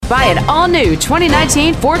Buy an all-new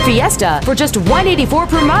 2019 Ford Fiesta for just $184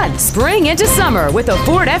 per month. Spring into summer with a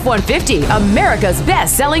Ford F-150, America's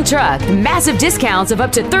best-selling truck. Massive discounts of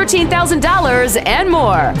up to $13,000 and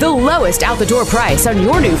more. The lowest out-the-door price on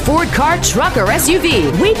your new Ford car, truck, or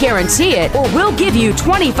SUV. We guarantee it, or we'll give you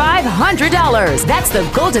 $2,500. That's the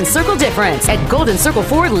Golden Circle difference at Golden Circle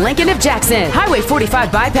Ford Lincoln of Jackson. Highway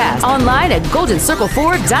 45 bypass. Online at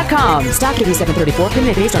GoldenCircleFord.com. Stock $87.34.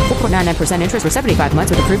 Payment based on 4.99% interest for 75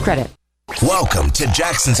 months with approved credit. Welcome to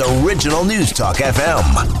Jackson's original News Talk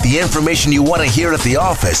FM. The information you want to hear at the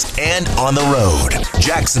office and on the road.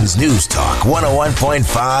 Jackson's News Talk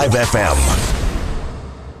 101.5 FM.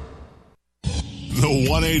 The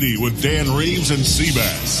 180 with Dan Reeves and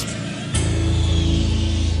Seabass.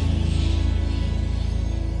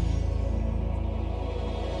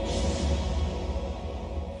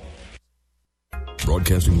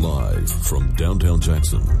 Broadcasting live from downtown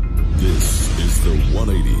Jackson, this is the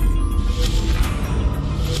 180.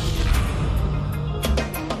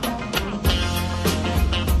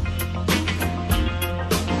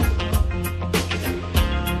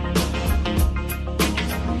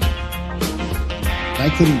 I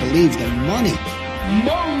couldn't believe the money.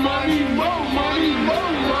 More money, more money,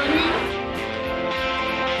 more money.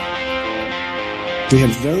 We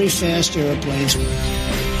have very fast airplanes.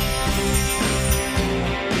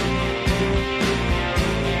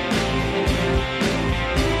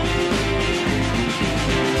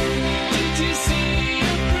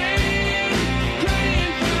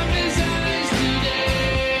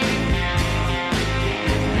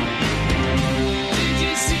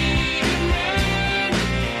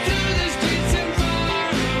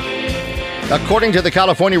 According to the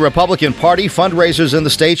California Republican Party, fundraisers in the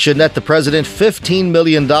state should net the president $15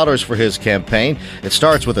 million for his campaign. It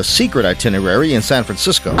starts with a secret itinerary in San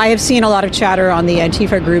Francisco. I have seen a lot of chatter on the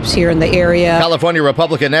Antifa groups here in the area. California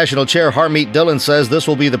Republican National Chair Harmeet Dillon says this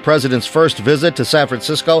will be the president's first visit to San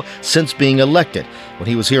Francisco since being elected. When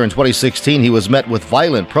he was here in 2016, he was met with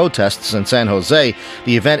violent protests in San Jose.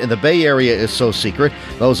 The event in the Bay Area is so secret,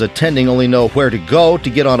 those attending only know where to go to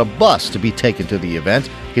get on a bus to be taken to the event.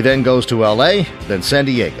 He then goes to L.A., then San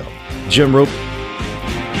Diego. Jim Roop.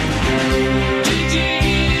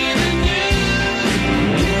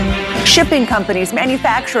 Shipping companies,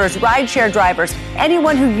 manufacturers, rideshare drivers,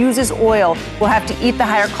 anyone who uses oil will have to eat the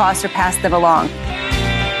higher costs or pass them along.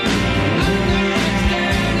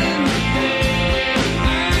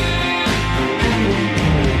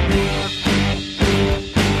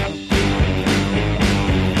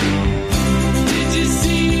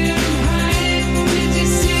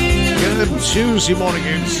 Tuesday morning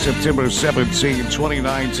in September 17,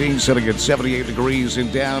 2019, sitting at 78 degrees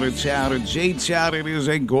in downtown and J-Town. It is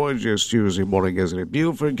a gorgeous Tuesday morning, isn't it?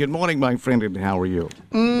 Buford, good morning, my friend, and how are you?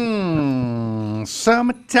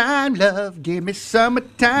 Summertime love, give me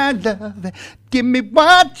summertime love. Give me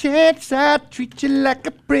one chance, I'll treat you like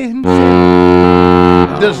a prince.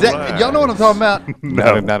 Y'all know what I'm talking about?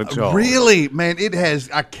 No, not at all. Really? Man, it has,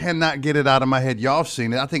 I cannot get it out of my head. Y'all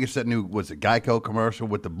seen it. I think it's that new, was it Geico commercial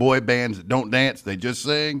with the boy bands that don't dance, they just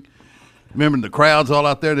sing? Remember the crowd's all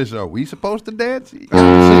out there, they say, are we supposed to dance?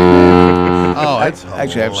 Oh, that's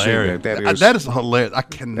hilarious. Actually, I've seen that. That is hilarious. I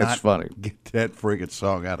cannot that's funny. Get that friggin'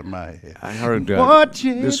 song out of my head. I heard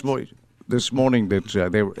this morning that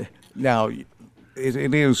they were, now,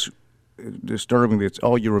 it is disturbing that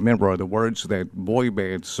all you remember are the words of that boy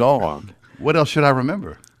band song. What else should I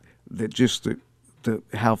remember? That just the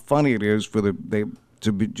how funny it is for they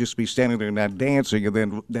to just be standing there not dancing, and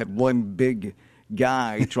then that one big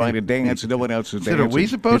guy trying to dance and no one else is dancing. Are we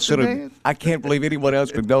supposed to dance? I can't believe anyone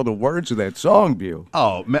else could know the words of that song, Bill.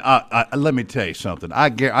 Oh, man, let me tell you something. I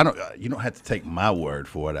don't. You don't have to take my word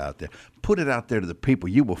for it out there. Put it out there to the people.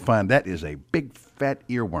 You will find that is a big fat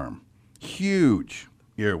earworm, huge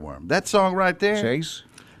earworm. That song right there, Chase.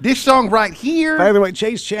 This song right here. By the way,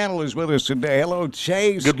 Chase Channel is with us today. Hello,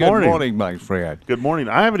 Chase. Good morning, my friend. Good morning.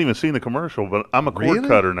 I haven't even seen the commercial, but I'm a cord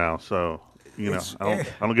cutter now, so you know I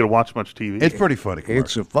don't get to watch much TV. It's pretty funny.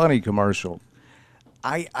 It's a funny commercial.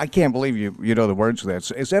 I can't believe you know the words to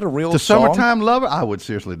that. Is that a real The song? Summertime Lover? I would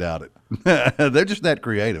seriously doubt it. They're just that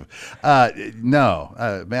creative. No,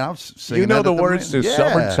 man, I was singing. You know that the words to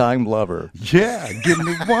Summertime Lover. Yeah, give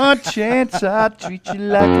me one chance, I'll treat you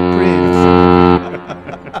like a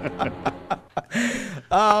prince.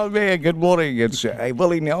 Oh man, good morning. It's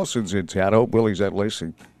Willie Nelson's in town. I hope Willie's not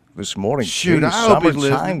listening this morning. Shoot, I hope he's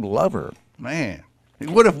listening. Summertime Lover. Man.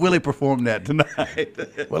 What if Willie performed that tonight?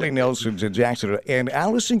 Willie Nelson's in Jackson, and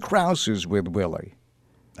Allison Krauss is with Willie.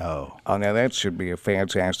 Oh, now that should be a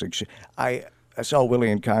fantastic show. I saw Willie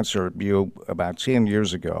in concert about 10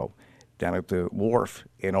 years ago. down at the wharf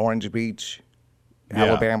in Orange Beach,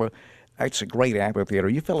 Alabama. It's a great amphitheater.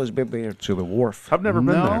 You fellas been there to the wharf? I've never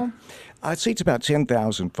been there. It seats about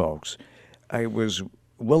 10,000 folks. It was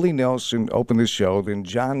Willie Nelson opened the show, then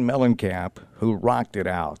John Mellencamp, who rocked it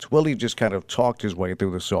out. Willie just kind of talked his way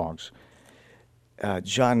through the songs.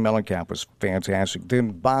 John Mellencamp was fantastic.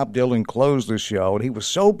 Then Bob Dylan closed the show, and he was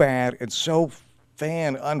so bad and so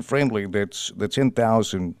fan unfriendly that the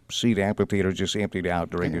 10,000-seat amphitheater just emptied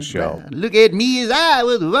out during his show. Look at me as I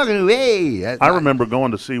was walking away. I remember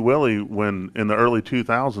going to see Willie when, in the early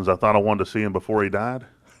 2000s, I thought I wanted to see him before he died.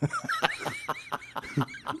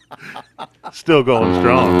 Still going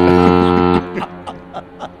strong.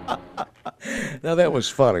 Now, that was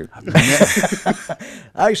funny.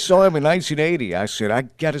 I saw him in 1980. I said, I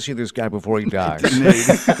got to see this guy before he dies.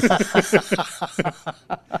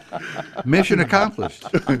 Mission accomplished.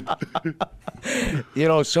 You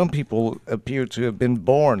know, some people appear to have been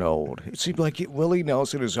born old. It seems like Willie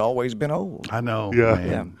Nelson has always been old. I know, Yeah.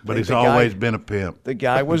 man. But he's always been a pimp. The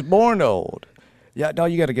guy was born old. Yeah, no,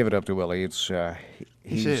 you got to give it up to Willie. It's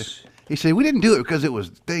He said, we didn't do it because it was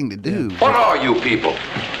the thing to do. What are you people?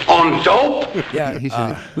 On dope? Yeah, He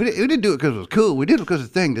said, we didn't do it because it was cool. We did it because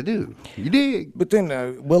it's the thing to do. You dig? But then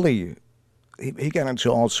Willie, he got into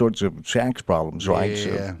all sorts of tax problems, right?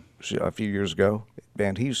 Yeah. So, a few years ago,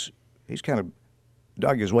 and he's kind of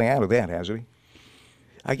dug his way out of that, hasn't he?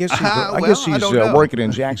 I guess he's working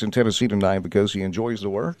in Jackson, Tennessee tonight because he enjoys the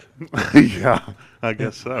work. Yeah, I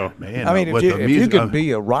guess so. Man, I mean, if you could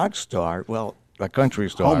be a rock star, well, a country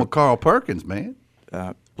star. Home of Carl Perkins, man.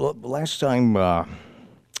 Last time, I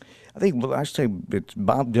think last time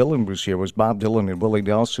Bob Dylan was here was Bob Dylan and Willie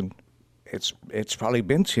Nelson. It's probably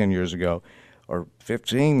been 10 years ago, or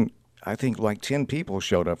 15. I think like 10 people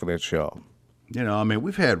showed up for that show. You know, I mean,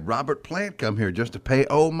 we've had Robert Plant come here just to pay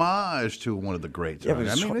homage to one of the greats. Yeah,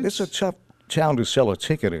 right? it's a tough town to sell a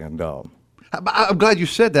ticket in, though. I'm glad you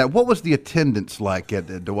said that. What was the attendance like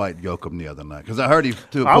at Dwight Yoakam the other night? Because I heard he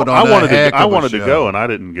put on I wanted to go, and I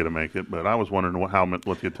didn't get to make it, but I was wondering what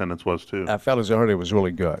the attendance was, too. Fellas, I heard it was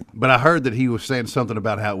really good. But I heard that he was saying something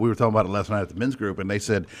about how we were talking about it last night at the men's group, and they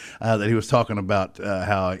said that he was talking about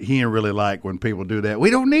how he didn't really like when people do that. We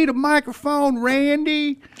don't need a microphone,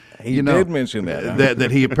 Randy. He did mention that. Huh?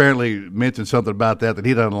 That he apparently mentioned something about that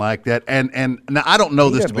he doesn't like that. And now I don't know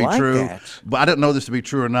this to be true, but I didn't know this to be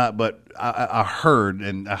true or not. But I heard,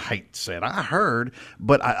 and I hate saying I heard,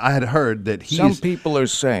 but I had heard that some people are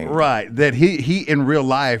saying that he in real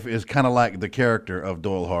life is kind of like the character of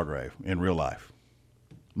Doyle Hargrave in real life.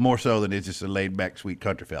 More so than it's just a laid-back, sweet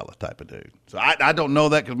country fella type of dude. So I don't know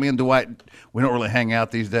that because me and Dwight, we don't really hang out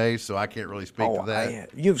these days, so I can't really speak to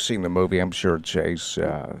that. You've seen the movie, I'm sure, Chase.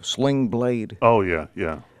 Sling Blade. Oh, yeah.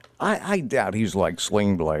 I doubt he's like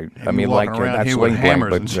Sling Blade. I mean, like not Sling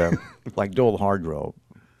Blade, but like Doyle Hargrove.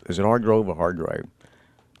 Is it Hargrove or Hargrave?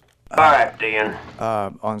 All right, Dan.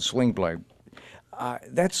 On Sling Blade.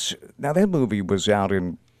 That movie was out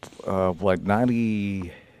in,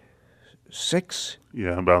 96?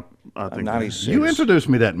 Yeah, about, I think. 96. You introduced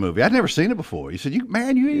me to that movie. I'd never seen it before. You said, you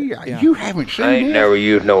haven't seen it. I ain't never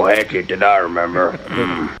used no hacky that I remember.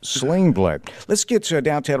 Sling Blade. Let's get to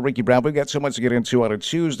downtown Ricky Brown. We've got so much to get into on a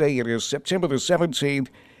Tuesday. It is September the 17th,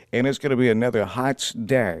 and it's going to be another hot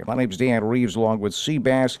day. My name's Dan Reeves, along with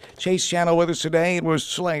Seabass. Chase Channel with us today, and we're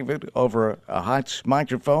slaving over a hot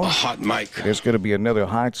microphone. A hot mic. It's going to be another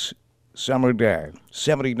hot summer day.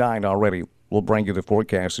 79 already. We'll bring you the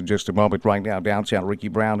forecast in just a moment. Right now, downtown Ricky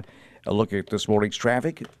Brown, a look at this morning's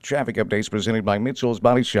traffic. Traffic updates presented by Mitchell's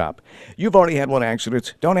Body Shop. You've already had one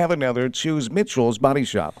accident. Don't have another. Choose Mitchell's Body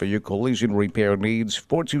Shop for your collision repair needs.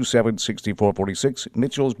 427-6446,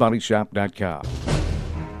 mitchellsbodyshop.com.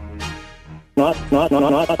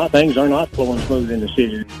 Things are not flowing smooth in the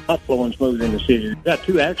city. Not flowing smooth in the city. Got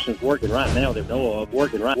two accidents working right now that know of.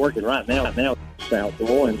 Working right now. South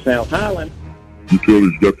Roy and South Highland.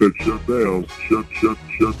 Utilities got that shut down. Shut.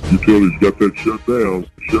 Utilities got that shut down.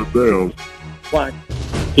 Shut down. Why?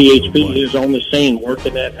 PHP is on the scene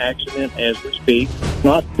working that accident as we speak.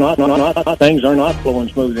 Not things are not flowing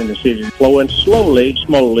smooth in the city. Flowing slowly.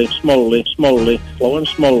 Flowing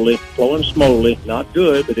slowly. Not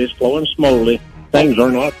good, but it's flowing slowly. Things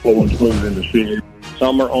are not flowing smooth in the city.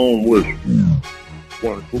 Some are on whiskey.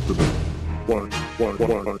 Why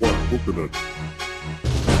coconut?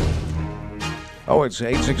 Oh, it's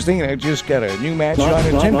 8:16. I just got a new match on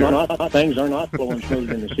in Tinder. Things are not flowing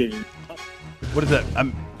smooth in the city. What is that?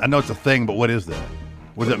 I know it's a thing, but what is that?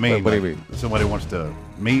 What does that mean? What do you mean? Somebody wants to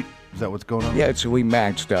meet? Is that what's going on? Yeah, we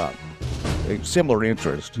matched up. A similar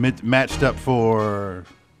interest. Matched up for...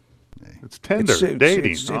 It's Tinder,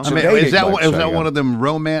 dating. Is that one of them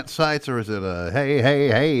romance sites, or is it a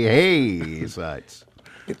hey sites?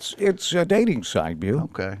 It's a dating site, Bill.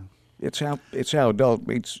 Okay. It's how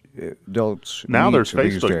adults. Now meet there's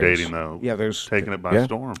these Facebook days. dating though. Yeah, there's taking it by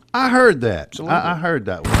storm. I heard that. Absolutely. I heard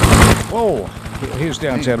that one. Whoa! Here's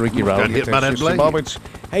downtown Ricky Rowley. Got hit by that blade. Moments.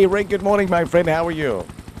 Hey, Rick. Good morning, my friend. How are you?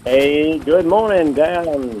 Hey, good morning,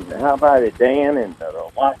 Dan. How about it, Dan? And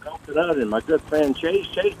White Coconut and my good friend Chase.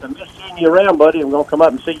 Chase, I miss seeing you around, buddy. I'm going to come up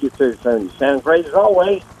and see you too soon. You sound great as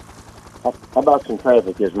always. How about some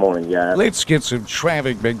traffic this morning, guys? Let's get some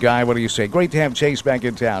traffic, big guy. What do you say? Great to have Chase back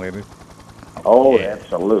in town, isn't it? Oh, yeah.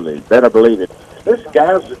 Absolutely. Better believe it. Listen,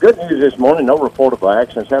 guys, the good news this morning, no reportable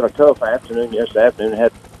accidents. Had a tough afternoon yesterday afternoon.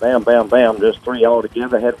 Had bam, just three all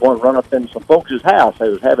together. Had one run up in some folks' house. They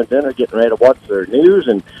was having dinner, getting ready to watch their news,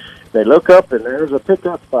 and they look up, and there's a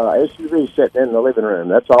pickup SUV sitting in the living room.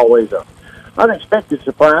 That's always a unexpected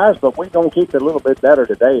surprise, but we're going to keep it a little bit better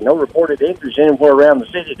today. No reported injuries anywhere around the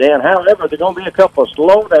city, Dan. However, there's going to be a couple of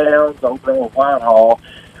slowdowns over on Whitehall.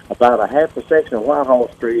 About a half a section of Whitehall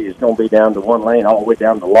Street is going to be down to one lane all the way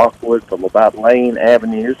down to Lockwood from about Lane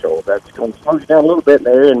Avenue, so that's going to slow you down a little bit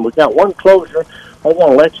there. And we've got one closure over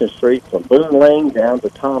on Election Street from Boone Lane down to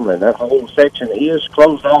Tomlin. That whole section is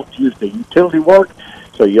closed off due to utility work.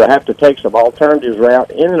 So you'll have to take some alternatives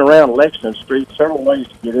route in and around Lexington Street, several ways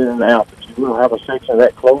to get in and out. But you will have a section of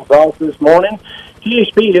that closed off this morning.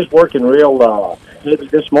 TSP is working real heavy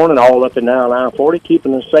this morning, all up and down I-40,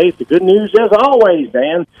 keeping us safe. The good news, as always,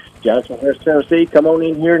 Dan, Jackson, West Tennessee, come on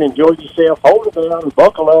in here and enjoy yourself. Hold it down,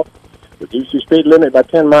 buckle up, reduce your speed limit by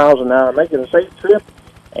 10 miles an hour, make it a safe trip,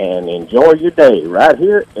 and enjoy your day right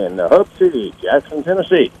here in the hub city, Jackson,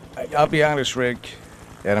 Tennessee. I'll be honest, Rick,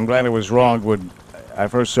 and I'm glad I was wrong when I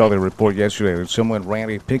first saw the report yesterday that someone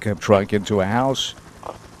ran a pickup truck into a house.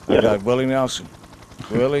 I thought, Willie Nelson.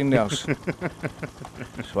 That's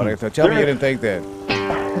what I thought. Tell me you didn't think that.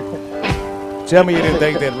 Tell me you didn't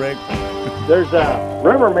think that, Rick. There's a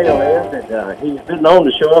rumor mill there that he's been known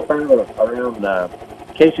to show up around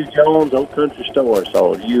Casey Jones' Old Country Store.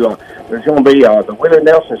 So there's going to be the Willie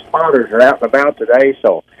Nelson spotters are out and about today.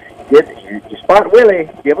 So you spot Willie,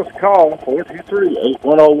 give us a call,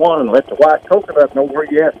 423-8101, and let the White Coconut know where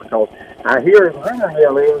you're at, because I hear the rumor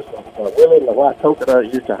mill is Willie and the White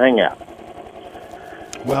Coconut used to hang out.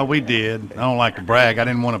 Well, we did. I don't like to brag. I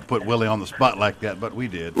didn't want to put Willie on the spot like that, but we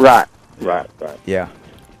did. Right. Yeah.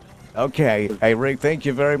 Okay. Hey, Rick, thank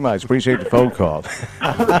you very much. Appreciate the phone call.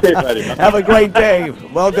 Okay, buddy. Have a great day.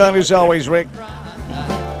 Well done as always, Rick.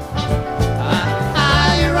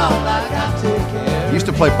 Used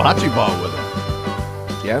to play bocce ball with him.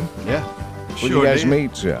 Yeah? Yeah. When do you guys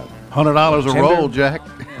meet? $100 a roll, Jack.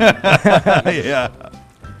 Yeah.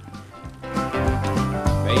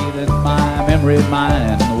 My memory,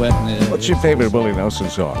 mine, wetness. What's your favorite Willie Nelson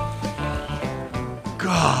song?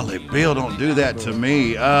 Golly, Bill, don't do that to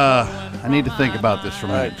me. I need to think about this for a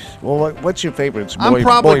minute. Well, what's your favorite? I'm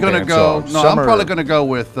probably going to go. Song? No, I'm probably going to go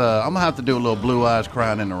with. I'm going to have to do a little Blue Eyes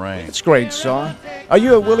Crying in the Rain. It's a great song. Are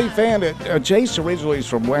you a Willie fan? Chase originally is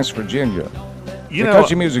from West Virginia. The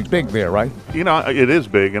country music's big there, right? You know, it is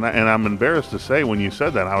big, and I'm embarrassed to say when you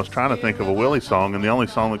said that, I was trying to think of a Willie song, and the only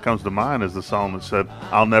song that comes to mind is the song that said,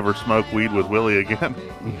 "I'll never smoke weed with Willie again."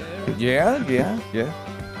 Yeah.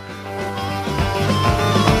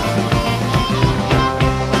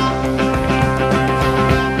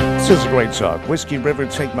 This is a great song. Whiskey River,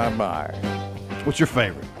 Take My Mind. What's your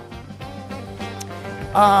favorite?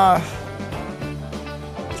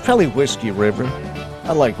 It's probably Whiskey River.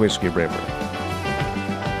 I like Whiskey River.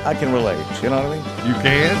 I can relate. You know what I mean? You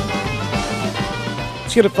can?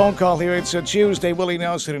 Let's get a phone call here. It's a Tuesday. Willie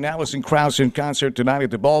Nelson and Allison Krauss in concert tonight at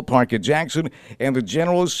the ballpark at Jackson. And the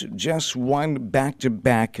Generals just won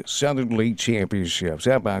back-to-back Southern League championships.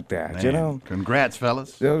 How about that? Man, you know? Congrats,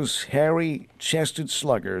 fellas. Those hairy-chested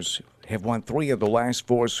sluggers have won 3 of the last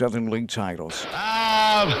 4 Southern League titles.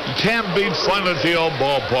 Can't beat fun at the old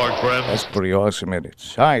ballpark, friends. That's pretty awesome, isn't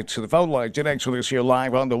it? All right, so the phone line, Jen X with us here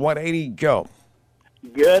live on the 180. Go.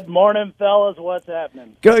 Good morning, fellas. What's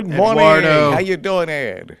happening? Good morning. Eduardo. How you doing,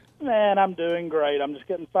 Ed? Man, I'm doing great. I'm just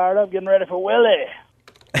getting fired up, getting ready for Willie.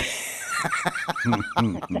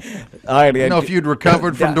 All right, Ed. If you'd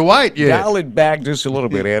recovered from Dwight yet. Dial it back just a little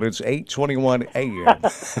bit, Ed. It's 8:21 a.m.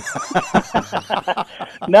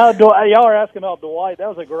 Now, y'all are asking about Dwight. That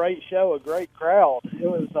was a great show, a great crowd. It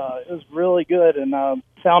was really good and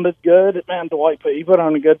sounded good. Man, Dwight he put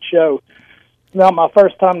on a good show. Not my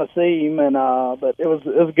first time to see him, but it was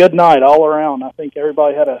a good night all around. I think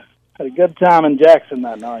everybody had a good time in Jackson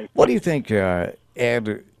that night. What do you think, Ed? At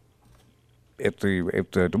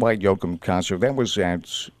the Dwight Yoakam concert, that was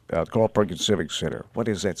at Carl Perkins Civic Center. What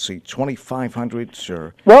is that seat? 2,500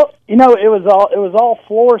 or? Well, it was all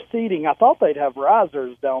floor seating. I thought they'd have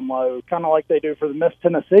risers down low, kind of like they do for the Miss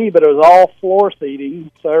Tennessee, but it was all floor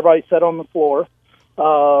seating, so everybody sat on the floor.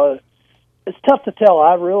 It's tough to tell.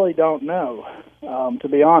 I really don't know, to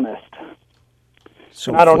be honest.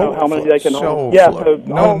 So I don't know how many they can hold. Yeah,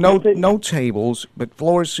 no tables, but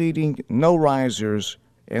floor seating, no risers,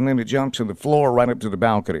 and then it jumps to the floor right up to the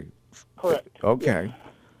balcony. Correct. Okay.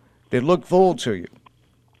 Did it look full to you?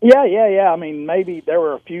 Yeah. I mean, maybe there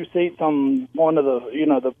were a few seats on one of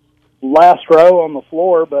the last row on the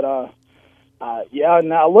floor, but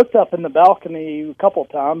and I looked up in the balcony a couple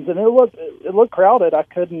times, and it looked crowded. I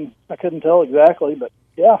couldn't tell exactly, but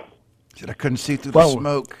yeah. I couldn't see through the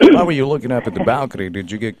smoke. Why were you looking up at the balcony?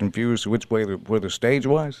 Did you get confused which way where the stage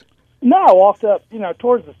was? No, I walked up,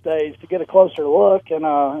 towards the stage to get a closer look,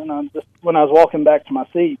 and just when I was walking back to my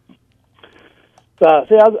seat. So, I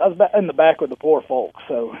was in the back with the poor folks,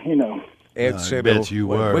 so, Ed said, I bet you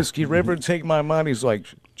were. Whiskey River, take my money. He's like,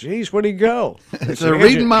 geez, where'd he go? They're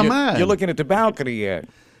reading my mind. You're looking at the balcony, Ed.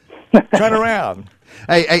 Turn around.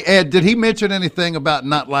 Hey, Ed, did he mention anything about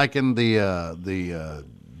not liking the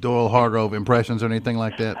Doyle Hargrove impressions or anything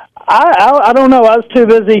like that? I don't know. I was too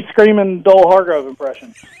busy screaming Doyle Hargrove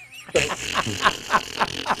impressions. Is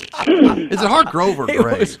it Hargrove or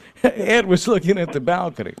Gray? Ed was looking at the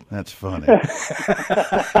balcony. That's funny.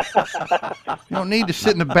 You don't need to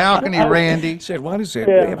sit in the balcony, Randy. He said, why does it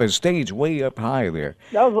they have a stage way up high there?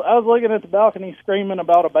 I was looking at the balcony screaming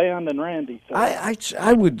about a band and Randy. So.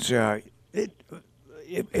 I would,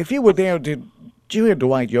 if you were there, did you hear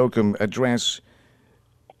Dwight Yoakam address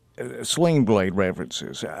Sling Blade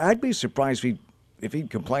references? I'd be surprised if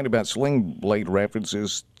he'd complain about Sling Blade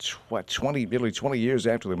references, 20 years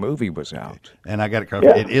after the movie was out. And I got it covered.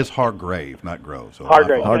 Yeah. It is Hargrave, not Grove. So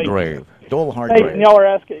Hargrave. Doyle Hargrave. Hey, and y'all were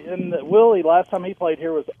asking, and Willie, last time he played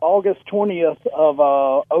here was August 20th of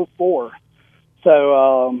 2004.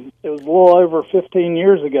 So it was a little over 15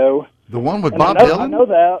 years ago. The one with Bob Dylan? I know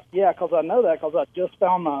that. Yeah, because I just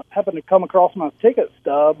happened to come across my ticket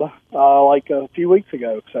stub like a few weeks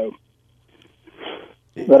ago. So.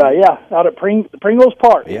 But, out at Pringles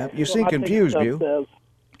Park. Yeah, you seem confused, you.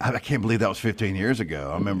 I can't believe that was 15 years ago.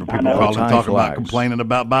 I remember people talking about complaining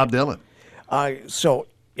about Bob Dylan. So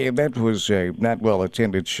that was a not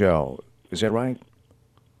well-attended show. Is that right?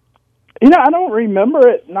 I don't remember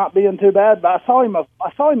it not being too bad, but I saw him at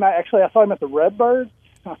the Redbirds.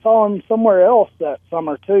 I saw him somewhere else that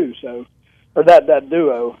summer, too, or that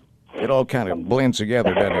duo. It all kind of blends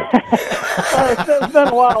together, doesn't it? It's been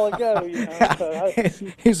a while ago,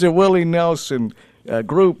 He's a Willie Nelson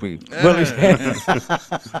groupie.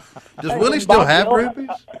 Does Willie still have groupies?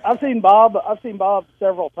 I've seen Bob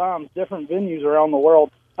several times, different venues around the world.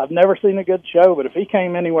 I've never seen a good show, but if he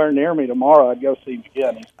came anywhere near me tomorrow, I'd go see him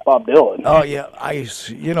again. He's Bob Dylan. Oh yeah, I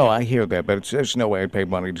hear that, but there's no way I'd pay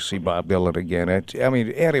money to see Bob Dylan again. Ed,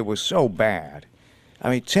 it was so bad.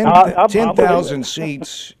 10,000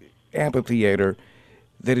 seats. Amphitheater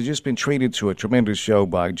that had just been treated to a tremendous show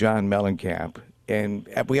by John Mellencamp, and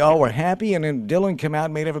we all were happy, and then Dylan came out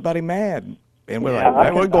and made everybody mad, and we're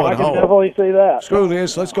we're going home. I can definitely see that. Screw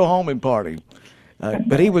this, let's go home and party.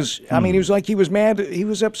 But he was he was mad, he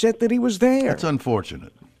was upset that he was there. That's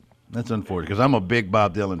unfortunate. Because I'm a big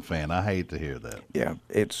Bob Dylan fan. I hate to hear that. Yeah,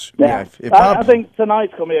 it's I think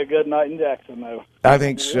tonight's going to be a good night in Jackson, though. I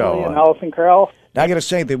think so. Willie and Allison Krauss. I got to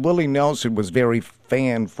say that Willie Nelson was very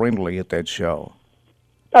fan-friendly at that show.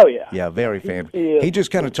 Oh, yeah. Yeah, very fan. He just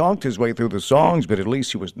kind of talked his way through the songs, but at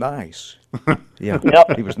least he was nice. Yeah,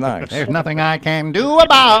 yep. He was nice. There's nothing I can do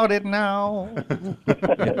about it now.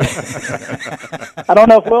 I don't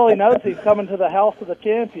know if Willie knows he's coming to the House of the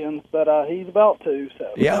Champions, but he's about to.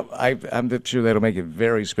 So. Yeah, I'm sure that'll make it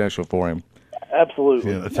very special for him.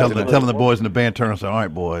 Absolutely. Yeah, telling the boys in the band turn and say, all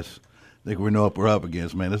right, boys, I think we know what we're up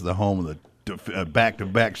against, man. This is the home of the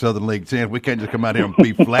back-to-back Southern League champs. We can't just come out here and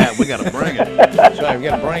be flat. We got to bring it. That's right. We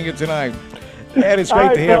got to bring it tonight. Ed, it's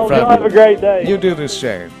great to hear from you. Have a great day. You do the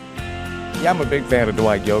same. Yeah, I'm a big fan of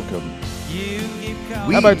Dwight Yoakam.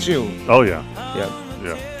 How about you? Oh, yeah. Yeah.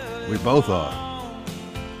 We both are.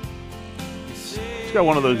 He's got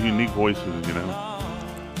one of those unique voices,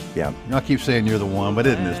 Yeah. I keep saying you're the one, but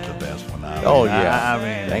isn't this the best one?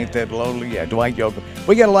 Ain't that lonely? Yeah, Dwight Yoakam.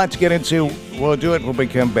 We got a lot to get into. We'll do it when we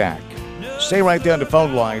come back. Stay right there on the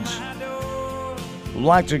phone lines.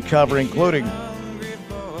 Lots to cover, including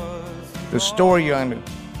the story on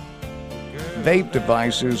vape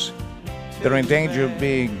devices that are in danger of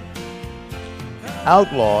being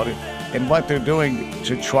outlawed and what they're doing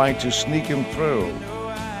to try to sneak them through.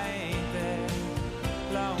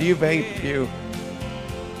 Do you vape?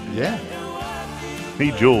 Yeah.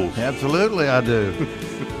 He Jules. Absolutely, I do.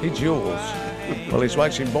 He Jules. Well, he's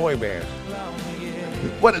watching boy bands.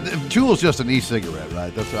 What? Juul's just an e-cigarette,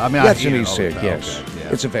 right? That's an e-cig. Yes, okay,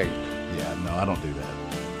 yeah. It's a vape. Yeah, no, I don't do that.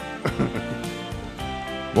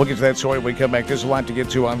 We'll get to that story when we come back. There's a lot to get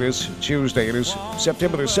to on this Tuesday. It is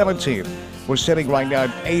September the 17th. We're sitting right now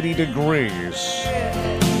at 80 degrees.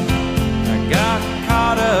 I got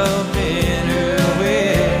caught up in her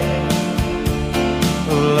way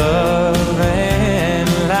of love and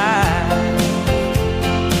life.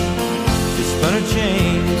 She spun her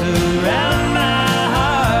chains around my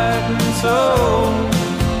heart and soul,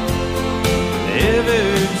 never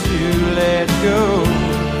to let go.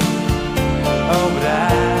 Oh, but I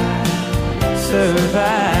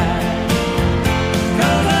survived.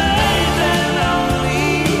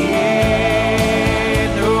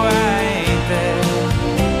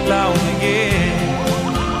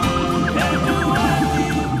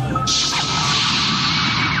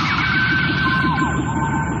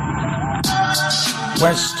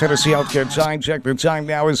 West Tennessee Healthcare time check. The time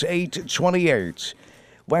now is 8:28.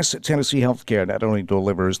 West Tennessee Healthcare not only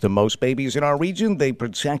delivers the most babies in our region, they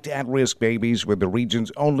protect at-risk babies with the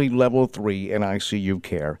region's only Level 3 NICU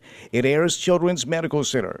care. It airs Children's Medical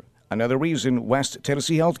Center. Another reason West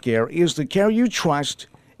Tennessee Healthcare is the care you trust,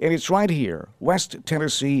 and it's right here, West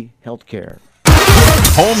Tennessee Healthcare.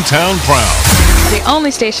 Hometown proud. The only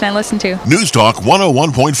station I listen to. News Talk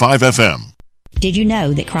 101.5 FM. Did you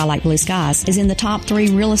know that Cry Like Blue Skies is in the top 3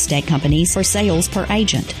 real estate companies for sales per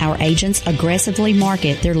agent? Our agents aggressively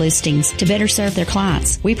market their listings to better serve their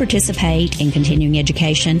clients. We participate in continuing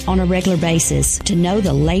education on a regular basis to know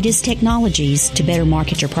the latest technologies to better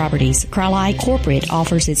market your properties. Cry Like Corporate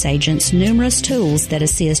offers its agents numerous tools that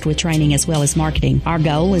assist with training as well as marketing. Our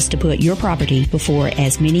goal is to put your property before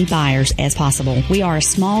as many buyers as possible. We are a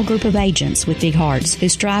small group of agents with big hearts who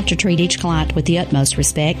strive to treat each client with the utmost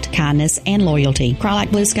respect, kindness, and loyalty. Cry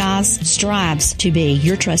Like Blue Skies strives to be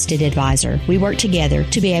your trusted advisor. We work together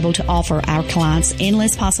to be able to offer our clients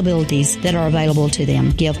endless possibilities that are available to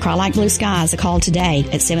them. Give Cry Like Blue Skies a call today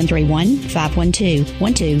at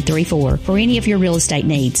 731-512-1234 for any of your real estate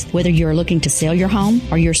needs. Whether you're looking to sell your home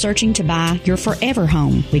or you're searching to buy your forever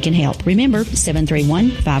home, we can help. Remember,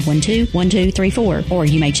 731-512-1234, or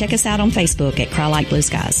you may check us out on Facebook at Cry Like Blue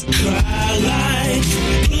Skies. Cry like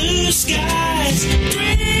blue skies,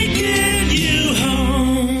 bringing you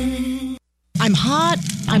home. I'm hot,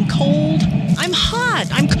 I'm cold, I'm hot,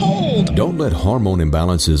 I'm cold. Don't let hormone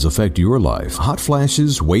imbalances affect your life. Hot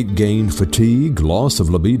flashes, weight gain, fatigue, loss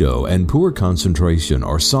of libido, and poor concentration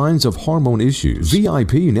are signs of hormone issues.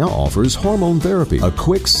 VIP now offers hormone therapy. A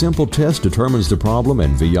quick, simple test determines the problem,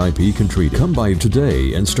 and VIP can treat it. Come by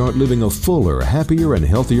today and start living a fuller, happier, and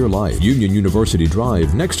healthier life. Union University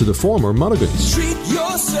Drive, next to the former Mulligans. Treat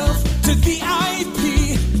yourself to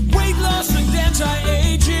VIP, weight loss and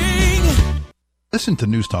anti-aging. Listen to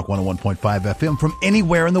News Talk 101.5 FM from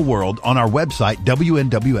anywhere in the world on our website,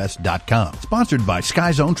 WNWS.com. Sponsored by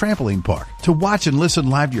Sky Zone Trampoline Park. To watch and listen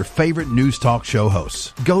live to your favorite News Talk show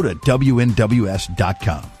hosts, go to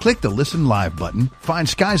WNWS.com. Click the Listen Live button, find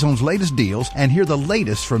Sky Zone's latest deals, and hear the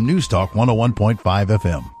latest from News Talk 101.5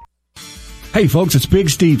 FM. Hey folks, it's Big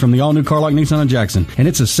Steve from the all-new Carlock Nissan of Jackson, and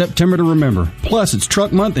it's a September to remember. Plus, it's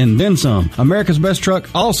Truck Month and then some. America's Best Truck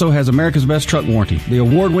also has America's Best Truck warranty. The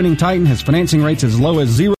award-winning Titan has financing rates as low as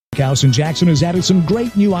 0. House in Jackson has added some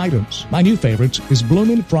great new items. My new favorite is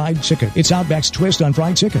Bloomin' Fried Chicken. It's Outback's twist on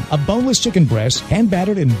fried chicken. A boneless chicken breast,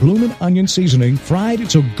 hand-battered in Bloomin' onion seasoning, fried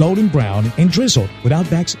to golden brown, and drizzled with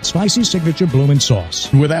Outback's spicy signature Bloomin'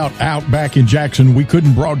 sauce. Without Outback in Jackson, we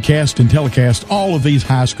couldn't broadcast and telecast all of these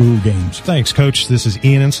high school games. Thanks, Coach. This is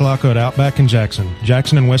Ian Inslaco at Outback in Jackson.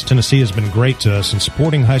 Jackson and West Tennessee has been great to us, and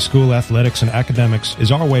supporting high school athletics and academics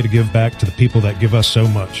is our way to give back to the people that give us so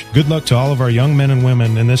much. Good luck to all of our young men and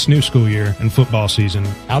women in this new school year and football season.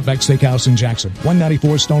 Outback Steakhouse in Jackson,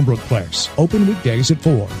 194 Stonebrook Place. Open weekdays at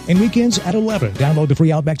 4 and weekends at 11. Download the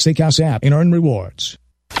free Outback Steakhouse app and earn rewards.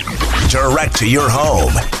 Direct to your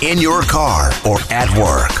home, in your car, or at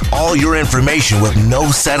work. All your information with no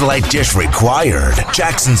satellite dish required.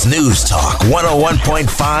 Jackson's News Talk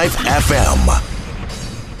 101.5 FM.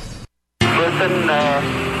 Listen,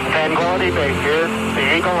 Tranquility Base here.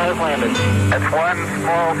 The Eagle has landed. That's one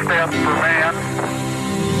small step for man.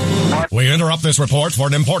 We interrupt this report for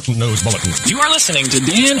an important news bulletin. You are listening to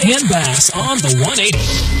Dan and Bass on the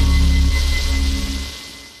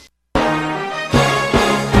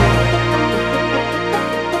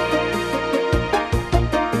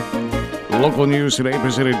 180. Local news today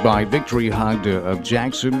presented by Victory Honda of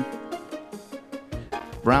Jackson.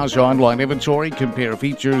 Browse online inventory, compare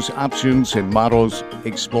features, options, and models,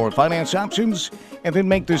 explore finance options, and then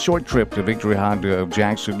make the short trip to Victory Honda of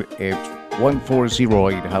Jackson at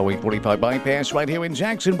 1408 Highway 45 Bypass right here in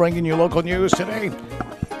Jackson, bringing you local news today.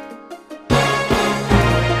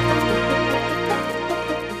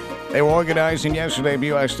 They were organizing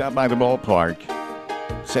yesterday. I stopped by the ballpark,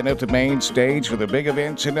 setting up the main stage for the big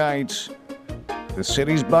event tonight. The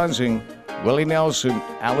city's buzzing. Willie Nelson,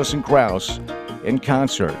 Alison Krauss in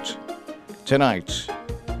concert tonight.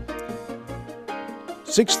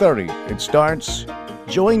 6:30 it starts.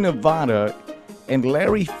 Joey Nevada and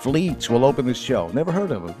Larry Fleet will open the show. Never heard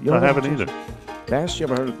of him. I haven't either. Bass, you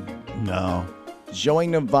ever heard of him? No. Joey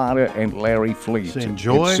Nevada and Larry Fleet. Saying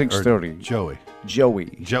Joey at 6:30. Joey? Joey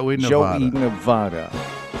Nevada. Joey Nevada.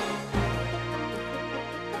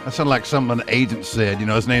 That sounded like something an agent said. You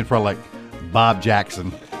know, his name's probably like Bob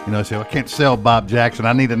Jackson. You know, say, I can't sell Bob Jackson.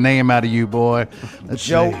 I need a name out of you, boy.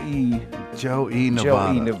 Joey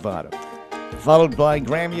Nevada. Followed by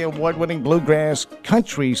Grammy Award-winning bluegrass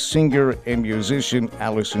country singer and musician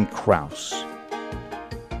Alison Krauss.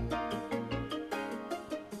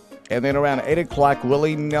 And then around 8 o'clock,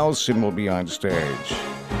 Willie Nelson will be on stage.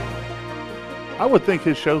 I would think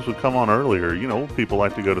his shows would come on earlier. You know, old people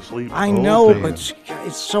like to go to sleep. I know, but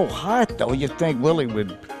it's so hot, though. You'd think Willie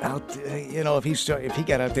would if he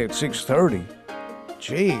got out there at 6:30.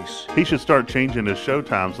 Jeez. He should start changing his show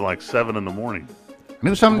times to like 7 in the morning.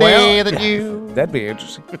 Knew someday that you that'd be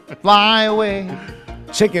interesting. Fly away.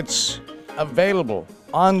 Tickets available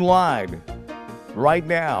online right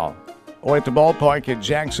now or at the ballpark at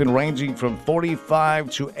Jackson, ranging from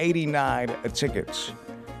 $45 to $89 tickets.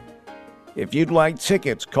 If you'd like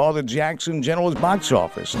tickets, call the Jackson General's box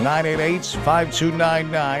office,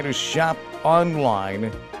 988-5299, or shop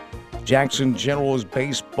online,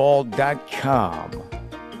 jacksongeneralsbaseball.com.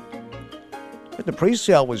 But the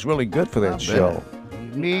pre-sale was really good for that show.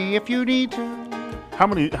 Me if you need to. How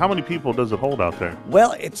many people does it hold out there?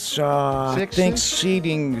 Well, it's I think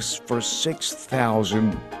seating for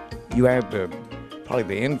 6,000. You have probably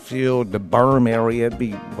the infield, the berm area. It'd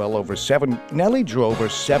be well over 7. Nelly drew over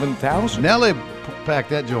 7,000. Nelly packed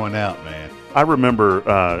that joint out, man. I remember,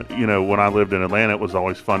 when I lived in Atlanta, it was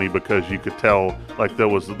always funny because you could tell, like, there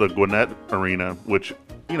was the Gwinnett Arena, which,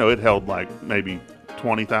 it held like maybe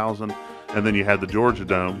 20,000, and then you had the Georgia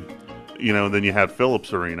Dome, and then you had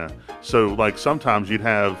Phillips Arena. So, like, sometimes you'd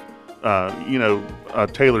have,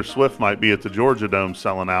 Taylor Swift might be at the Georgia Dome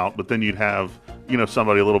selling out, but then you'd have,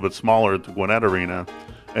 somebody a little bit smaller at the Gwinnett Arena.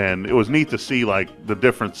 And it was neat to see, like, the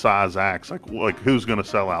different size acts, like who's going to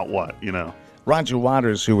sell out what, Roger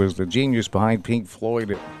Waters, who was the genius behind Pink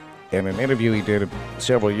Floyd, in an interview he did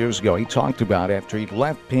several years ago, he talked about after he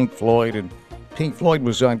left Pink Floyd, and Pink Floyd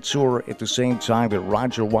was on tour at the same time that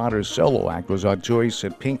Roger Waters' solo act was on tour. He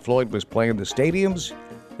said Pink Floyd was playing the stadiums,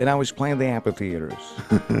 and I was playing the amphitheaters.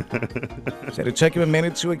 Said it took him a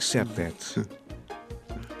minute to accept that.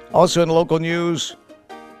 Also in local news,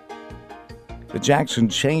 the Jackson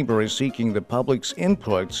Chamber is seeking the public's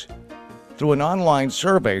inputs through an online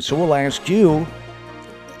survey. So we'll ask you.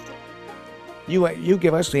 You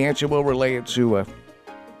give us the answer. We'll relay it to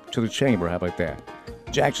the chamber. How about that?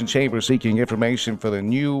 Jackson Chamber is seeking information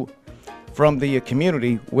from the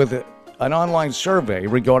community with an online survey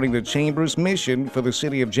regarding the Chamber's mission for the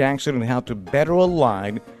city of Jackson and how to better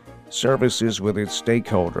align services with its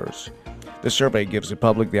stakeholders. The survey gives the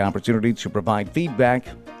public the opportunity to provide feedback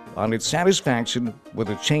on its satisfaction with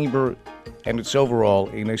the Chamber and its overall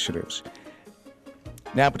initiatives.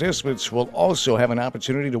 Now, participants will also have an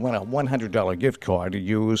opportunity to win a $100 gift card to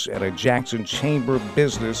use at a Jackson Chamber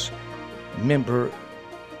business member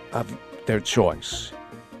of their choice.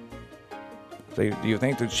 Do you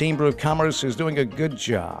think the Chamber of Commerce is doing a good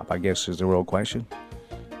job, I guess is the real question,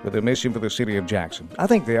 with the mission for the city of Jackson? I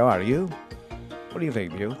think they are. Do you? What do you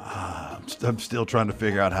think, you? I'm still trying to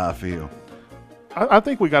figure out how I feel. I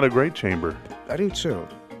think we got a great chamber. I do, too.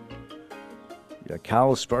 Yeah,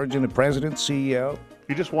 Kyle Spurgeon, the president, CEO.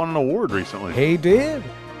 He just won an award recently. He did.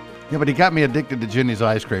 Yeah, but he got me addicted to Jenny's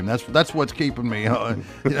ice cream. That's what's keeping me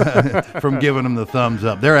from giving them the thumbs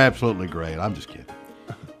up. They're absolutely great. I'm just kidding.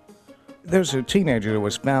 There's a teenager that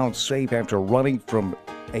was found safe after running from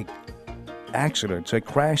a accident, a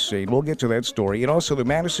crash scene. We'll get to that story. And also, the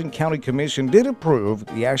Madison County Commission did approve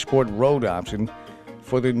the Ashport Road option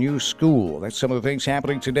for the new school. That's some of the things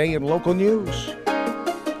happening today in local news.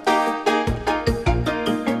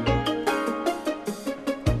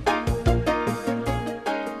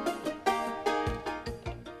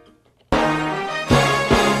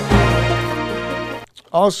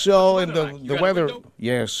 Also, in the weather,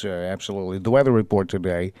 yes, absolutely. The weather report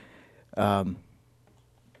today,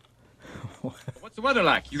 What's the weather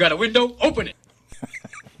like? You got a window? Open it.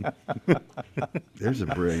 There's a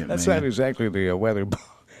brilliant That's man. not exactly the weather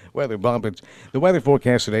bump. It's the weather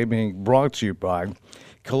forecast today being brought to you by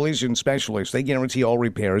Collision Specialists. They guarantee all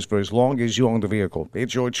repairs for as long as you own the vehicle.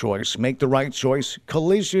 It's your choice. Make the right choice.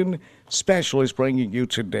 Collision Specialists bringing you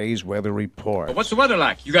today's weather report. What's the weather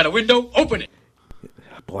like? You got a window? Open it.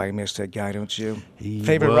 Boy, I miss that guy, don't you?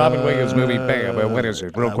 Favorite Robin Williams movie? Bam. What is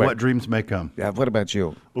it? Real quick. What Dreams May Come. Yeah. What about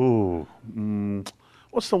you? Ooh.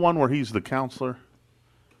 What's the one where he's the counselor?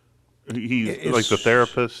 He's like the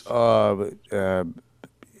therapist.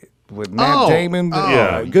 With Matt Damon.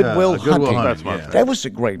 Goodwill Hunting. That's my That was a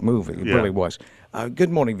great movie. It really was.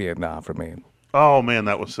 Good Morning Vietnam for me. Oh, man,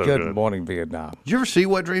 that was so good. Good Morning Vietnam. Did you ever see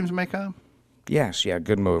What Dreams May Come? Yes, yeah,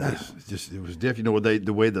 good movie. It was different. You know,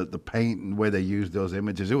 the way the paint and the way they used those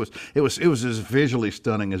images. It was as visually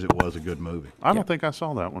stunning as it was a good movie. I don't think I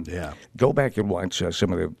saw that one. Yeah. Go back and watch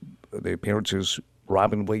some of the appearances.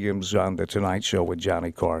 Robin Williams on The Tonight Show with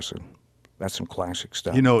Johnny Carson. That's some classic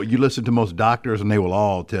stuff. You know, you listen to most doctors, and they will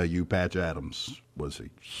all tell you Patch Adams was a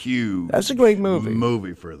huge. That's a great movie.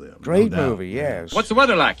 Movie for them. Great movie, yes. What's the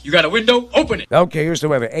weather like? You got a window? Open it. Okay, here's the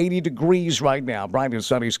weather. 80 degrees right now. Bright and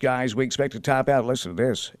sunny skies. We expect to top out, listen to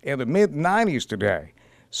this, in the mid-90s today.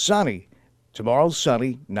 Sunny. Tomorrow,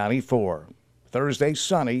 sunny, 94. Thursday,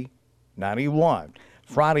 sunny, 91.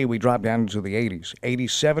 Friday, we drop down into the 80s.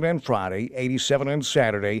 87 on Friday, 87 on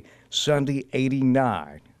Saturday, Sunday,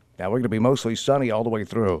 89. Now, we're going to be mostly sunny all the way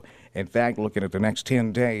through. In fact, looking at the next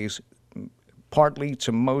 10 days, partly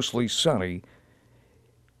to mostly sunny.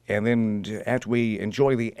 And then after we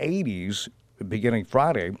enjoy the 80s beginning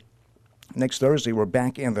Friday, next Thursday, we're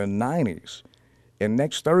back in the 90s. And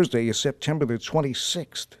next Thursday is September the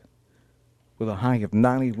 26th with a high of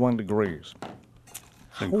 91 degrees.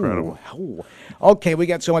 Incredible. Okay, we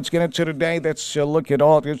got so much to get into today. Let's look at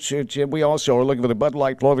all this. We also are looking for the Bud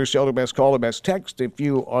Light Florida Show, the best call, the best text. If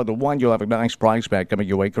you are the one, you'll have a nice prize back coming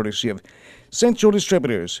your way, courtesy of Central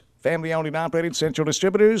Distributors, family-owned and operated Central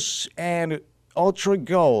Distributors, and Ultra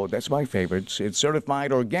Gold. That's my favorite. It's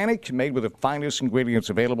certified organic, made with the finest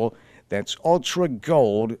ingredients available. That's Ultra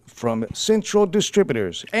Gold from Central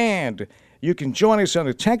Distributors. And you can join us on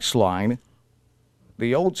the text line.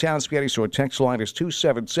 The Old Town Spaghetti Store text line is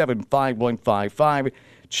 277-5155.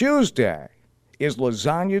 Tuesday is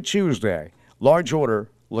Lasagna Tuesday. Large order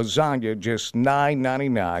lasagna, just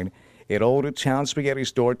 $9.99 at Old Town Spaghetti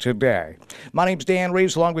Store today. My name's Dan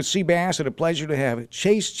Reeves, along with Seabass, and a pleasure to have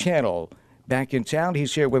Chase Channel back in town.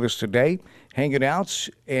 He's here with us today, hanging out,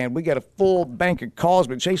 and we got a full bank of calls.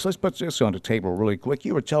 But, Chase, let's put this on the table really quick.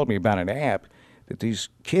 You were telling me about an app that these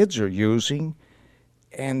kids are using,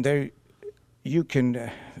 and they're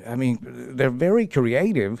very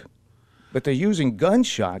creative, but they're using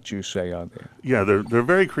gunshots, you say, on there. Yeah, they're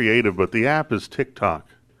very creative, but the app is TikTok.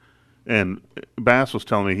 And Bass was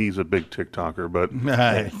telling me he's a big TikToker, but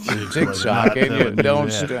TikTok, and you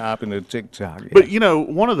don't stop in the TikTok. Yeah. But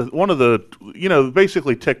one of the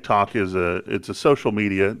basically TikTok is it's a social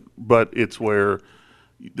media, but it's where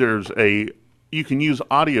you can use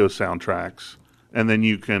audio soundtracks. And then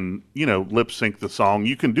you can, lip sync the song.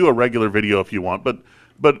 You can do a regular video if you want, but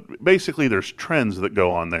basically there's trends that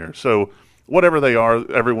go on there. So whatever they are,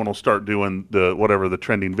 everyone will start doing whatever the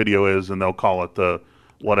trending video is, and they'll call it the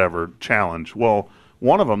whatever challenge. Well,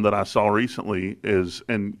 one of them that I saw recently is,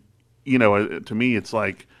 and to me it's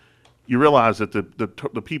like you realize that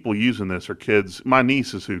the people using this are kids. My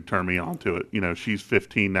niece is who turned me on to it. She's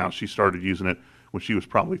 15 now. She started using it when she was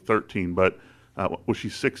probably 13, but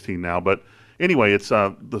she's 16 now, but. Anyway, it's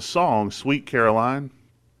the song "Sweet Caroline."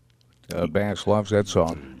 Bass loves that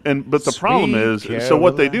song. But the problem is, so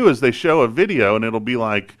what they do is they show a video, and it'll be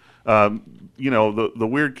like, the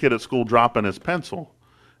weird kid at school dropping his pencil,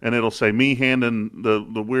 and it'll say me handing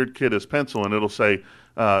the weird kid his pencil, and it'll say,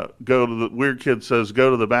 the weird kid says,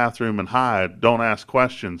 go to the bathroom and hide, don't ask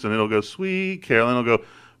questions, and it'll go "Sweet Caroline," it'll go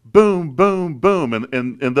boom, boom, boom,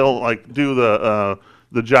 and they'll like do the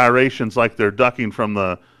gyrations like they're ducking from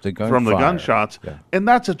the gunshots, yeah. And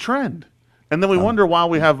that's a trend. And then we wonder why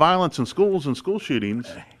we have violence in schools and school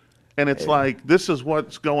shootings. And it's like, this is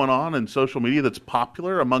what's going on in social media that's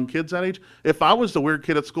popular among kids that age. If I was the weird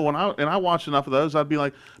kid at school and I watched enough of those, I'd be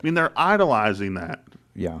like, they're idolizing that.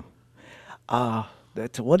 Yeah.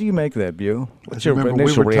 What do you make of that, Bu? What's your Remember,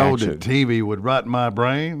 initial we were reaction? told that TV would rot my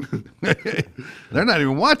brain. They're not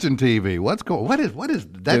even watching TV. What is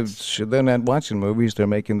that? They're not watching movies. They're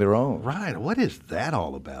making their own. Right. What is that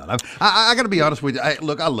all about? I got to be honest with you.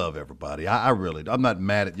 Look, I love everybody. I really do. I'm not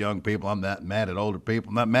mad at young people. I'm not mad at older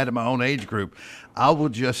people. I'm not mad at my own age group. I will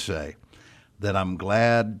just say that I'm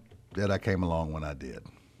glad that I came along when I did.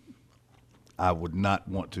 I would not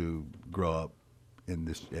want to grow up in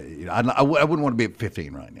this. I wouldn't want to be at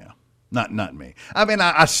 15 right now. Not me. I mean,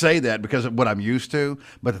 I say that because of what I'm used to,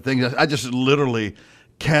 but the thing is, I just literally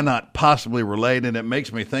cannot possibly relate, and it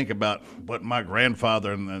makes me think about what my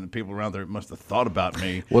grandfather and the people around there must have thought about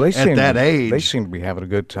me at that age. They seem to be having a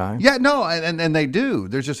good time. Yeah, no, and they do.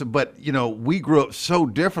 There's just, but we grew up so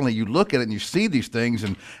differently. You look at it and you see these things,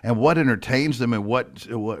 and what entertains them and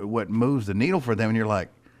what moves the needle for them, and you're like,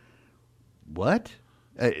 what?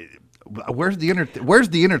 Where's the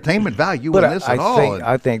entertainment value in this at all?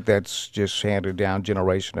 I think that's just handed down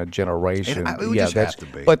generation to generation. It would just have to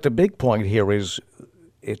be. But the big point here is,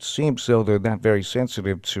 it seems though they're not very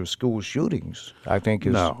sensitive to school shootings. I think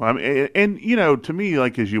is no. I mean, and to me,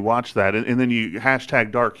 like as you watch that, and then you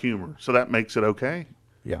hashtag dark humor, so that makes it okay.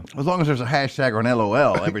 Yeah, as long as there's a hashtag or an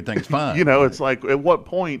LOL, everything's fine. It's like at what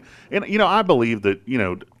point? And I believe that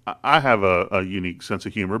I have a unique sense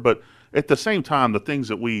of humor, but at the same time, the things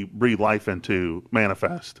that we breathe life into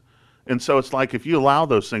manifest. And so it's like if you allow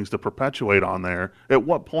those things to perpetuate on there, at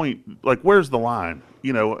what point, like where's the line?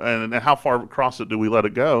 And how far across it do we let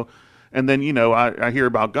it go? And then, I hear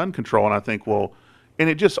about gun control and I think, well, and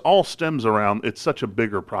it just all stems around, it's such a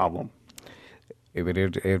bigger problem. It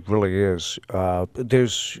really is.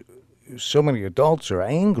 There's so many adults are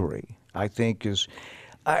angry, I think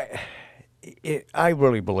I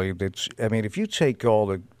really believe that, if you take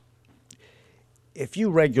if you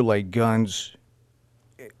regulate guns,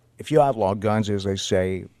 if you outlaw guns, as they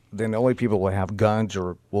say, then the only people who have guns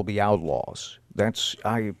will be outlaws.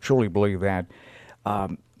 I truly believe that.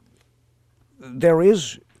 There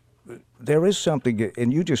is something,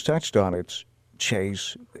 and you just touched on it,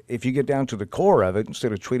 Chase. If you get down to the core of it,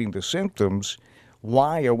 instead of treating the symptoms,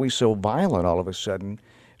 why are we so violent all of a sudden?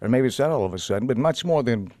 Or maybe it's not all of a sudden, but much more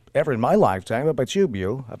than ever in my lifetime. How about you,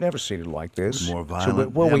 Bu? I've never seen it like this. More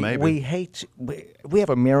violent. We have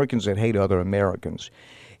Americans that hate other Americans.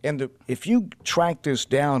 And if you track this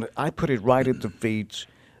down, I put it right at the feet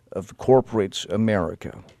of corporate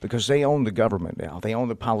America, because they own the government now. They own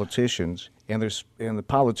the politicians, and the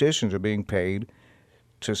politicians are being paid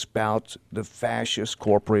to spout the fascist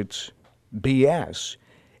corporate BS.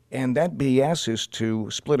 And that BS is to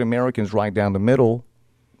split Americans right down the middle,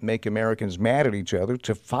 make Americans mad at each other,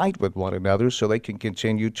 to fight with one another so they can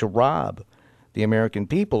continue to rob the American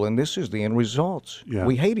people. And this is the end result. Yeah.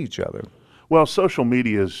 We hate each other. Well, social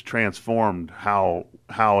media has transformed how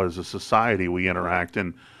as a society we interact.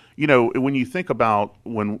 And, when you think about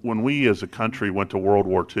when we as a country went to World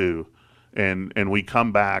War II and we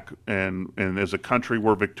come back and as a country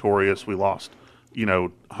we're victorious, we lost,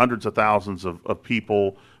 hundreds of thousands of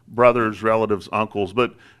people, brothers, relatives, uncles.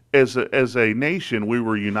 But as a nation, we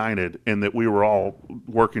were united in that we were all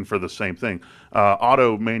working for the same thing.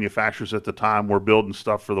 Auto manufacturers at the time were building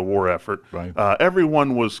stuff for the war effort. Right.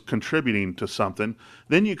 Everyone was contributing to something.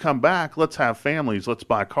 Then you come back, let's have families, let's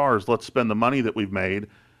buy cars, let's spend the money that we've made.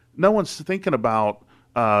 No one's thinking about,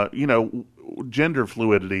 gender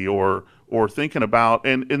fluidity or thinking about,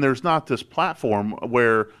 and there's not this platform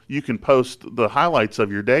where you can post the highlights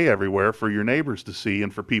of your day everywhere for your neighbors to see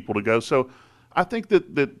and for people to go. So I think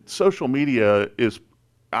that social media is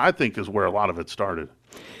where a lot of it started.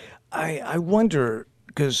 I wonder,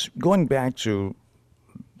 because going back to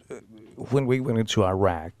when we went into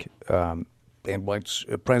Iraq, and what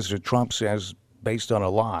President Trump says based on a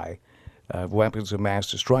lie, weapons of mass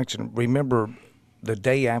destruction. Remember the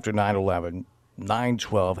day after 9/11,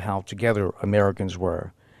 9/12, how together Americans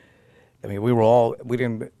were. There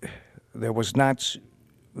was not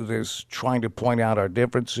this trying to point out our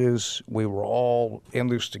differences. We were all in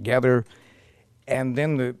this together. And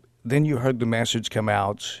then you heard the message come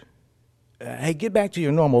out, hey, get back to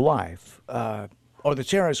your normal life, or the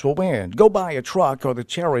terrorists will win. Go buy a truck or the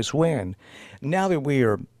terrorists win. Now that we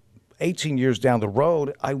are 18 years down the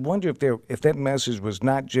road, I wonder if that message was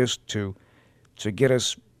not just to get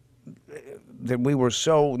us, that we were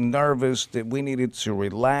so nervous that we needed to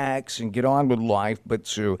relax and get on with life, but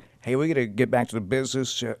hey, we got to get back to the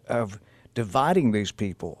business of dividing these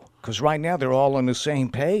people, because right now they're all on the same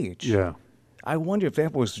page. Yeah. I wonder if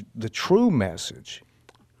that was the true message.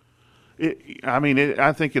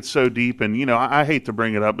 I think it's so deep, and I hate to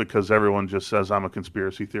bring it up because everyone just says I'm a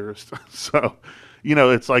conspiracy theorist. So,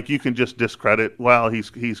 it's like you can just discredit. Well,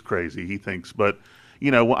 he's crazy. He thinks, but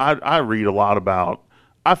I read a lot about.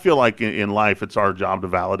 I feel like in life it's our job to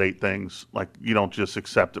validate things. Like you don't just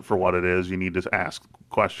accept it for what it is. You need to ask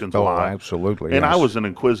questions a lot. Oh, absolutely. And yes. I was an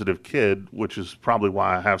inquisitive kid, which is probably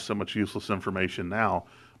why I have so much useless information now.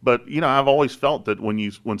 But I've always felt that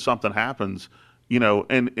when something happens.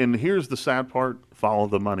 And here's the sad part, follow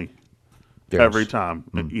the money. Yes. every time.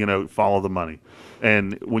 You know, follow the money.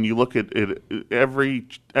 And when you look at it, every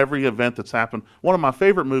event that's happened, one of my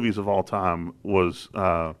favorite movies of all time was,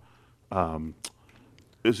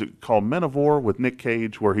 is it called Men of War with Nick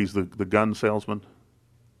Cage, where he's the gun salesman?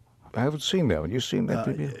 I haven't seen that one. You seen that?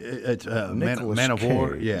 It's Man of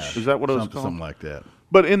War. Yeah, is that what it was called? Something like that.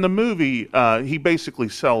 But in the movie, he basically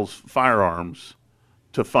sells firearms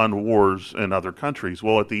to fund wars in other countries.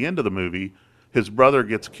 Well, at the end of the movie, his brother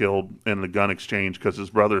gets killed in the gun exchange because his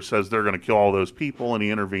brother says they're going to kill all those people, and he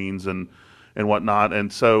intervenes and whatnot.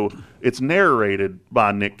 And so it's narrated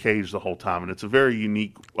by Nick Cage the whole time, and it's a very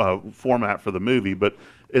unique format for the movie. But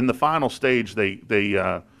in the final stage,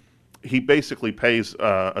 he basically pays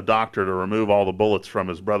a doctor to remove all the bullets from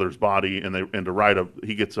his brother's body, and to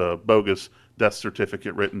he gets a bogus death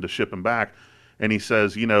certificate written to ship him back. And he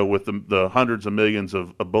says, you know, with the hundreds of millions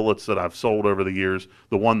of bullets that I've sold over the years,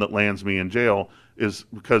 the one that lands me in jail is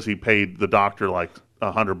because he paid the doctor like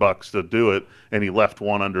 $100 to do it, and he left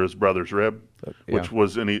one under his brother's rib, which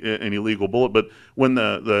was an illegal bullet. But when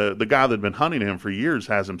the guy that had been hunting him for years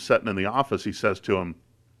has him sitting in the office, he says to him,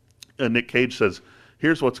 and Nick Cage says,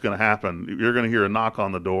 here's what's going to happen. You're going to hear a knock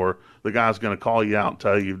on the door. The guy's going to call you out and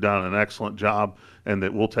tell you you've done an excellent job and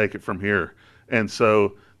that we'll take it from here. And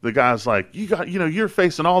so the guy's like, you're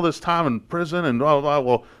facing all this time in prison and blah, blah,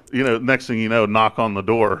 blah. Well, next thing you know, knock on the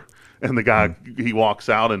door. And the guy, he walks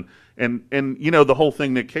out and the whole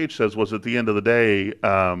thing Nick Cage says was at the end of the day,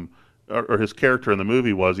 or his character in the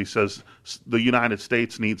movie was, he says, the United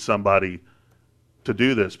States needs somebody to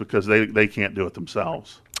do this because they can't do it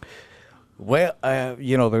themselves. Well,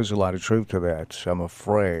 there's a lot of truth to that, I'm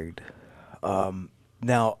afraid.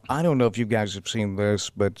 Now, I don't know if you guys have seen this,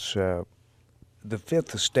 but the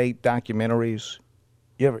Fifth Estate documentaries,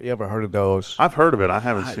 you ever heard of those? I've heard of it. I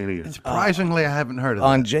haven't seen it yet. Surprisingly, I haven't heard of it.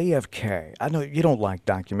 On JFK. I know you don't like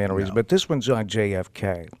documentaries, but this one's on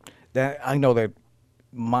JFK. I know that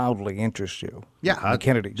mildly interests you. Yeah, the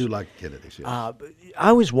Kennedys. I do like the Kennedys, yes.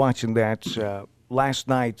 I was watching that last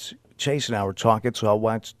night. Chase and I were talking, so I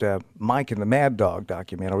watched Mike and the Mad Dog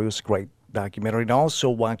documentary. It was a great documentary. And I also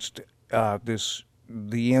watched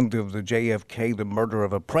the end of the JFK, the murder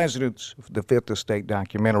of a president, the Fifth Estate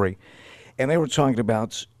documentary. And they were talking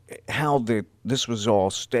about how this was all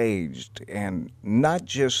staged, and not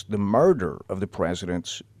just the murder of the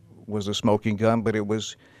presidents was a smoking gun, but it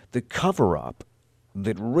was the cover-up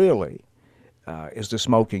that really is the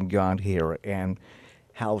smoking gun here, and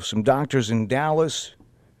how some doctors in Dallas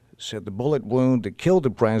said the bullet wound that killed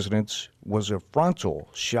the presidents was a frontal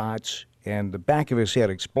shot, and the back of his head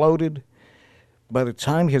exploded. By the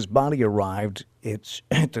time his body arrived, it's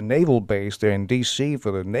at the naval base there in D.C.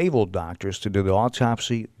 for the naval doctors to do the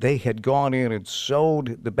autopsy. They had gone in and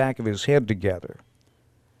sewed the back of his head together,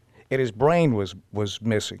 and his brain was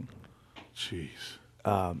missing. Jeez.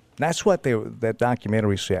 That's what that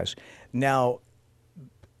documentary says. Now,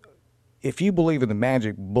 if you believe in the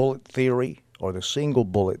magic bullet theory or the single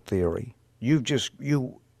bullet theory, you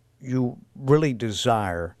really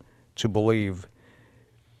desire to believe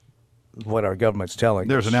what our government's telling us.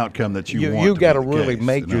 There's an outcome that you want. You got to be the really case,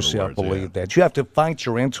 make in yourself other words, believe that. You have to fight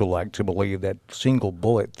your intellect to believe that single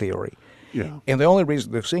bullet theory. Yeah. And the only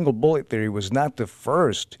reason the single bullet theory was not the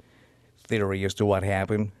first theory as to what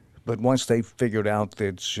happened, but once they figured out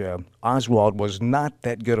that Oswald was not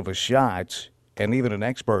that good of a shot, and even an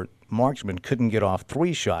expert marksman couldn't get off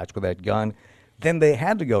 3 shots with that gun, then they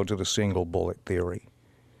had to go to the single bullet theory.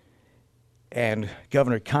 And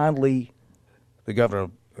Governor Conley, the governor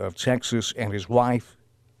of Texas, and his wife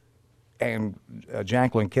and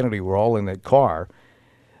Jacqueline Kennedy were all in that car.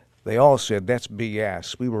 They all said, that's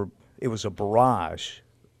BS. It was a barrage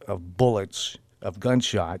of bullets, of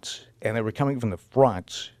gunshots, and they were coming from the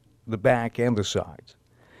front, the back, and the sides.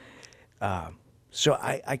 So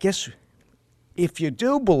I guess if you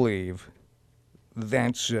do believe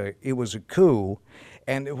that it was a coup,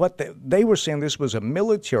 and what they were saying this was a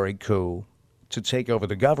military coup to take over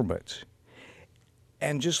the government.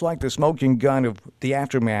 And just like the smoking gun of the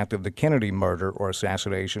aftermath of the Kennedy murder or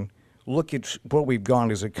assassination, look at where we've gone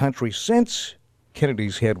as a country since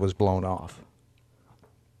Kennedy's head was blown off.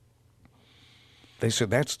 They said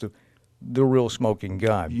that's the real smoking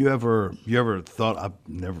gun. You ever thought, I've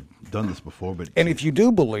never done this before, but and if you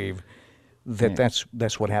do believe that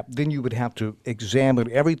that's what happened, then you would have to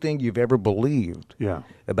examine everything you've ever believed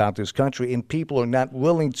about this country, and people are not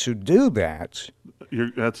willing to do that.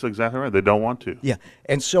 That's exactly right. They don't want to. Yeah,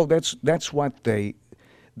 and so that's what they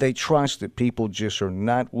trust, that people just are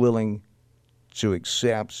not willing to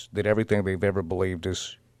accept that everything they've ever believed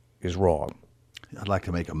is wrong. I'd like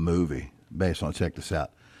to make a movie based on, check this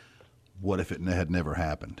out, what if it had never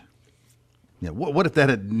happened? Yeah. What if that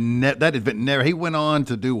had that event never? He went on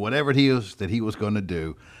to do whatever it is that he was going to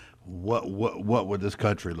do. What would this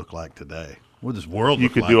country look like today? What would this world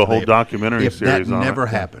look like? You could do a whole documentary if series that on never it.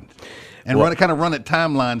 happened. And run it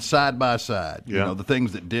timeline side by side. You know, the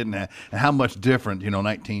things that didn't happen, and how much different,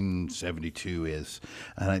 1972 is,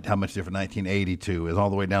 and how much different 1982 is,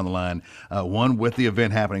 all the way down the line. One with the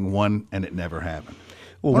event happening, one and it never happened.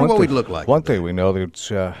 Well, what we'd look like. One thing we know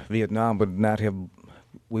that Vietnam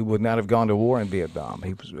we would not have gone to war in Vietnam.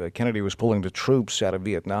 Kennedy was pulling the troops out of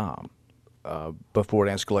Vietnam before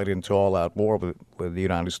it escalated into all-out war with the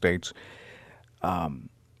United States.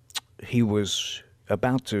 He was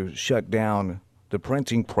about to shut down the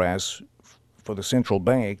printing press for the central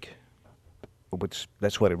bank, which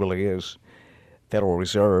that's what it really is, Federal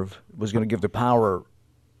Reserve, was going to give the power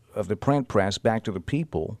of the print press back to the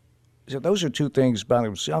people. So those are two things by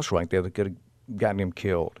themselves right there that could have gotten him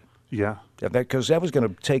killed. Yeah. Because that was going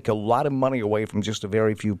to take a lot of money away from just a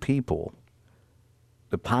very few people,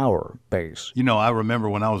 the power base. I remember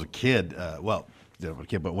when I was a kid,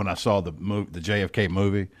 but when I saw the JFK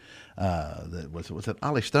movie, was it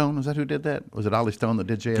Ollie Stone? Was that who did that? Was it Ollie Stone that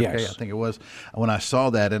did JFK? Yes. I think it was. When I saw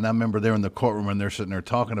that, and I remember they're in the courtroom and they're sitting there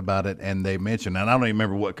talking about it, and they mentioned, and I don't even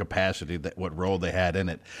remember what capacity, what role they had in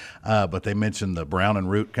it, but they mentioned the Brown and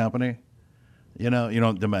Root Company.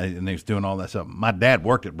 And he's doing all that stuff. My dad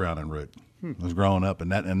worked at Brown and Root. Was growing up,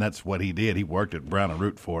 and that's what he did. He worked at Brown and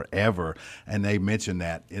Root forever, and they mentioned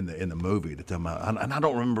that in the movie. And I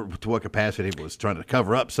don't remember to what capacity it was, trying to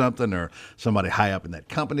cover up something, or somebody high up in that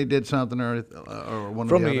company did something, or one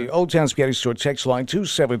From of the the other. Old Town Spaghetti Store text line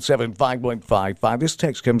 277-5155. This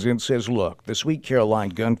text comes in and says, "Look, the Sweet Caroline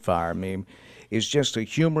gunfire meme is just a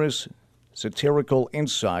humorous, satirical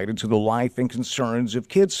insight into the life and concerns of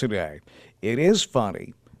kids today. It is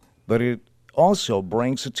funny, but it also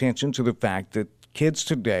brings attention to the fact that kids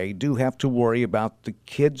today do have to worry about the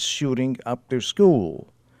kids shooting up their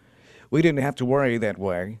school. We didn't have to worry that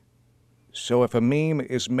way. So if a meme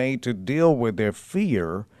is made to deal with their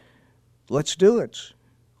fear, let's do it.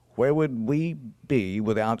 Where would we be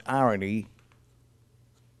without irony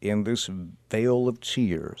in this veil of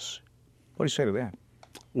tears?" What do you say to that?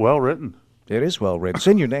 Well written. It is well written.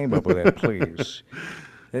 Send your name up with that, please.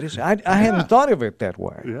 It is. I hadn't thought of it that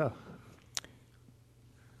way. Yeah.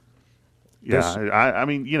 Yeah, I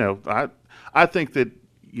mean, I think that,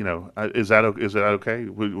 is that okay?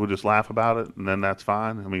 We'll just laugh about it, and then that's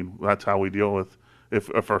fine. I mean, that's how we deal with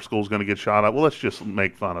if our school's going to get shot up. Well, let's just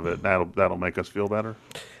make fun of it. That'll make us feel better.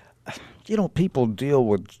 People deal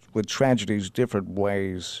with tragedies different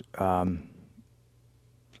ways.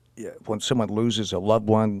 When someone loses a loved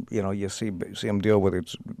one, you see them deal with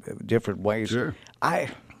it different ways. Sure. I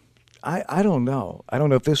don't know. I don't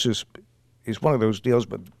know if this is one of those deals,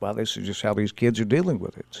 but this is just how these kids are dealing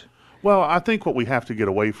with it. Well, I think what we have to get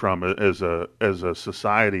away from as a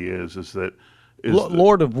society is that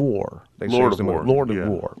Lord of War. Lord of War. Lord of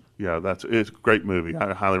War. Yeah, it's a great movie.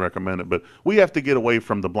 I highly recommend it. But we have to get away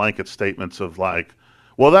from the blanket statements of like,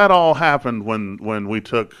 well, that all happened when we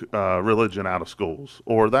took religion out of schools,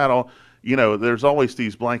 or that all. There's always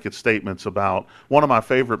these blanket statements about. One of my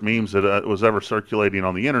favorite memes that was ever circulating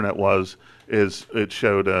on the internet it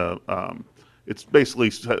showed it's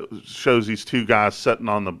basically shows these two guys sitting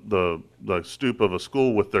on the stoop of a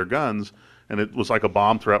school with their guns, and it was like a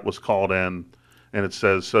bomb threat was called in, and it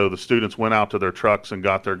says, so the students went out to their trucks and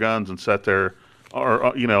got their guns and sat there,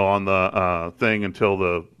 on the thing until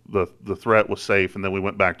the threat was safe, and then we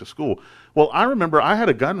went back to school. Well, I remember I had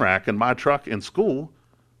a gun rack in my truck in school,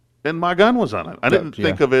 and my gun was on it. I didn't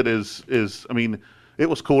think of it as I mean, it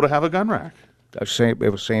was cool to have a gun rack.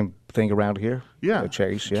 It was same thing around here. Yeah,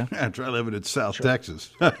 Chase. Yeah, I try living in South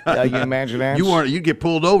Texas. You can imagine that. You'd get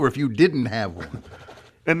pulled over if you didn't have one.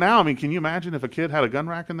 And now, I mean, can you imagine if a kid had a gun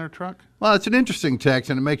rack in their truck? Well, it's an interesting text,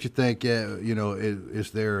 and it makes you think.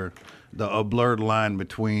 Is there a blurred line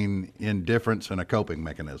between indifference and a coping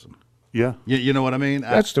mechanism? Yeah, you know what I mean.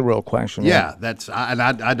 That's the real question. Yeah,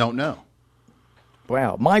 I don't know.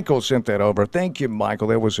 Wow, Michael sent that over. Thank you, Michael.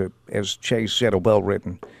 That was, as Chase said, a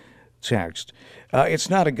well-written text. It's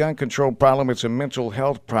not a gun control problem. It's a mental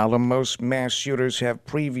health problem. Most mass shooters have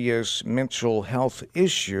previous mental health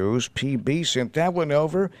issues. PB sent that one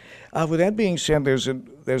over. With that being said, there's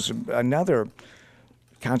another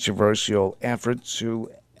controversial effort to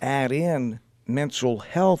add in mental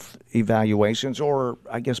health evaluations, or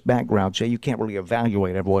I guess background check. You can't really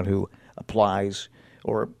evaluate everyone who applies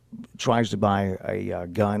or tries to buy a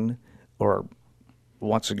gun or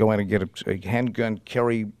wants to go in and get a handgun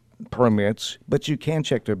carry permits, but you can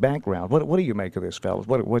check their background. What do you make of this, fellas?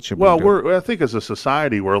 What should Well, we do? I think as a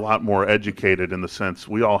society, we're a lot more educated in the sense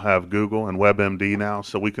we all have Google and WebMD now,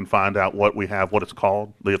 so we can find out what we have, what it's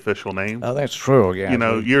called, the official name. Oh, that's true, yeah. You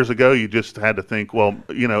know, years ago, you just had to think, well,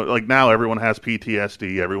 you know, like now everyone has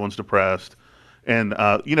PTSD, everyone's depressed. And,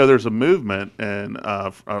 you know, there's a movement, and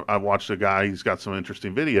I watched a guy, he's got some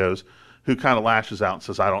interesting videos, who kind of lashes out and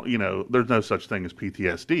says, there's no such thing as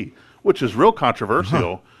PTSD, which is real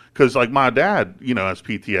controversial. Because, like, my dad, you know, has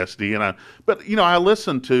PTSD, but I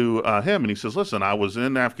listened to him, and he says, listen, I was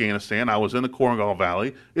in Afghanistan, I was in the Korengal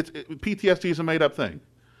Valley. PTSD is a made-up thing.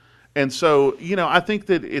 And so, you know, I think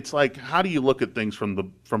that it's like, how do you look at things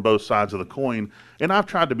from both sides of the coin? And I've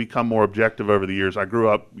tried to become more objective over the years. I grew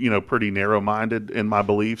up, you know, pretty narrow-minded in my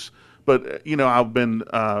beliefs. But, you know, I've been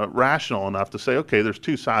rational enough to say, okay, there's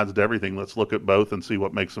two sides to everything. Let's look at both and see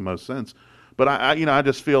what makes the most sense. But I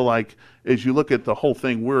just feel like as you look at the whole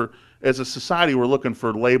thing, as a society, we're looking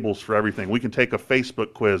for labels for everything. We can take a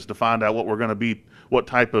Facebook quiz to find out what we're going to be, what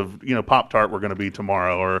type of, you know, Pop-Tart we're going to be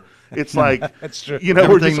tomorrow. Or it's like, that's true. You know,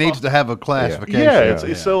 everything needs to have a classification.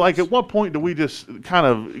 Yeah, so like at what point do we just kind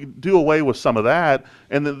of do away with some of that?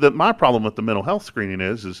 And my problem with the mental health screening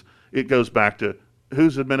is it goes back to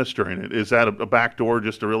who's administering it. Is that a backdoor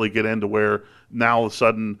just to really get into where now all of a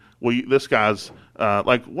sudden, this guy's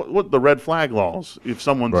like what the red flag laws? If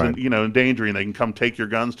someone's endangering, they can come take your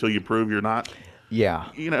guns till you prove you're not. Yeah.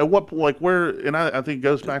 You know where? And I think it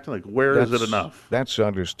goes back to where is it enough? That's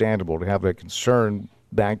understandable to have that concern.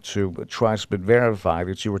 Back to trust but verify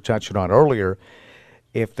that you were touching on earlier.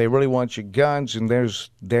 If they really want your guns, and there's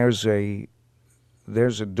a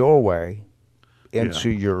doorway into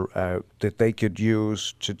your that they could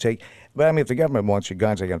use to take. But I mean, if the government wants your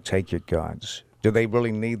guns, they're going to take your guns. Do they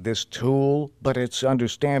really need this tool? But it's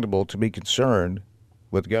understandable to be concerned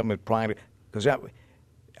with government private. Because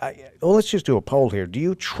let's just do a poll here. Do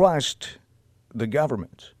you trust the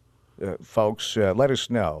government, folks? Let us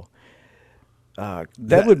know.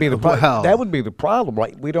 That would be the problem. That would be the problem,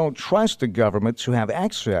 right? We don't trust the government to have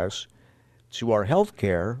access to our health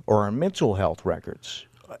care or our mental health records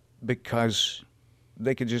because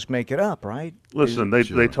they could just make it up, right? Listen,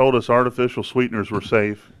 they told us artificial sweeteners were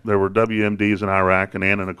safe. There were WMDs in Iraq, and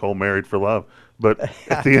Ann and Nicole married for love. But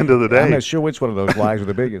at the end of the day, I'm not sure which one of those lies are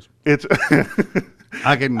the biggest. It's.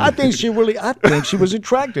 I think she was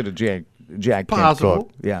attracted to Jack Possible. Kent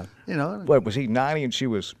Cooke. Yeah. You know. What was he 90 and she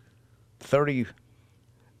was 30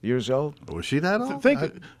 years old? Was she that old?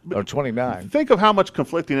 Or 29. Think of how much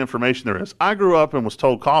conflicting information there is. I grew up and was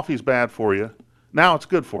told coffee's bad for you. Now it's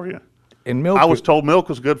good for you. And milk. I was told milk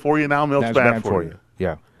was good for you. Now milk's bad for you.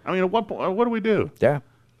 Yeah. I mean, at what point? What do we do? Yeah.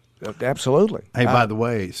 Absolutely. Hey, by the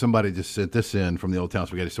way, somebody just sent this in from the Old Town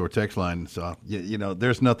Spaghetti Store text line. So, you know,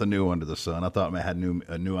 there's nothing new under the sun. I thought I had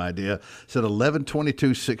a new idea. It said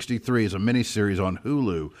 11/22/63 is a miniseries on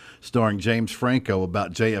Hulu starring James Franco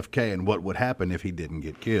about JFK and what would happen if he didn't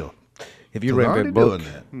get killed. Have you read that book?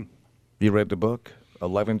 You read the book,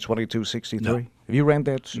 11/22/63? No. Have you read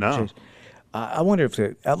that? No. I wonder if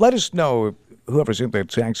let us know, whoever's in that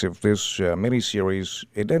text, if this miniseries,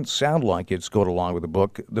 it doesn't sound like it's going along with the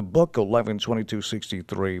book. The book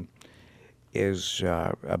 11/22/63 is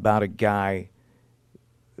about a guy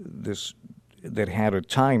that had a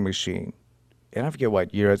time machine, and I forget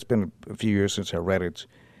what year. It's been a few years since I read it.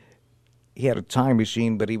 He had a time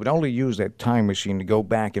machine, but he would only use that time machine to go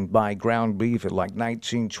back and buy ground beef at like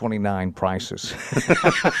 1929 prices.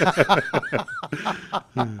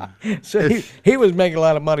 So he was making a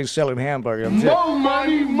lot of money selling hamburgers. More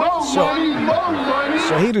money, more money, more money.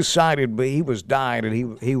 So he decided, but he was dying, and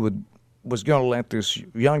he was going to let this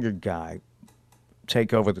younger guy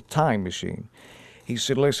take over the time machine. He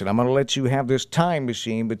said, listen, I'm going to let you have this time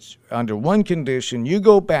machine, but under one condition, you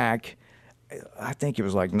go back. I think it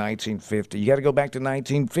was like 1950. You got to go back to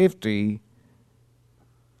 1950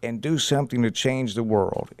 and do something to change the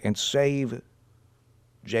world and save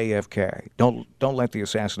JFK. Don't let the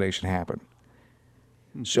assassination happen.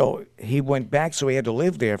 So he went back, so he had to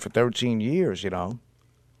live there for 13 years, you know.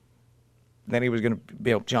 Then he was going to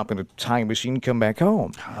be able to jump in a time machine and come back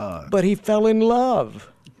home. But he fell in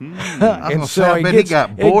love. And so he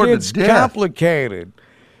got bored it gets to death. complicated.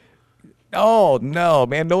 Oh no,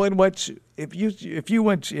 man! Knowing what if you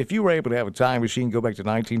were able to have a time machine, go back to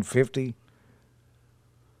 1950.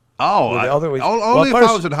 Only if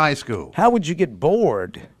I was in high school. How would you get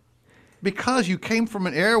bored? Because you came from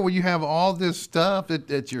an era where you have all this stuff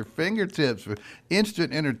at your fingertips for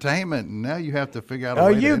instant entertainment, and now you have to figure out a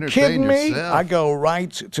way to entertain yourself. Are you kidding me? I go right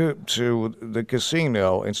to the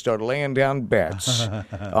casino and start laying down bets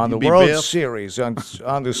on the World Series, on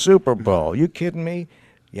the Super Bowl. You kidding me?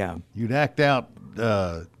 Yeah. You'd act out.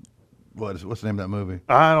 What's the name of that movie?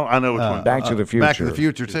 I know which one. Back to the Future. Back to the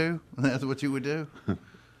Future too. That's what you would do.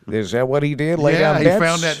 Is that what he did? Lay down he bets?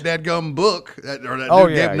 found that dadgum book,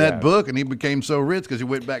 that book, and he became so rich because he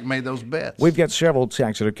went back and made those bets. We've got several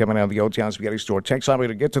texts that are coming out of the Old Town Spaghetti Store. Text line, we're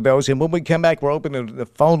going to get to those. And when we come back, we're opening the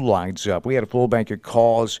phone lines up. We had a full bank of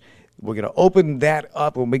calls. We're going to open that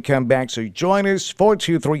up when we come back. So join us,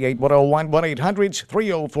 423-8101,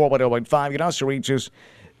 1-800-304-1015. You can also reach us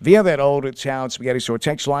via that Old Town Spaghetti Store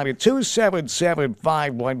text line at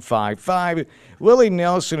 277-5155. Willie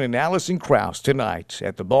Nelson and Allison Krauss tonight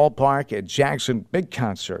at the ballpark at Jackson. Big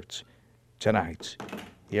concerts tonight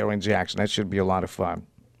here in Jackson. That should be a lot of fun.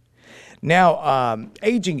 Now,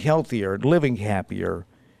 aging healthier, living happier.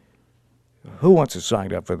 Who wants to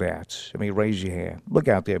sign up for that? I mean, raise your hand. Look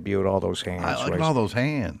out there, Butte, all those hands. Look at all those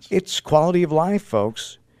hands. It's quality of life,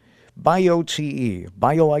 folks. BioTE,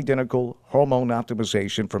 bioidentical hormone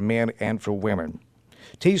optimization for men and for women.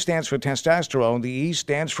 T stands for testosterone. The E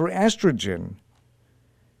stands for estrogen.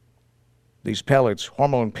 These pellets,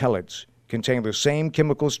 hormone pellets, contain the same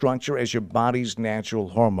chemical structure as your body's natural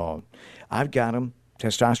hormone. I've got them,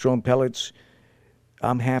 testosterone pellets.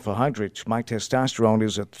 I'm half 100. My testosterone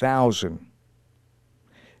is 1,000.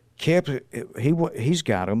 Kip, he's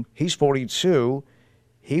got them. He's 42.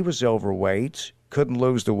 He was overweight, couldn't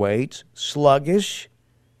lose the weight, sluggish.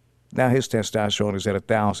 Now his testosterone is at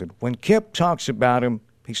 1,000. When Kip talks about him,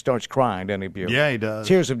 he starts crying, doesn't he, Butte? Yeah, he does.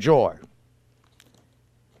 Tears of joy.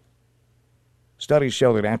 Studies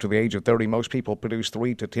show that after the age of 30, most people produce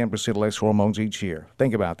 3 to 10% less hormones each year.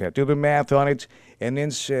 Think about that. Do the math on it, and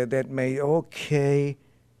then say that maybe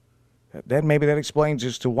that explains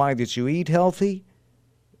as to why that you eat healthy,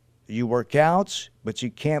 you work out, but you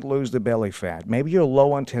can't lose the belly fat. Maybe you're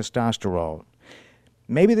low on testosterone.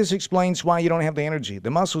 Maybe this explains why you don't have the energy, the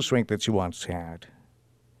muscle strength that you once had,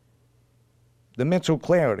 the mental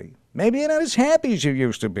clarity. Maybe you're not as happy as you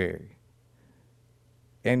used to be.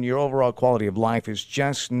 And your overall quality of life is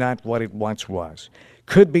just not what it once was.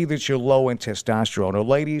 Could be that you're low in testosterone. Or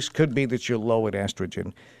ladies, could be that you're low in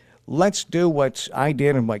estrogen. Let's do what I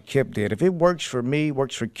did and what Kip did. If it works for me,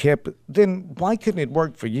 works for Kip, then why couldn't it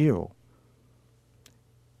work for you?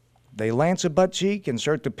 They lance a butt cheek,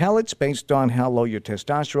 insert the pellets based on how low your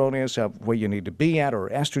testosterone is, where you need to be at, or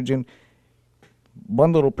estrogen.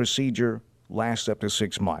 One little procedure lasts up to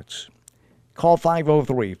 6 months. Call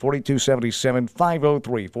 503-4277,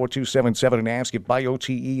 503-4277, and ask if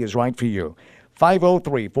BioTE is right for you.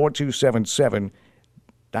 503-4277,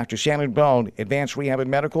 Dr. Shannon Bone, Advanced Rehab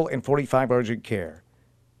and Medical, and 45 Urgent Care.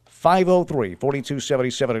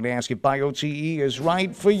 503-4277, and ask if BioTE is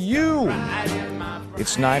right for you.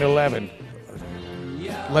 It's 9:11.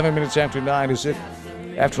 11 minutes after 9, is it?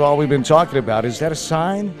 After all we've been talking about, is that a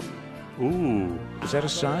sign? Ooh. Is that a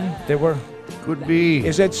sign? Could be.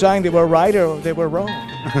 Is that sign they were right or they were wrong?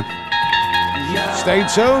 Stay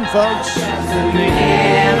tuned, folks.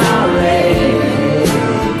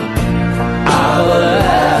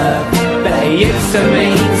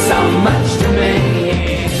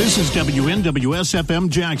 This is WNWS-FM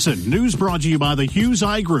Jackson. News brought to you by the Hughes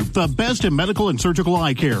Eye Group, the best in medical and surgical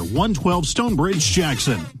eye care. 112 Stonebridge,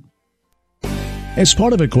 Jackson. As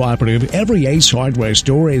part of a cooperative, every Ace Hardware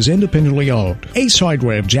store is independently owned. Ace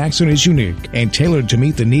Hardware of Jackson is unique and tailored to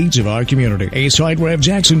meet the needs of our community. Ace Hardware of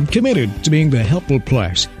Jackson, committed to being the helpful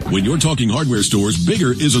place. When you're talking hardware stores,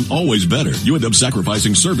 bigger isn't always better. You end up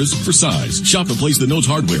sacrificing service for size. Shop the place that knows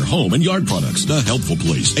hardware, home, and yard products. The helpful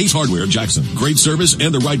place. Ace Hardware of Jackson. Great service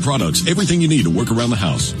and the right products. Everything you need to work around the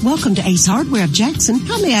house. Welcome to Ace Hardware of Jackson.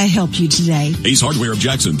 How may I help you today? Ace Hardware of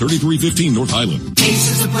Jackson, 3315 North Highland.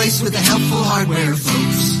 Ace is a place with the helpful hardware,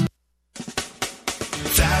 folks.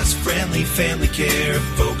 Fast, friendly family care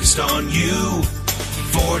focused on you.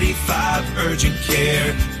 45 Urgent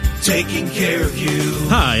Care, taking care of you.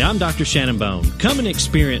 Hi, I'm Dr. Shannon Bone. Come and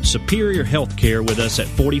experience superior health care with us at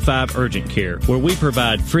 45 Urgent Care, where we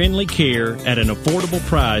provide friendly care at an affordable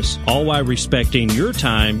price, all while respecting your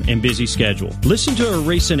time and busy schedule. Listen to a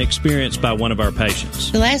recent experience by one of our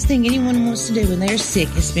patients. The last thing anyone wants to do when they're sick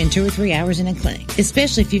is spend 2 or 3 hours in a clinic,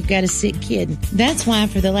 especially if you've got a sick kid. That's why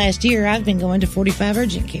for the last year I've been going to 45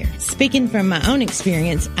 Urgent Care. Speaking from my own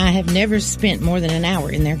experience, I have never spent more than an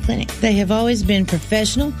hour in their clinic. They have always been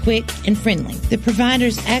professional, quick, and friendly. The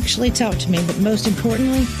providers actually talked to me, but most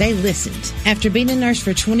importantly, they listened. After being a nurse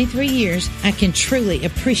for 23 years, I can truly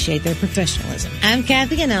appreciate their professionalism. I'm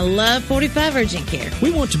Kathy, and I love 45 Urgent Care.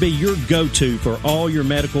 We want to be your go-to for all your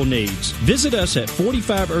medical needs. Visit us at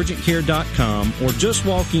 45urgentcare.com or just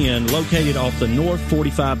walk in, located off the North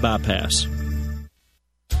 45 bypass.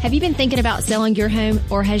 Have you been thinking about selling your home,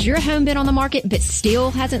 or has your home been on the market but still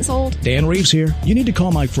hasn't sold? Dan Reeves here. You need to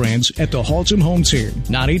call my friends at the Haltom Home Team,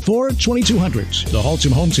 984-2200. The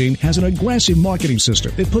Haltom Home Team has an aggressive marketing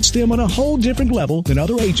system that puts them on a whole different level than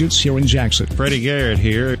other agents here in Jackson. Freddie Garrett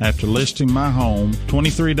here. After listing my home,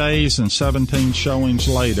 23 days and 17 showings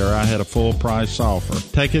later, I had a full price offer.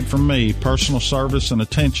 Take it from me, personal service and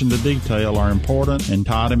attention to detail are important, and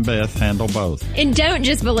Todd and Beth handle both. And don't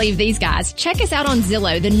just believe these guys. Check us out on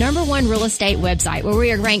Zillow, the #1 real estate website, where we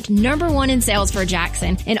are ranked #1 in sales for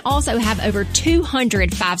Jackson and also have over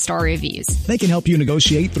 200 5-star reviews. They can help you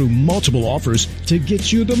negotiate through multiple offers to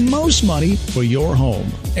get you the most money for your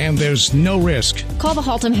home. And there's no risk. Call the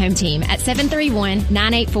Haltom Home Team at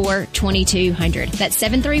 731-984-2200. That's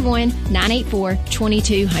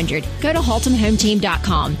 731-984-2200. Go to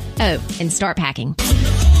haltomhometeam.com. Oh, and start packing.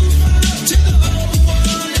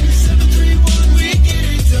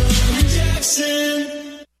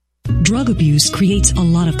 Drug abuse creates a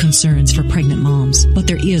lot of concerns for pregnant moms, but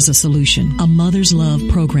there is a solution. A Mother's Love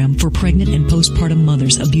program for pregnant and postpartum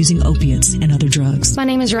mothers abusing opiates and other drugs. My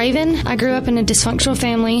name is Raven. I grew up in a dysfunctional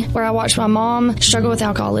family where I watched my mom struggle with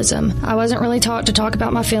alcoholism. I wasn't really taught to talk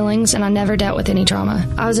about my feelings, and I never dealt with any trauma.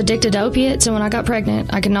 I was addicted to opiates, and when I got pregnant,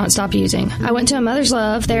 I could not stop using. I went to a Mother's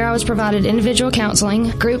Love. There I was provided individual counseling,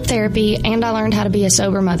 group therapy, and I learned how to be a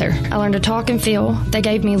sober mother. I learned to talk and feel. They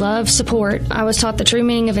gave me love, support. I was taught the true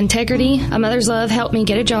meaning of integrity. A Mother's Love helped me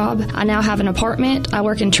get a job. I now have an apartment. I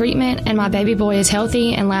work in treatment, and my baby boy is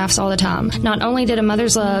healthy and laughs all the time. Not only did a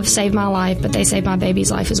Mother's Love save my life, but they saved my baby's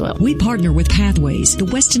life as well. We partner with Pathways, the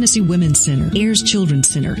West Tennessee Women's Center, Ayers Children's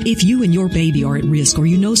Center. If you and your baby are at risk, or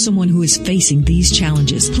you know someone who is facing these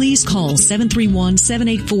challenges, please call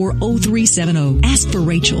 731-784-0370. Ask for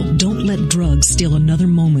Rachel. Don't let drugs steal another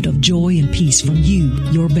moment of joy and peace from you,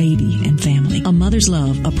 your baby, and family. A Mother's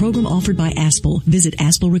Love, a program offered by Aspel. Visit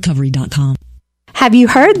aspelrecovery.com. Have you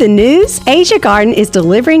heard the news? Asia Garden is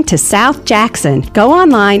delivering to South Jackson. Go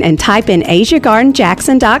online and type in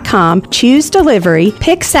AsiaGardenJackson.com, choose delivery,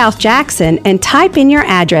 pick South Jackson, and type in your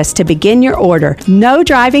address to begin your order. No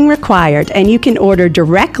driving required, and you can order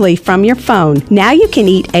directly from your phone. Now you can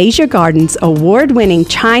eat Asia Garden's award-winning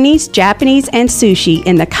Chinese, Japanese, and sushi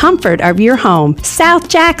in the comfort of your home. South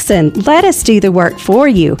Jackson, let us do the work for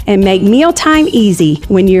you and make mealtime easy.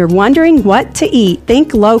 When you're wondering what to eat,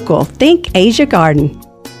 think local. Think Asia Garden.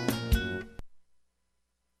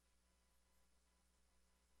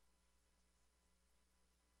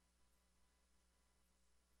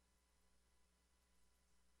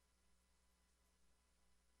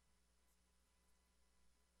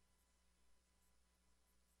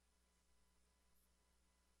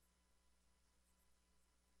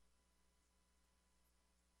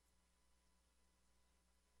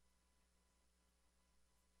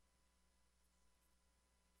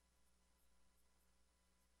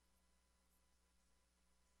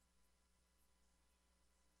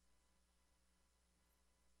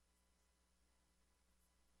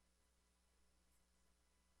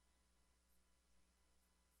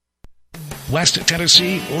 West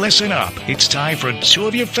Tennessee, listen up. It's time for two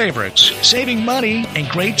of your favorites, saving money and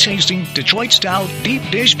great tasting Detroit-style deep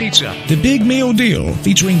dish pizza. The Big Meal Deal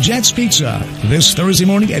featuring Jets Pizza this Thursday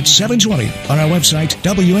morning at 7:20 on our website,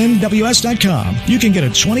 WNWS.com. You can get a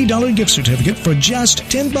 $20 gift certificate for just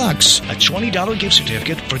 $10. A $20 gift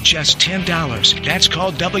certificate for just $10. That's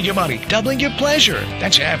called double your money, doubling your pleasure.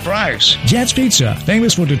 That's half price. Jets Pizza,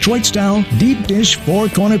 famous for Detroit-style deep dish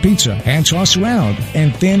four-corner pizza, hand tossed around,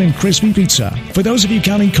 and thin and crispy pizza. For those of you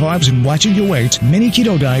counting carbs and watching your weight, many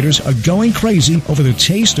keto dieters are going crazy over the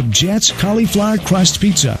taste of Jets cauliflower crust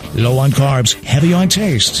pizza. Low on carbs, heavy on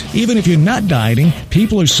taste. Even if you're not dieting,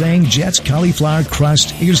 people are saying Jets cauliflower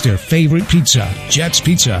crust is their favorite pizza. Jets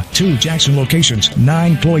Pizza, 2 Jackson locations,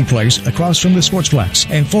 9 Floyd Place across from the Sportsplex,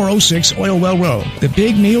 and 406 Oil Well Road. The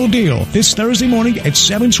Big Meal Deal this Thursday morning at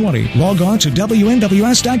 7:20. Log on to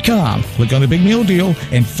WNWS.com. Click on the Big Meal Deal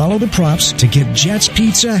and follow the prompts to get Jets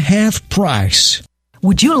Pizza half price.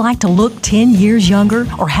 Would you like to look 10 years younger?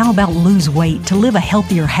 Or how about lose weight to live a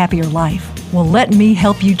healthier, happier life? Well, let me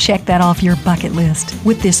help you check that off your bucket list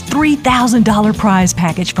with this $3,000 prize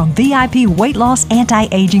package from VIP Weight Loss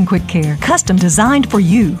Anti-Aging Quick Care, custom designed for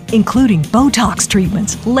you, including Botox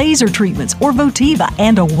treatments, laser treatments, or Votiva,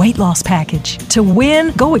 and a weight loss package. To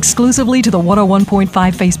win, go exclusively to the 101.5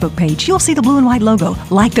 Facebook page. You'll see the blue and white logo.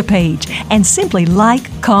 Like the page, and simply like,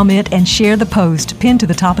 comment, and share the post pinned to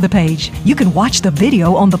the top of the page. You can watch the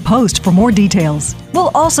video on the post for more details.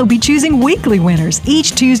 We'll also be choosing weekly winners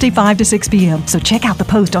each Tuesday 5 to 6 p.m. So check out the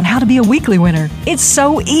post on how to be a weekly winner. It's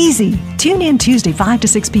so easy. Tune in Tuesday 5 to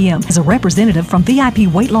 6 p.m. as a representative from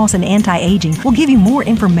VIP Weight Loss and Anti-Aging will give you more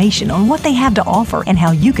information on what they have to offer and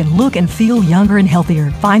how you can look and feel younger and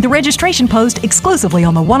healthier. Find the registration post exclusively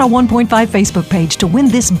on the 101.5 Facebook page to win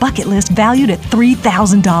this bucket list valued at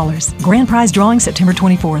 $3,000. Grand prize drawing September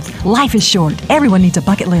 24th. Life is short. Everyone needs a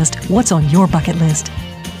bucket list. What's on your bucket list?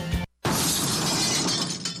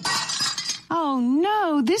 Oh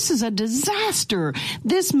no, this is a disaster.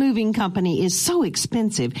 This moving company is so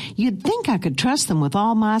expensive. You'd think I could trust them with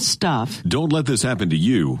all my stuff. Don't let this happen to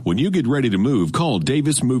you. When you get ready to move, call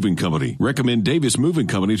Davis Moving Company. Recommend Davis Moving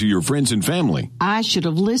Company to your friends and family. I should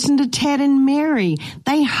have listened to Ted and Mary.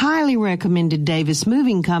 They highly recommended Davis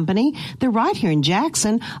Moving Company. They're right here in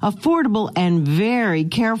Jackson, affordable and very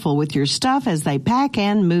careful with your stuff as they pack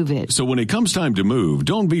and move it. So when it comes time to move,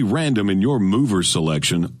 don't be random in your mover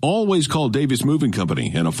selection. Always call Davis Moving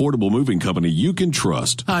Company, an affordable moving company you can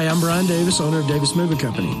trust. Hi, I'm Brian Davis, owner of Davis Moving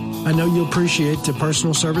Company. I know you'll appreciate the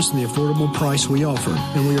personal service and the affordable price we offer,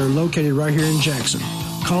 and we are located right here in Jackson.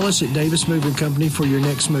 Call us at Davis Moving Company for your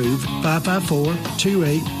next move,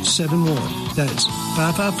 554-2871. That's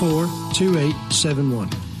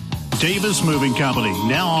 554-2871. Davis Moving Company,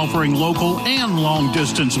 now offering local and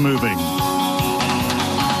long-distance moving.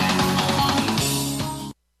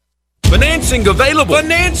 Financing available.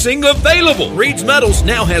 Financing available. Reed's Metals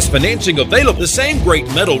now has financing available. The same great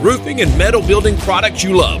metal roofing and metal building products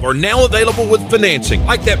you love are now available with financing.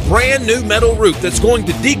 Like that brand new metal roof that's going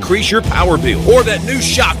to decrease your power bill. Or that new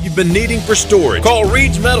shop you've been needing for storage. Call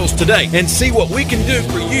Reed's Metals today and see what we can do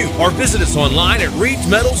for you. Or visit us online at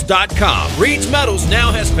reedsmetals.com. Reed's Metals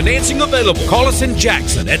now has financing available. Call us in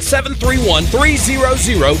Jackson at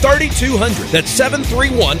 731-300-3200. That's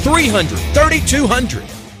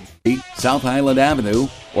 731-300-3200. South Highland Avenue,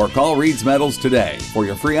 or call Reed's Metals today for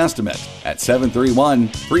your free estimate at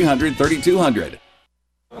 731-300-3200.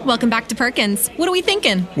 Welcome back to Perkins. What are we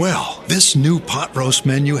thinking? Well, this new pot roast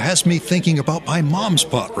menu has me thinking about my mom's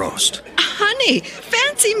pot roast. Honey,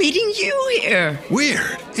 fancy meeting you here.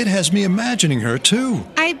 Weird. It has me imagining her, too.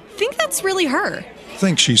 I think that's really her.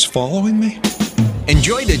 Think she's following me?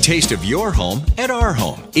 Enjoy the taste of your home at our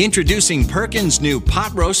home. Introducing Perkins' new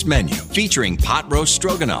pot roast menu, featuring pot roast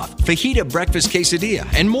stroganoff, fajita breakfast quesadilla,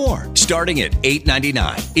 and more, starting at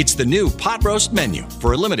 $8.99. It's the new pot roast menu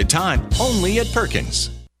for a limited time, only at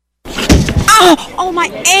Perkins. Oh, my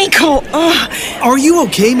ankle. Are you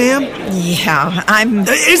okay, ma'am? Yeah, I'm...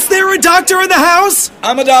 Is there a doctor in the house?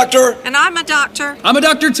 I'm a doctor. And I'm a doctor. I'm a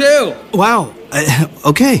doctor, too. Wow.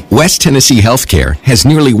 Okay. West Tennessee Healthcare has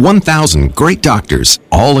nearly 1,000 great doctors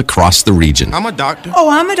all across the region. I'm a doctor. Oh,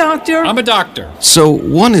 I'm a doctor. I'm a doctor. So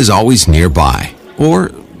one is always nearby,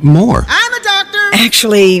 or more. I'm a doctor.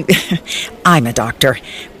 Actually, I'm a doctor,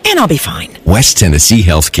 and I'll be fine. West Tennessee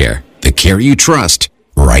Healthcare, the care you trust,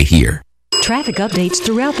 right here. Traffic updates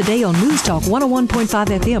throughout the day on News Talk 101.5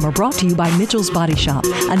 FM are brought to you by Mitchell's Body Shop,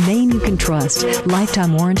 a name you can trust.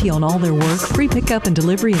 Lifetime warranty on all their work, free pickup and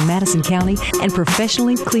delivery in Madison County, and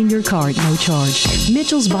professionally clean your car at no charge.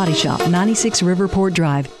 Mitchell's Body Shop, 96 Riverport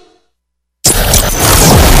Drive.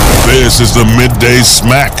 This is the Midday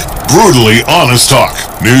Smack. Brutally honest talk.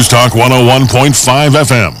 News Talk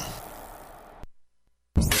 101.5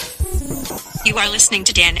 FM. You are listening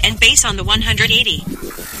to Dan and Bass on the 180.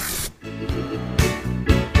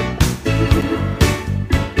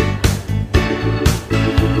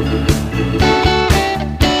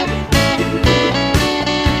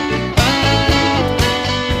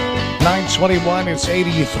 It's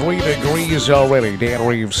 83 degrees already. Dan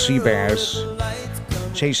Reeves, Seabass,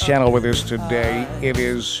 Chase Channel with us today. It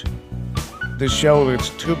is the show that's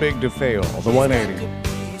too big to fail, the 180.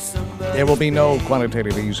 There will be no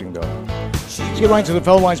quantitative easing, though. Let's get right to the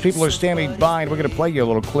phone lines. People are standing by, and we're going to play you a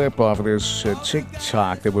little clip off of this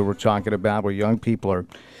TikTok that we were talking about, where young people are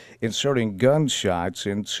inserting gunshots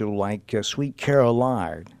into, like, Sweet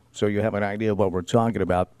Caroline. So you have an idea of what we're talking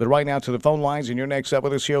about. But right now to the phone lines, and you're next up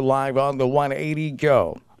with us here live on the 180.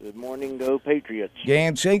 Go. Good morning, go Patriots.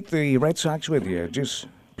 And take the Red Sox with you. Just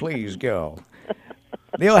please go.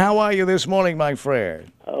 Neil, how are you this morning, my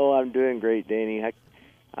friend? Oh, I'm doing great, Danny.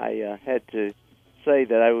 I had to say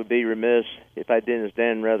that I would be remiss if I didn't, as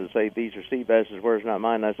Dan rather say, these are Seabass's words, not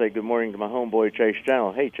mine. I say good morning to my homeboy, Chase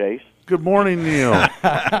Channel. Hey, Chase. Good morning, Neil.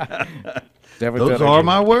 Those are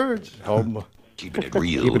my words. Keeping it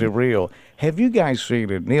real. Keeping it real. Have you guys seen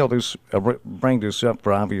it? Neil, bring this up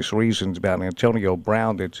for obvious reasons about Antonio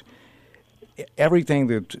Brown. That everything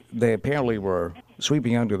that they apparently were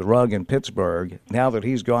sweeping under the rug in Pittsburgh, now that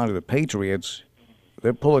he's gone to the Patriots,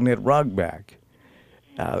 they're pulling that rug back.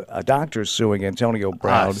 a doctor suing Antonio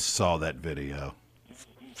Brown. I saw that video.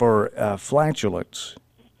 For flatulence.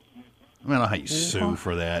 I don't know how you sue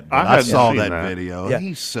for that. But I saw that video. Yeah.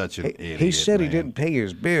 He's such an idiot. He said man. He didn't pay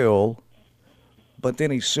his bill, but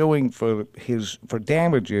then he's suing for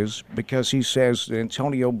damages because he says that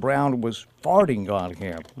Antonio Brown was farting on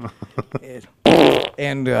him.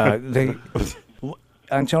 And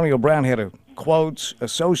Antonio Brown had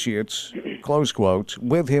associates, close quotes,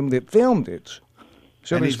 with him that filmed it.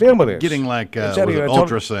 So and he's filming it. Getting like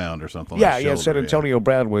ultrasound or something. Yeah, yeah. Said Antonio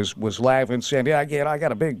Brown was laughing, saying, "Yeah, I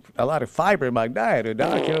got a lot of fiber in my diet,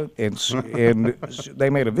 Doc." And they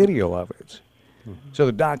made a video of it. So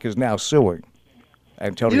the doc is now suing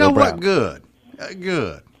Antonio Brown. You know what?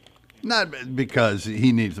 Good. Not because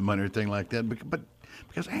he needs the money or anything like that, but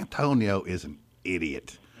because Antonio is an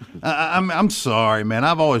idiot. I'm sorry, man.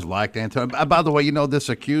 I've always liked Antonio. By the way, this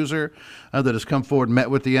accuser that has come forward and met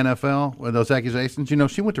with the NFL with those accusations,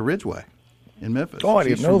 she went to Ridgeway in Memphis. Oh, I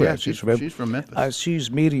didn't know that. She's from Memphis. She's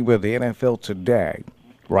meeting with the NFL today,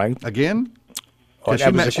 right? Again? Oh, she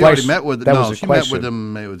already met with them. No, she met with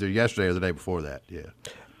them. It was yesterday or the day before that. Yeah.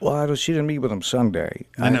 Well, she didn't meet with him Sunday.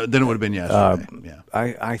 I know. Then it would have been yesterday. Yeah.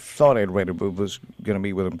 I thought I'd read it was going to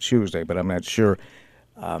meet with him Tuesday, but I'm not sure.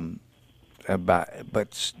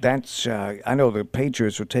 But that's I know the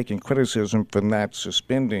Patriots are taking criticism for not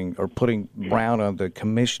suspending or putting Brown on the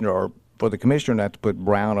commissioner, or for the commissioner not to put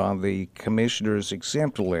Brown on the commissioner's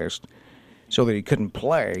exempt list so that he couldn't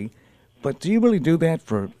play. But do you really do that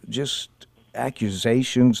for just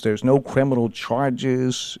accusations? There's no criminal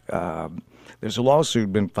charges. There's a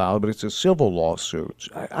lawsuit been filed, but it's a civil lawsuit.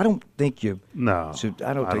 I don't think you. No,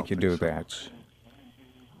 I don't think you do that.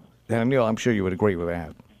 And Neil, I'm sure you would agree with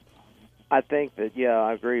that. I think that,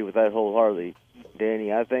 I agree with that wholeheartedly,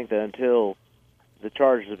 Danny. I think that until the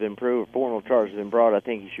charges have been proved, formal charges have been brought, I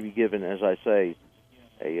think he should be given, as I say,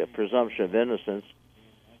 a presumption of innocence.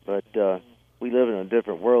 But we live in a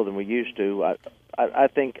different world than we used to. I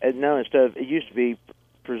think now it used to be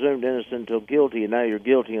presumed innocent until guilty, and now you're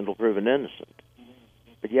guilty until proven innocent.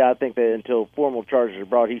 But I think that until formal charges are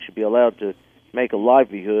brought, he should be allowed to make a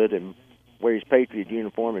livelihood and wear his Patriot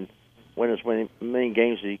uniform and win as many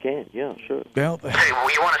games as he can. Yeah, sure. Well, hey,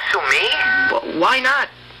 you want to sue me? Well, why not?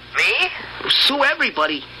 Me? Sue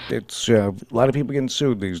everybody. It's a lot of people getting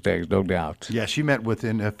sued these days, no doubt. Yeah, she met with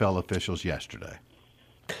NFL officials yesterday.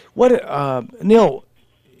 What, Neil,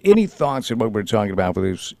 any thoughts on what we're talking about with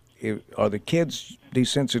this? Are the kids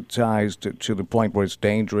desensitized to the point where it's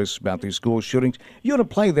dangerous about these school shootings? You want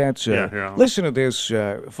to play that? Yeah. Listen to this,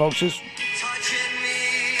 folks.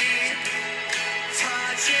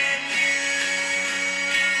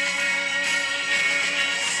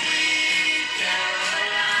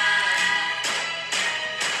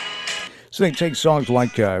 So they take songs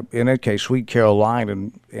like, in that case, "Sweet Caroline,"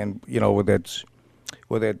 and with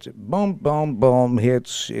that boom, boom, boom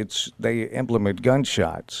hits, they implement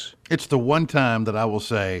gunshots. It's the one time that I will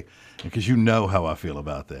say, because you know how I feel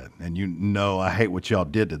about that, and I hate what y'all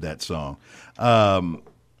did to that song.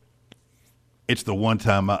 It's the one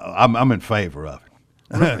time I'm in favor of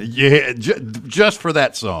it. Really? Yeah, just for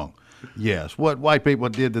that song. Yes, what white people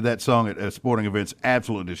did to that song at sporting events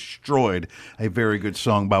absolutely destroyed a very good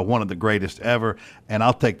song by one of the greatest ever, and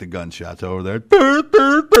I'll take the gunshots over there.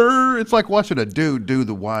 It's like watching a dude do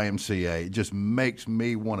the YMCA. It just makes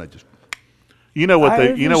me want to just... You know what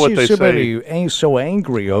they say. Ain't so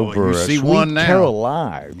angry over Sweet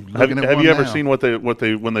Caroline. Have you ever seen what they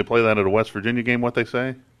when they play that at a West Virginia game? What they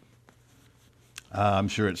say? I'm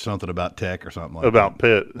sure it's something about tech or something like about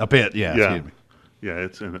that. Pitt. A Pitt, yeah. Excuse me. Yeah,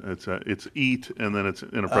 it's eat, and then it's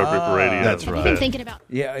inappropriate for radio. That's right. I've been thinking about.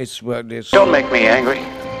 Yeah, it's. Don't make me angry.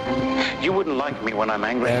 You wouldn't like me when I'm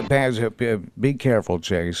angry. Baz, be careful,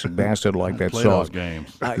 Chase. Bass didn't like that play song. Those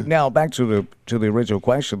games. Now back to the original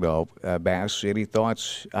question, though, Bass. Any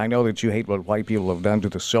thoughts? I know that you hate what white people have done to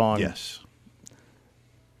the song. Yes.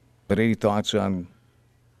 But any thoughts on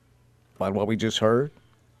what we just heard?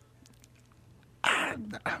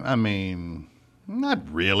 I mean. Not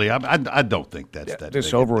really. I don't think that's that.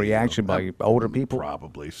 This overreaction by older people.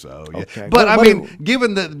 Probably so. Yeah. Okay. But I mean,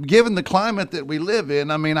 given the climate that we live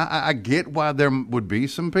in, I mean, I get why there would be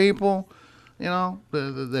some people,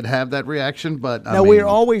 that have that reaction. But now we're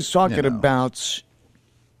always talking about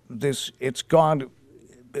this. It's gone.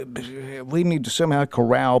 We need to somehow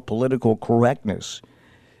corral political correctness.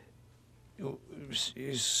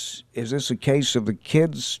 Is this a case of the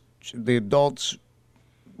kids, the adults?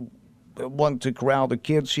 Want to corral the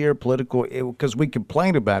kids here, because we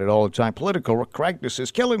complain about it all the time. Political correctness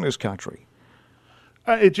is killing this country.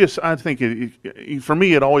 I think for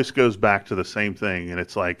me, it always goes back to the same thing, and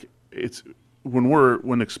it's like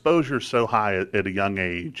when exposure's so high at a young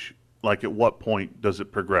age, like at what point does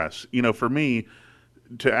it progress? For me,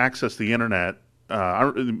 to access the internet,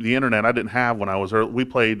 the internet I didn't have when I was early. We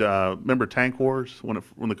played, remember Tank Wars when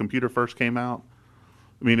the computer first came out?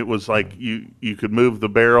 I mean, it was like you could move the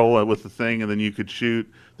barrel with the thing, and then you could shoot.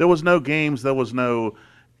 There was no games. There was no,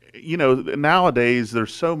 nowadays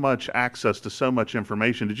there's so much access to so much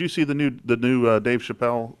information. Did you see the new Dave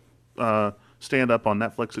Chappelle stand up on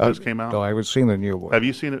Netflix that just came out? No, I haven't seen the new one. Have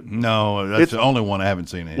you seen it? No, that's the only one I haven't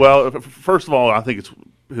seen. Well, first of all, I think it's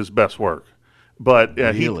his best work. But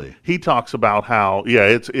really? he talks about how,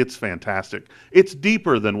 it's fantastic. It's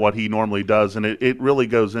deeper than what he normally does, and it really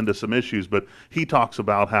goes into some issues. But he talks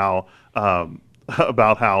about how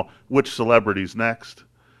which celebrity's next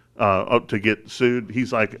up to get sued.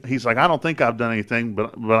 He's like, I don't think I've done anything,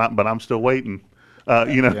 but I'm still waiting.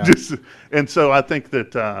 And so I think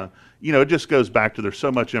that it just goes back to there's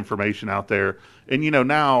so much information out there, and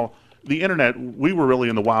now. The internet, we were really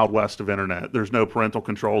in the Wild West of internet. There's no parental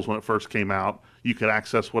controls when it first came out. You could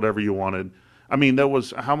access whatever you wanted. I mean, there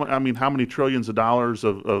was how many trillions of dollars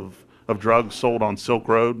of drugs sold on Silk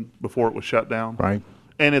Road before it was shut down? Right.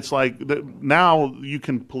 And it's like now you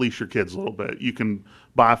can police your kids a little bit. You can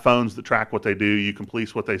buy phones that track what they do. You can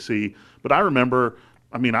police what they see. But I remember,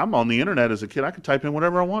 I'm on the internet as a kid. I could type in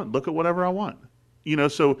whatever I want, look at whatever I want.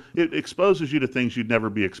 So it exposes you to things you'd never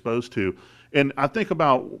be exposed to. And I think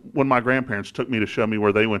about when my grandparents took me to show me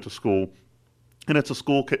where they went to school, and it's a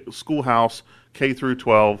schoolhouse K through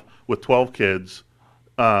 12 with 12 kids.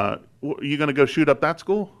 Are you going to go shoot up that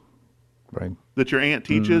school? Right. That your aunt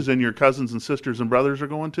teaches and your cousins and sisters and brothers are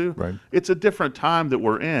going to? Right. It's a different time that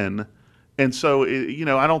we're in, and so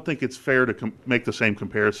I don't think it's fair to make the same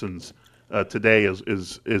comparisons today as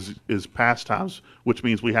past times, which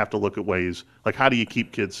means we have to look at ways like how do you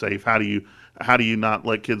keep kids safe? How do you not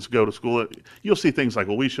let kids go to school? You'll see things like,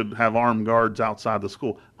 well, we should have armed guards outside the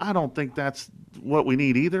school. I don't think that's what we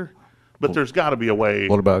need either, but there's got to be a way.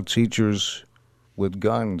 What about teachers with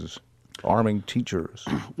guns, arming teachers?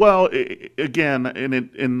 Well, again,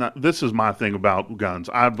 and this is my thing about guns.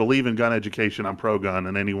 I believe in gun education. I'm pro-gun,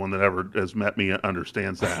 and anyone that ever has met me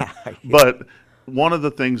understands that. Yeah. But one of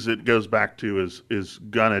the things that goes back to is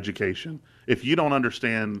gun education. If you don't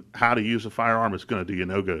understand how to use a firearm, it's going to do you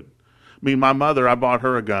no good. My mother, I bought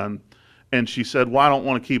her a gun, and she said, well, I don't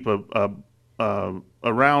want to keep a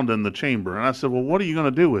round in the chamber. And I said, well, what are you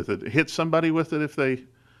going to do with it? Hit somebody with it if they...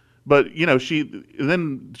 But, she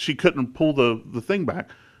couldn't pull the thing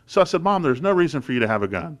back. So I said, Mom, there's no reason for you to have a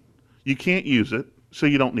gun. You can't use it, so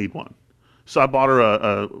you don't need one. So I bought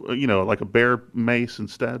her like a bear mace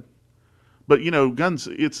instead. But, guns,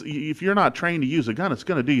 if you're not trained to use a gun, it's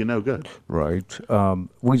going to do you no good. Right. I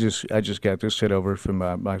just got this hit over from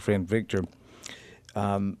my friend Victor.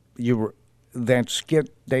 That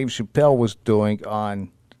skit Dave Chappelle was doing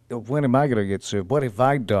on when am I going to get sued? What if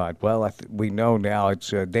I died? Well, we know now it's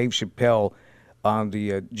Dave Chappelle on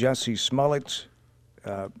the Jussie Smollett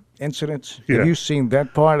incident. Yeah. Have you seen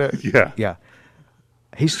that part? Yeah. Yeah.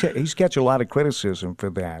 He's catching a lot of criticism for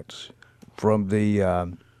that from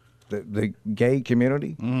the gay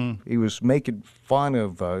community. He was making fun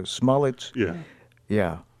of Smollett. Yeah.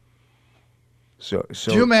 Yeah. So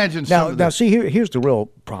do you imagine now see here's the real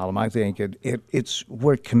problem. I think it's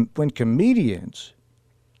where when comedians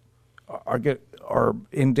are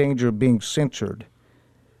in danger of being censored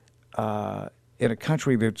in a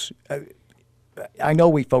country that's. I know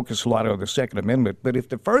we focus a lot on the Second Amendment, but if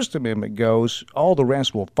the First Amendment goes, all the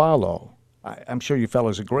rest will follow. I'm sure you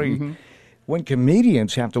fellas agree. Mm-hmm. When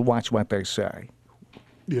comedians have to watch what they say,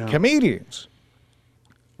 comedians,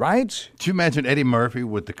 right? Do you imagine Eddie Murphy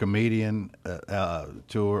with the comedian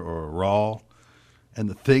tour or Raw and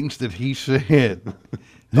the things that he said?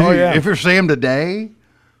 If you see him today,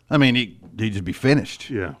 he'd just be finished.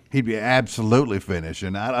 Yeah, he'd be absolutely finished.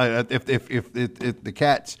 And if the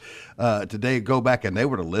cats today go back and they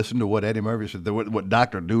were to listen to what Eddie Murphy said, what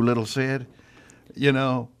Dr. Doolittle said,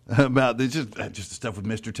 about just the stuff with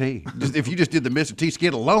Mr. T. If you just did the Mr. T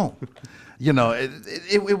skit alone,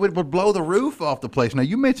 it would blow the roof off the place. Now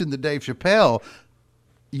you mentioned that Dave Chappelle.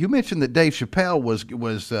 You mentioned that Dave Chappelle was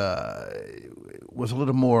a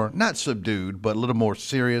little more not subdued, but a little more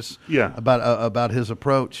serious. Yeah. About his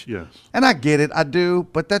approach. Yes. And I get it, I do,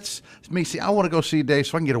 but that's me. See, I want to go see Dave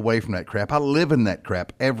so I can get away from that crap. I live in that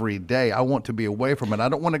crap every day. I want to be away from it. I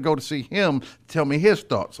don't want to go to see him tell me his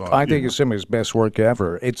thoughts on it. I think it's some of his best work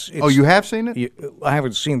ever. It's you have seen it? I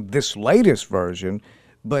haven't seen this latest version,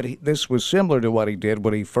 but this was similar to what he did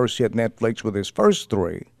when he first hit Netflix with his first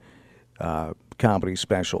three comedy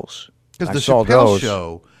specials. Because the Chappelle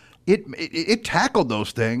Show it tackled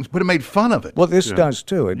those things, but it made fun of it. Well, this does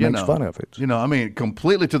too. It makes fun of it. I mean,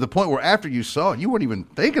 completely to the point where after you saw it, you weren't even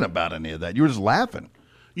thinking about any of that. You were just laughing.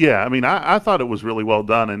 Yeah, I mean, I thought it was really well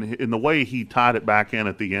done, and in the way he tied it back in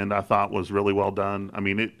at the end, I thought was really well done. I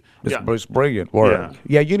mean, it's brilliant work.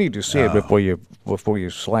 Yeah, you need to see it before you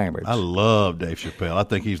slam it. I love Dave Chappelle. I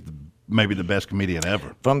think he's maybe the best comedian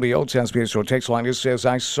ever. From the Old Town Spirit Store text line, it says,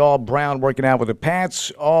 I saw Brown working out with the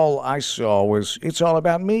Pats. All I saw was, it's all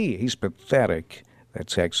about me. He's pathetic. That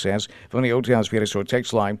text says. From the Old Town Spirit Store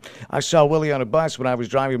text line, I saw Willie on a bus when I was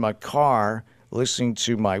driving my car, listening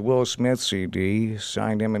to my Will Smith CD,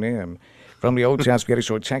 signed Eminem. From the Old Town Spaghetti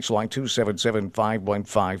Store text line, 277-5155,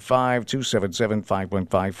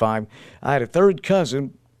 277-5155. I had a third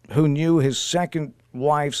cousin who knew his second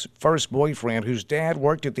wife's first boyfriend, whose dad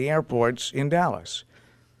worked at the airports in Dallas.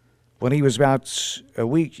 When he was about a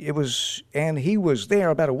week, and he was there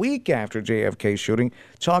about a week after JFK shooting,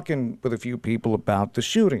 talking with a few people about the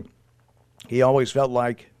shooting. He always felt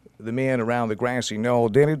like the men around the grassy knoll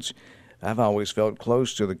did. I've always felt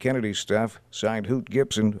close to the Kennedy stuff. Signed Hoot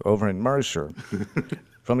Gibson over in Mercer.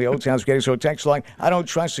 From the Old Town Spaghetti Store text line, I don't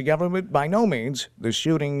trust the government by no means. The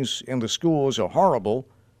shootings in the schools are horrible,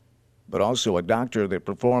 but also a doctor that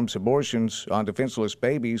performs abortions on defenseless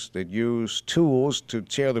babies that use tools to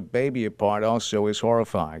tear the baby apart also is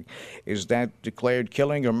horrifying. Is that declared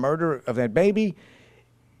killing or murder of that baby?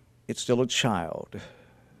 It's still a child.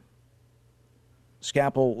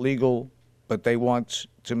 Scalpel legal, but they want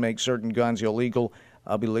to make certain guns illegal.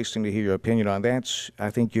 I'll be listening to hear your opinion on that. I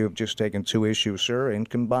think you've just taken two issues, sir, and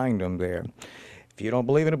combined them there. If you don't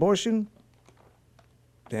believe in abortion,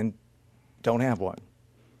 then don't have one.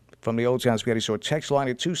 From the Old Town Spaghetti Store text line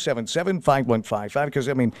at 277-5155, because,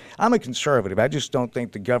 I mean, I'm a conservative. I just don't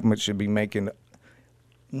think the government should be making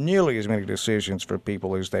nearly as many decisions for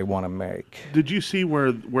people as they want to make. Did you see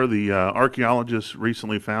where the archaeologists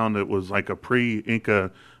recently found it was like a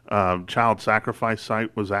pre-Inca child sacrifice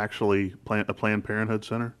site was actually a Planned Parenthood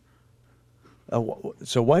center?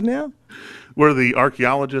 So what now? Where the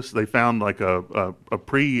archaeologists, they found like a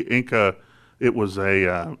pre-Inca, it was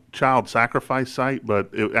a child sacrifice site, but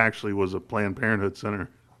it actually was a Planned Parenthood center.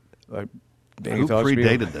 Who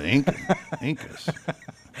predated the Incas?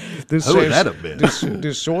 Who would that have been?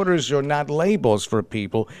 Disorders are not labels for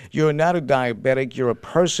people. You're not a diabetic. You're a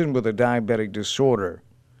person with a diabetic disorder.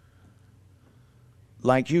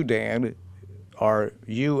 Like you, Dan, are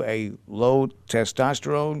you a low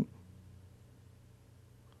testosterone?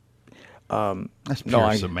 That's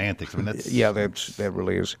pure semantics. I mean, that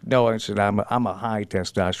really is. No, I said I'm a high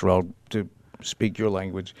testosterone, to speak your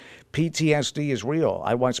language. PTSD is real.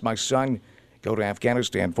 I watched my son go to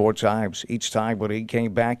Afghanistan 4 times. Each time when he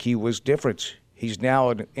came back, he was different. He's now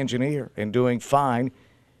an engineer and doing fine.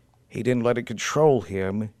 He didn't let it control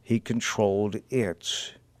him. He controlled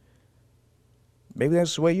it. Maybe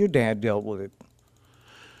that's the way your dad dealt with it.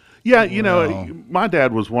 Yeah, my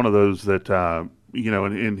dad was one of those that,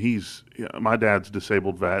 and he's, my dad's a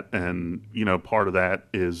disabled vet, and, part of that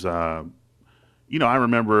is, I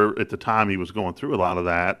remember at the time he was going through a lot of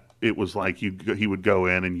that, it was like he would go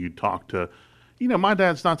in and you'd talk to, my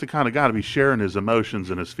dad's not the kind of guy to be sharing his emotions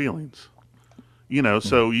and his feelings,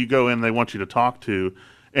 so you go in, they want you to talk to,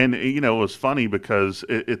 and, it was funny because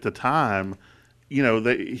at the time,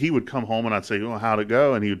 he would come home and I'd say, well, how'd it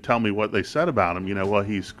go? And he would tell me what they said about him. Well,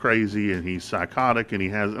 he's crazy and he's psychotic and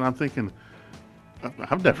and I'm thinking,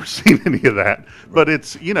 I've never seen any of that. But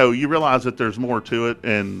it's, you realize that there's more to it.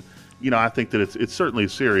 And, I think that it's certainly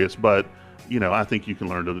serious, but, I think you can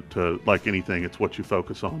learn to like anything, it's what you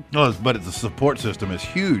focus on. No, but the support system is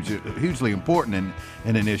hugely important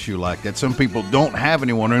in an issue like that. Some people don't have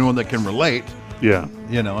anyone that can relate. Yeah.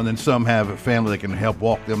 And then some have a family that can help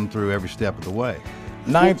walk them through every step of the way.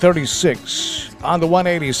 936 on the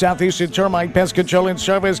 180 Southeastern Termite Pest Control and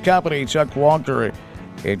Service Company. Chuck Walker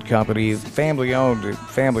and Company, family-owned,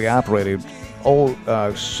 family-operated, old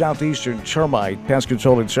Southeastern Termite Pest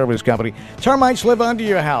Control and Service Company. Termites live under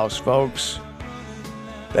your house, folks.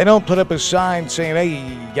 They don't put up a sign saying,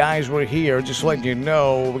 hey, guys, we're here, just letting you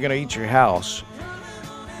know we're going to eat your house.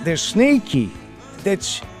 They're sneaky.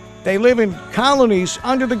 They live in colonies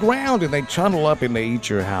under the ground, and they tunnel up and they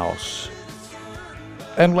eat your house.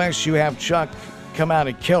 Unless you have Chuck come out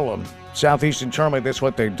and kill them. Southeastern Termite, that's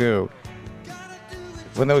what they do.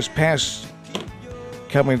 When those pests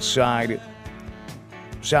come inside,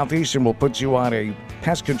 Southeastern will put you on a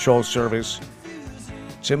pest control service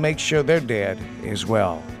to make sure they're dead as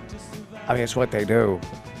well. I mean, that's what they do.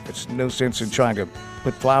 It's no sense in trying to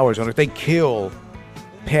put flowers on it. They kill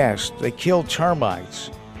pests. They kill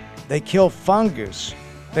termites. They kill fungus.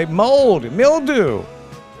 They mold, mildew.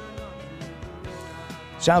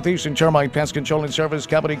 Southeastern Termite Pest Control and Service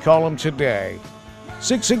Company. Call them today.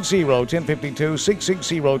 660-1052,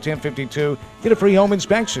 660-1052. Get a free home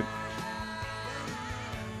inspection.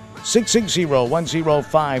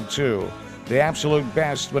 660-1052. The absolute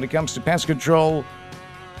best when it comes to pest control,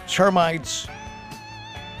 termites,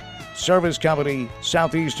 Service Company,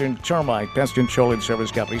 Southeastern Termite Pest Control and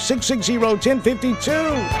Service Company.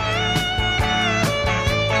 660-1052.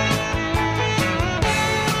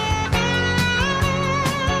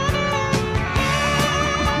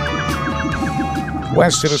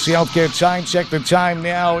 West Tennessee Healthcare time check. The time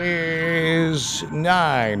now is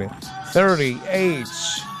 9:38.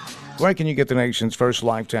 Where can you get the nation's first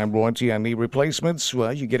lifetime warranty on knee replacements?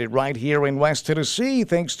 Well, you get it right here in West Tennessee,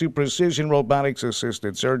 thanks to Precision Robotics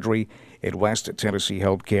Assisted Surgery at West Tennessee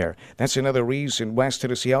Healthcare. That's another reason West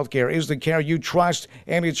Tennessee Healthcare is the care you trust,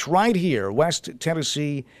 and it's right here, West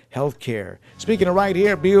Tennessee Healthcare. Speaking of right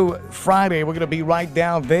here, Friday, we're going to be right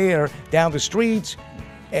down there, down the street.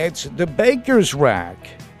 It's the Baker's Rack.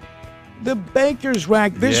 The Baker's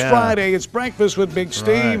Rack this Friday. It's breakfast with Big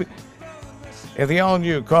Steve. Right. And the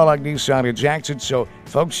all-new Carlock Nissan in Jackson. So,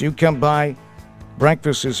 folks, you come by.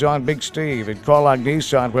 Breakfast is on Big Steve at Carlock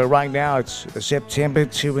Nissan, where right now it's September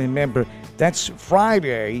to remember. That's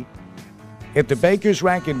Friday at the Baker's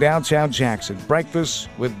Rack in downtown Jackson. Breakfast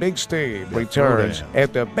with Big Steve returns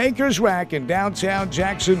at the Baker's Rack in downtown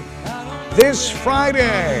Jackson this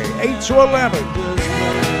Friday, 8 to 11.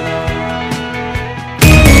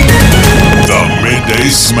 The Midday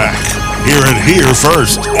Smack. Hear it here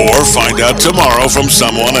first, or find out tomorrow from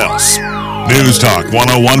someone else. News Talk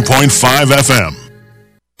 101.5 FM.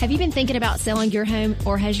 Have you been thinking about selling your home,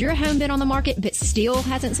 or has your home been on the market but still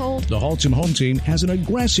hasn't sold? The Haltom Home Team has an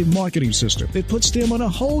aggressive marketing system that puts them on a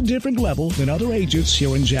whole different level than other agents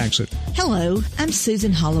here in Jackson. Hello, I'm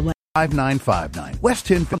Susan Holloway. 5959 West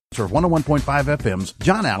 10 or 101.5 FM's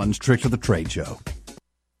John Allen's Tricks of the Trade Show.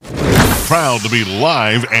 Proud to be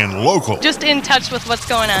live and local. Just in touch with what's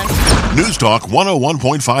going on. News Talk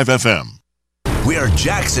 101.5 FM. Where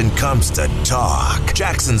Jackson comes to talk.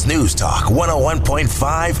 Jackson's News Talk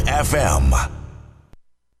 101.5 FM.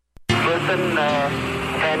 Listen,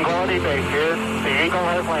 Tranquility Base here. The Eagle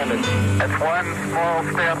has landed. That's one small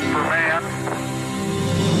step for man.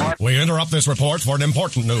 We interrupt this report for an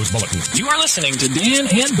important news bulletin. You are listening to Dan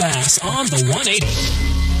and Bass on the 180.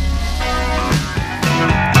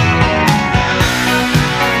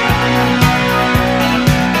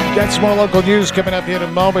 Got some more local news coming up here in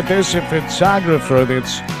a moment. There's a photographer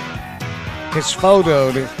that's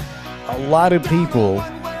photoed a lot of people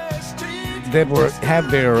that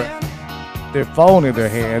have their phone in their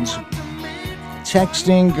hands,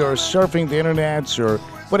 texting or surfing the internet or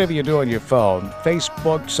whatever you do on your phone,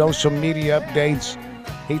 Facebook, social media updates.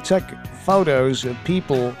 He took photos of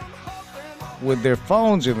people with their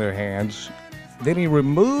phones in their hands. Then he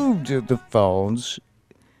removed the phones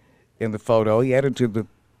in the photo. He edited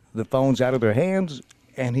the phones out of their hands,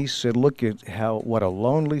 and he said, look at what a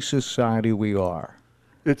lonely society we are.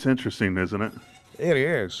 It's interesting, isn't it? It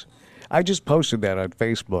is. I just posted that on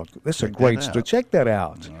Facebook. This is a great story. Check that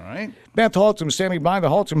out. All right. Beth Haltom standing by, the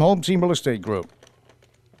Haltom Home Team Real Estate Group.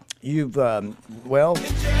 You've, in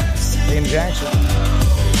Jackson.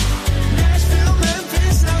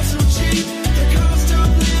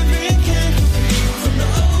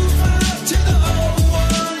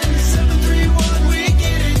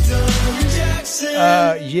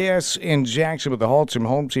 Yes, in Jackson with the Haltom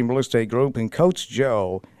Home Team Real Estate Group and Coach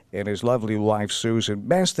Joe and his lovely wife Susan.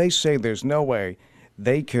 Best, they say there's no way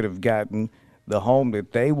they could have gotten the home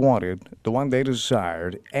that they wanted, the one they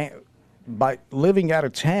desired, by living out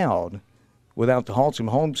of town without the Haltom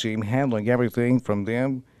Home Team handling everything from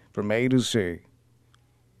them from A to Z.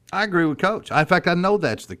 I agree with Coach. In fact, I know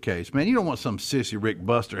that's the case. Man, you don't want some sissy Rick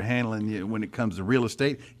Buster handling you when it comes to real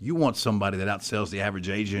estate. You want somebody that outsells the average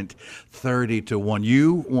agent 30 to 1.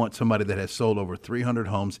 You want somebody that has sold over 300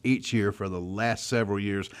 homes each year for the last several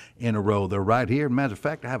years in a row. They're right here. Matter of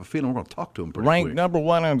fact, I have a feeling we're going to talk to them pretty Ranked quick. number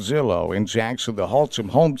 1 on Zillow in Jackson, the Haltom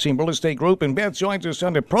Home Team Real Estate Group. And Beth joins us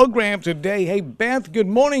on the program today. Hey, Beth, good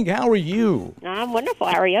morning. How are you? I'm wonderful.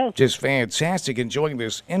 How are you? Just fantastic. Enjoying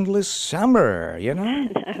this endless summer, you know? No.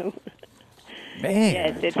 Man.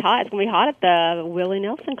 Yes, it's hot. It's going to be hot at the Willie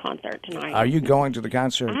Nelson concert tonight. Are you going to the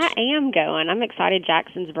concert? I am going. I'm excited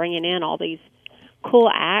Jackson's bringing in all these cool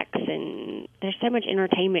acts, and there's so much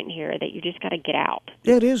entertainment here that you just got to get out.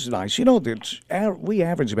 It is nice. You know, we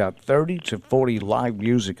average about 30 to 40 live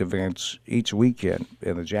music events each weekend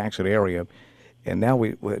in the Jackson area. And now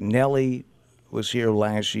Nelly was here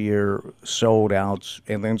last year, sold out,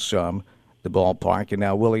 and then some, the ballpark. And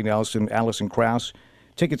now Willie Nelson, Allison Krauss,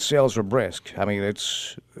 ticket sales are brisk. I mean,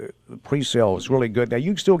 it's the pre-sale is really good. Now,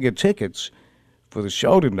 you can still get tickets for the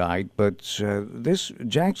show tonight, but this,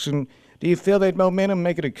 Jackson, do you feel that momentum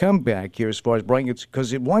making a comeback here as far as bringing it?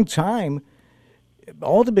 Because at one time,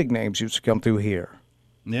 all the big names used to come through here.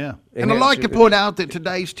 Yeah. And I'd like to point out that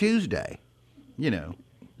today's Tuesday,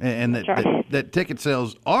 and that ticket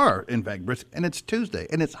sales are, in fact, brisk, and it's Tuesday,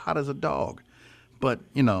 and it's hot as a dog. But,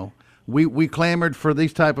 we clamored for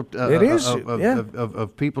these type of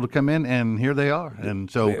of people to come in, and here they are.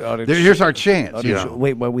 And so here's our chance.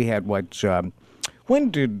 Wait, well, we had what?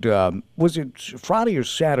 When did was it Friday or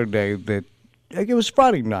Saturday that it was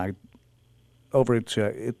Friday night over at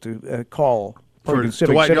the call for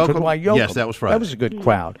Civic Center for Dwight Yoakam? Yes, that was Friday. That was a good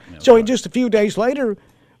crowd. So in just a few days later,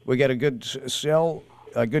 we got a good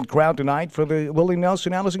crowd tonight for the Willie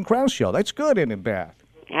Nelson Allison Krauss show. That's good, isn't it, Beth?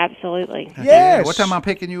 Absolutely. Yes. Yeah, what time am I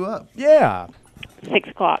picking you up? Yeah.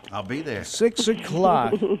 6 o'clock. I'll be there. 6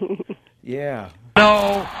 o'clock. Yeah.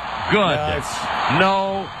 No good.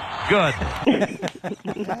 No good.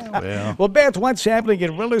 Well, Beth, what's happening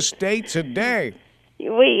in real estate today?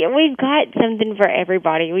 We've got something for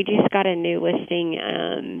everybody. We just got a new listing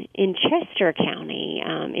in Chester County,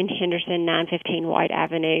 in Henderson, 915 White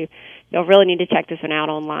Avenue. You'll really need to check this one out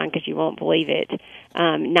online because you won't believe it.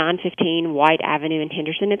 915 White Avenue in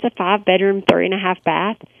Henderson. It's a 5-bedroom, 3.5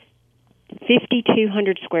 bath,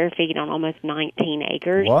 5,200 square feet on almost 19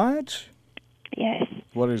 acres. What? Yes.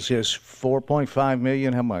 What is this? $4.5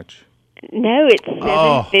 million? How much? No, it's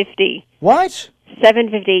 $750. What?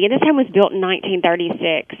 $750, and this home was built in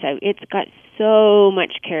 1936, so it's got so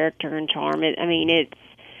much character and charm. It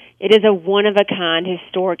is a one-of-a-kind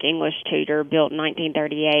historic English Tudor built in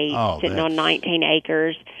 1938, sitting on 19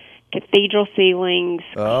 acres, cathedral ceilings,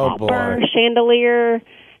 copper chandelier,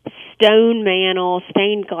 stone mantle,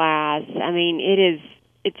 stained glass. I mean,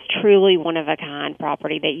 it's truly one-of-a-kind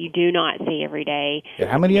property that you do not see every day.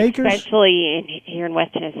 How many acres? Especially here in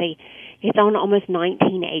West Tennessee. It's on almost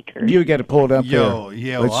 19 acres. You got to pull it up there.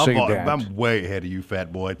 Let's see that. I'm way ahead of you,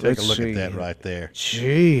 fat boy. Take a look at that right there.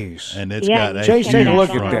 Jeez. And it's got a Chase, take a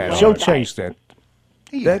look huge at that. front Show yard. Chase that.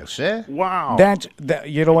 Wow. That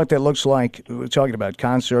you know what that looks like? We're talking about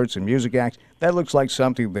concerts and music acts. That looks like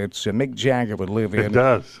something that Mick Jagger would live in. It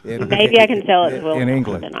does. Maybe I can sell it in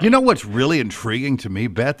England. You know what's really intriguing to me,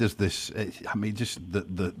 Beth, is this. I mean, just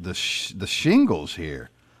the shingles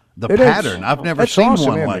here. The pattern. I've never seen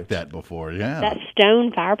one like that before. Yeah. That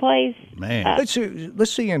stone fireplace. Man. Let's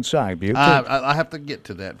see inside, Butte. I have to get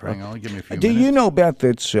to that. Hang on. Give me a few minutes. Do you know, Beth,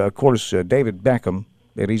 that's, of course, David Beckham,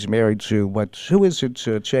 that he's married to, who is it,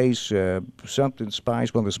 Chase, something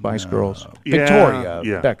Spice, one of the Spice Girls? Victoria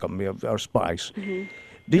Beckham, our Spice. Mm-hmm.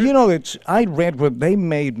 Do you know that I read where they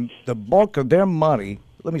made the bulk of their money,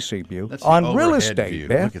 let me see, Butte, on real estate, view.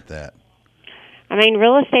 Beth? Look at that. I mean,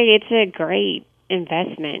 real estate, it's a great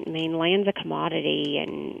investment. I mean, land's a commodity,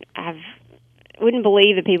 and wouldn't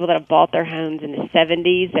believe the people that have bought their homes in the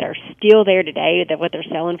 70s that are still there today, that what they're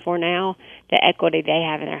selling for now, the equity they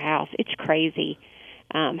have in their house. It's crazy.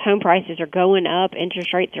 Home prices are going up.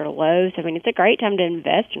 Interest rates are low. So, I mean, it's a great time to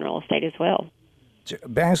invest in real estate as well.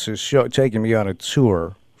 Bass is taking me on a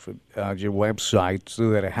tour for your website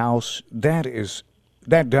through that house.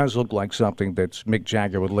 That does look like something that Mick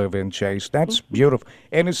Jagger would live in, Chase. That's beautiful.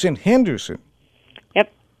 And it's in Henderson.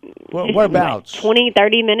 Yep. Well, whereabouts? 20,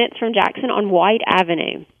 30 minutes from Jackson on White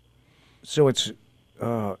Avenue. So it's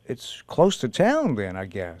close to town then, I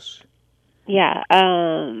guess. Yeah,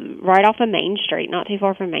 right off of Main Street, not too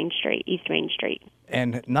far from Main Street, East Main Street.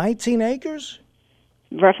 And 19 acres?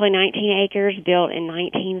 Roughly 19 acres, built in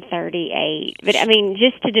 1938. But, I mean,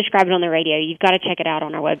 just to describe it on the radio, you've got to check it out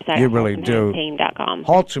on our website. You really do. HaltomHometeam.com.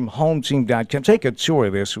 HaltomHometeam.com. Take a tour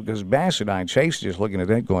of this, because Bass and I and Chase are just looking at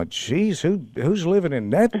that going, geez, who's living in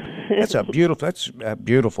that? That's a beautiful,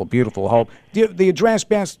 beautiful home. The address,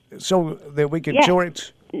 Bass, so that we can tour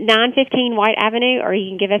it? 915 White Avenue, or you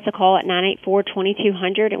can give us a call at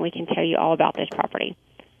 984-2200, and we can tell you all about this property.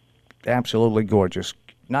 Absolutely gorgeous.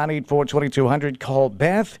 984-2200. Call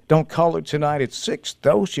Beth. Don't call her tonight at 6,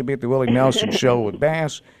 though. She'll be at the Willie Nelson Show with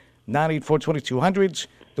Bass. 984-2200.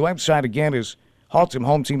 The website, again, is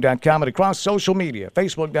HaltomHometeam.com, and across social media,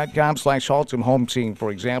 Facebook.com/HaltomHometeam, for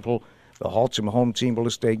example, the Haltom Home Team Real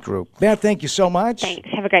Estate Group. Beth, thank you so much. Thanks.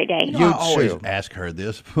 Have a great day. I always ask her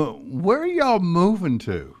this, but where are y'all moving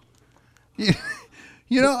to?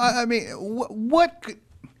 I mean,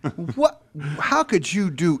 how could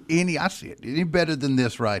you do I see it, any better than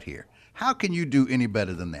this right here? How can you do any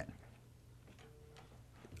better than that?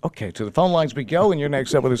 Okay, to the phone lines we go, and you're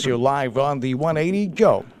next up with us here live on the 180.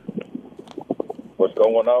 Go. What's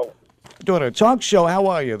going on? Doing a talk show. How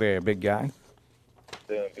are you there, big guy?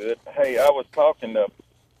 Doing good. Hey, I was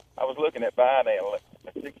looking at buying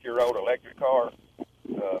a 6-year-old electric car.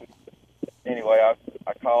 Anyway,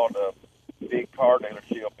 I called a big car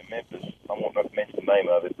dealership in Memphis. I won't mention the name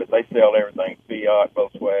of it, but they sell everything: Fiat,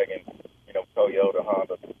 Volkswagen, Toyota,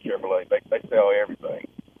 Honda, Chevrolet. They sell everything.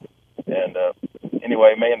 And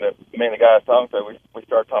anyway, me and the guy I was talking to, we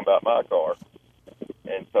started talking about my car.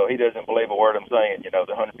 And so he doesn't believe a word I'm saying, the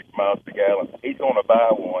 150 miles per gallon. He's going to buy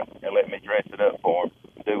one and let me dress it up for him,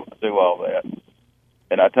 do all that.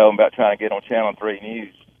 And I told him about trying to get on Channel 3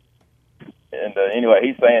 News. And anyway,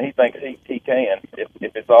 he's saying he thinks he can if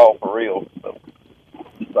it's all for real. So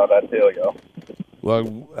just thought I'd tell y'all. Well,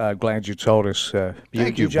 glad you told us.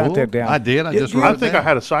 Thank you you, jot Bull. that down. I did. I just wrote it I think down. I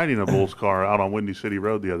had a sighting of Bull's car out on Windy City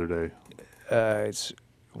Road the other day. It's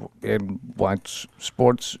in what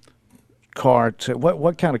sports car?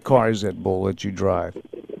 What kind of car is that, Bull, that you drive?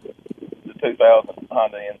 The 2000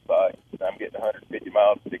 Honda Insight. I'm getting 150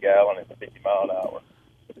 miles per gallon at 50 mile an hour.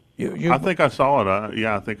 I think I saw it.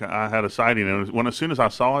 I think I had a sighting, and as soon as I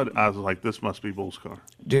saw it, I was like, "This must be Bull's car."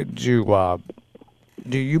 Did you?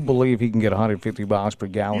 Do you believe he can get 150 miles per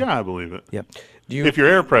gallon? Yeah, I believe it. Yeah. If your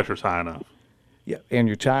air pressure's high enough. Yeah, and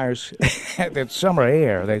your tires, that summer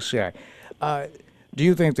air, they say. Do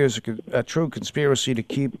you think there's a true conspiracy to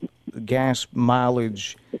keep gas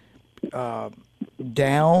mileage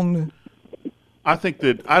down? I think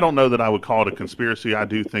that I don't know that I would call it a conspiracy. I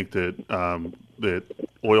do think that that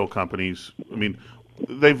oil companies,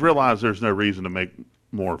 they've realized there's no reason to make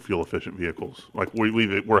more fuel-efficient vehicles. Like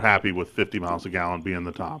we're happy with 50 miles a gallon being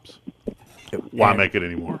the tops. Why make it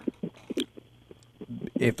anymore?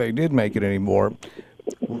 If they did make it anymore,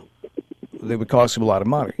 they would cost them a lot of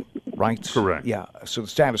money, right? Correct. Yeah. So the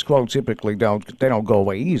status quo typically don't go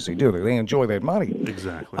away easy, do they? They enjoy that money.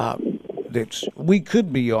 Exactly. We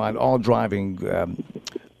could be all driving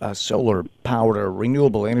solar-powered or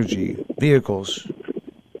renewable energy vehicles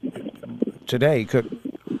today. Could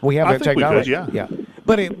we have that technology? We could, yeah.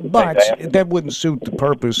 But that wouldn't suit the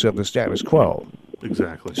purpose of the status quo.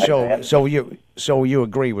 Exactly. So you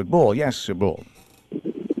agree with Bull? Yes, Bull.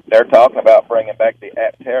 They're talking about bringing back the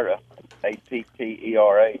Aptera,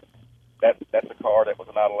 A-T-T-E-R-A. That's a car that was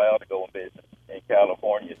not allowed to go in business in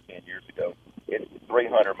California 10 years ago. It's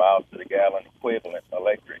 300 miles to the gallon equivalent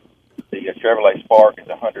electric. The Chevrolet Spark is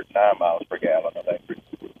 109 miles per gallon electric.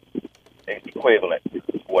 It's equivalent to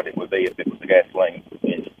what it would be if it was a gasoline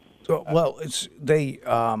engine. Well,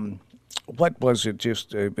 what was it?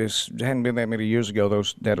 Just it hadn't been that many years ago.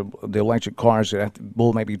 The electric cars that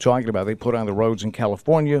Bull may be talking about, they put on the roads in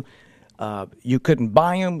California. You couldn't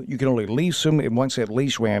buy them; you could only lease them. And once that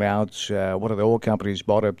lease ran out, one of the oil companies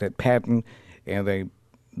bought up that patent, and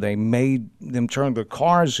they made them turn the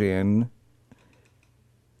cars in.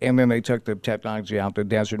 And then they took the technology out to the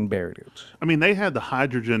desert and buried it. They had the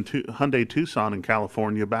hydrogen Hyundai Tucson in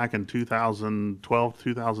California back in 2012,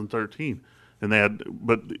 2013. And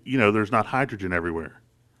there's not hydrogen everywhere.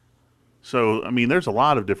 So, there's a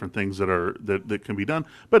lot of different things that can be done.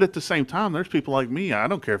 But at the same time, there's people like me. I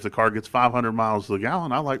don't care if the car gets 500 miles to the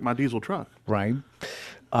gallon. I like my diesel truck. Right.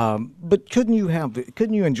 But couldn't you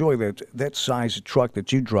enjoy that size of truck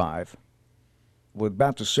that you drive with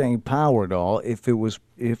about the same power at all if it was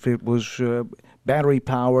battery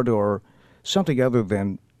powered or something other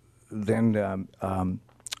than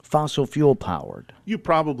fossil fuel powered? You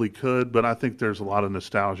probably could, but I think there's a lot of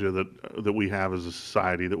nostalgia that we have as a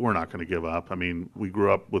society that we're not going to give up. We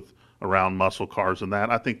grew up around muscle cars and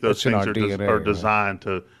that. I think those things are designed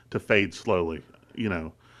to fade slowly.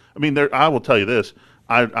 I will tell you this.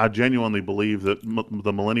 I genuinely believe that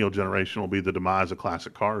the millennial generation will be the demise of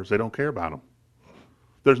classic cars. They don't care about them.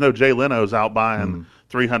 There's no Jay Leno's out buying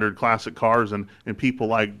 300 classic cars, and people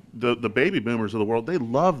like the baby boomers of the world, they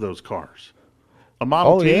love those cars. A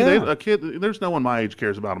Model T, there's no one my age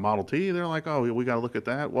cares about a Model T. They're like, oh, we got to look at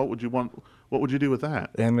that. What would you want? What would you do with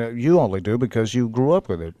that? And you only do because you grew up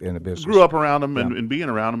with it in the business. Grew up around them and being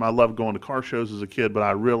around them. I loved going to car shows as a kid, but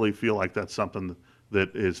I really feel like that's something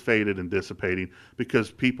that is faded and dissipating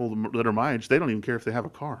because people that are my age, they don't even care if they have a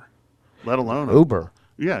car, let alone Uber.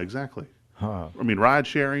 Yeah, exactly. Ride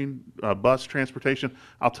sharing, bus transportation.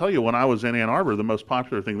 I'll tell you, when I was in Ann Arbor, the most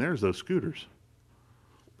popular thing there is those scooters.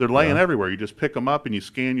 They're laying everywhere. You just pick them up and you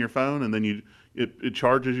scan your phone, and then it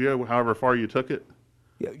charges you however far you took it.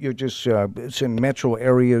 Yeah, you're just it's in metro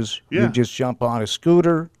areas. Yeah. You just jump on a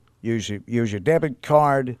scooter, use your debit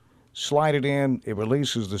card, slide it in. It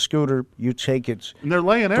releases the scooter. You take it. And they're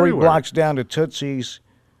laying 3 everywhere. blocks down to Tootsie's.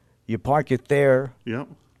 You park it there. Yep.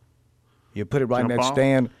 You put it right in that off.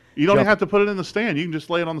 stand. You don't even have to put it in the stand. You can just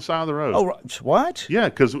lay it on the side of the road. Oh, what? Yeah,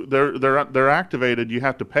 because they're activated. You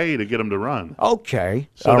have to pay to get them to run. Okay.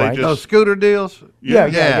 So all they right. just, those scooter deals? Yeah.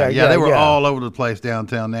 They were all over the place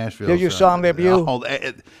downtown Nashville. Yeah, you saw them there, you?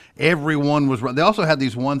 Everyone was running. They also had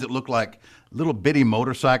these ones that looked like little bitty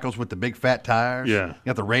motorcycles with the big fat tires. Yeah. You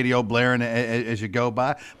got the radio blaring as you go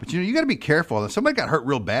by. But, you got to be careful. Somebody got hurt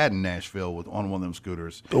real bad in Nashville on one of them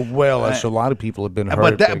scooters. Well, a lot of people have been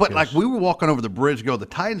hurt. But like we were walking over the bridge to go to the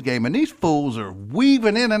Titans game, and these fools are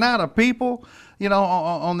weaving in and out of people,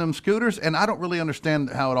 on them scooters. And I don't really understand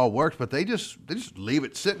how it all works, but they just leave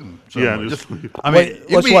it sitting. Yeah.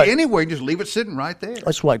 It'd be anywhere. Just leave it sitting right there.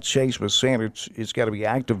 That's why Chase was saying it's got to be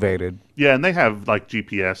activated. Yeah, and they have like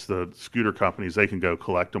GPS, the scooter companies, they can go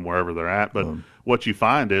collect them wherever they're at. But what you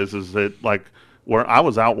find is that like where I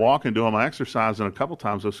was out walking doing my exercise, and a couple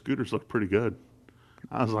times those scooters look pretty good.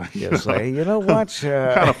 I was like, you know what?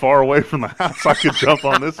 kind of far away from the house. I could jump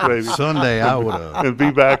on this baby. Sunday, I would have. And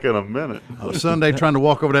be back in a minute. Sunday, trying to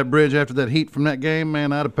walk over that bridge after that heat from that game,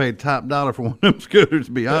 man, I'd have paid top dollar for one of them scooters,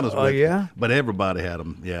 to be honest with you. Oh, yeah? But everybody had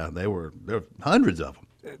them. Yeah, there were hundreds of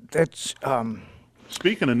them. That's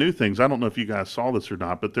Speaking of new things, I don't know if you guys saw this or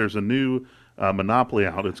not, but there's a new Monopoly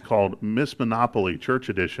out. It's called Miss Monopoly Church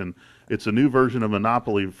Edition. It's a new version of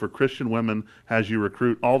Monopoly for Christian women as you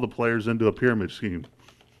recruit all the players into a pyramid scheme.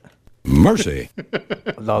 Mercy.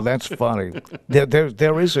 No, that's funny.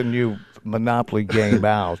 There is a new Monopoly game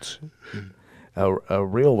out, a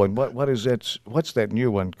real one. What is that? What's that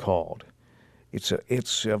new one called? It's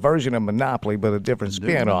a version of Monopoly, but a different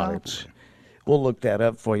spin on it. We'll look that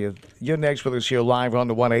up for you. You're next with us here live on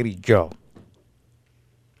the 180. Go.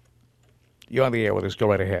 You're on the air with us. Go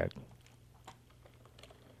right ahead.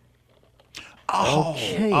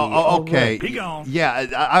 Okay. Right. Yeah,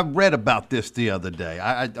 I read about this the other day.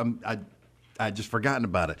 I just forgotten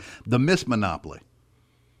about it. The Miss Monopoly.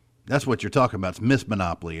 That's what you're talking about. It's Miss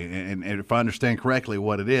Monopoly, and if I understand correctly,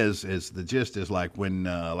 what it is the gist is like when,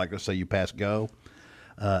 like let's say you pass go.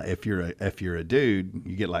 If you're a dude,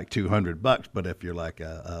 you get like $200, but if you're like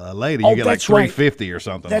a lady, you get like $350 or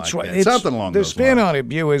something. That's like right. That. Something along those lines. The spin on it,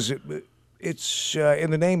 Bew, is it's in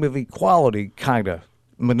the name of equality, kind of.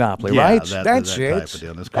 Monopoly, yeah, right? That's it.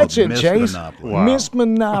 That's it, Miss Chase. Monopoly. Wow. Miss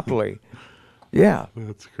Monopoly. Yeah.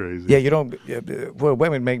 That's crazy. Yeah, you don't. Well,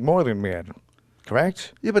 women make more than men,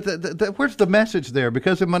 correct? Yeah, but where's the message there?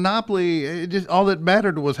 Because in Monopoly, all that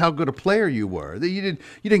mattered was how good a player you were. You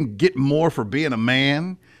didn't get more for being a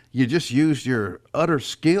man. You just used your utter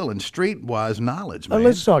skill and streetwise knowledge, man.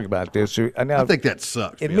 Let's talk about this. Now, I think that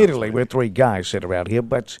sucks. Admittedly, we're three guys sitting around here,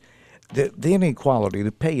 but the inequality,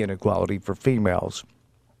 the pay inequality for females.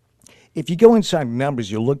 If you go inside the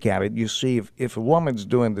numbers, you look at it, you see if a woman's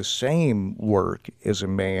doing the same work as a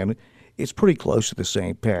man, it's pretty close to the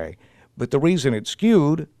same pay. But the reason it's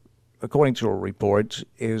skewed, according to a report,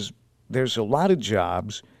 is there's a lot of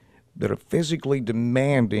jobs that are physically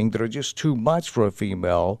demanding, that are just too much for a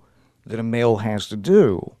female, that a male has to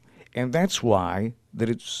do. And that's why that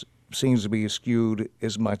it seems to be skewed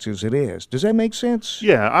as much as it is. Does that make sense?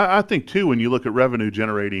 Yeah, I think, too, when you look at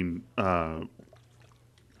revenue-generating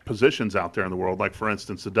positions out there in the world, like, for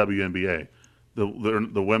instance, the WNBA,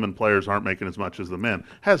 the women players aren't making as much as the men.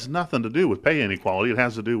 Has nothing to do with pay inequality. It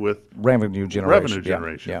has to do with revenue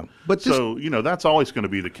generation. Yeah. But so that's always going to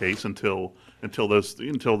be the case until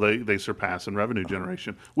they surpass in revenue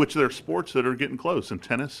generation. Which there are sports that are getting close. In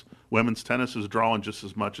tennis, women's tennis is drawing just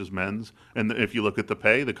as much as men's. And if you look at the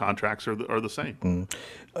pay, the contracts are the same.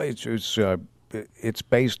 It's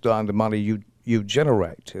based on the money you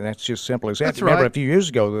generate, and that's just simple as that. That's Remember, right. a few years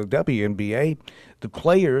ago, the WNBA, the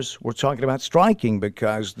players were talking about striking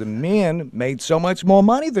because the men made so much more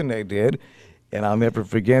money than they did, and I'll never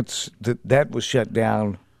forget that was shut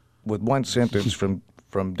down with one sentence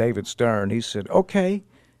from David Stern. He said, "Okay,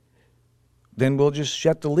 then we'll just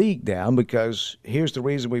shut the league down because here's the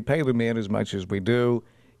reason we pay the men as much as we do.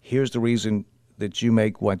 Here's the reason that you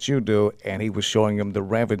make what you do," and he was showing them the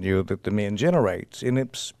revenue that the men generate. And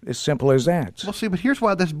it's as simple as that. Well, see, but here's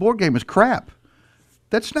why this board game is crap.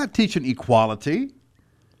 That's not teaching equality.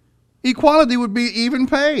 Equality would be even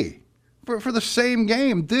pay for the same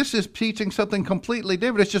game. This is teaching something completely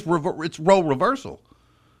different. It's just it's role reversal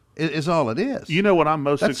is all it is. You know what I'm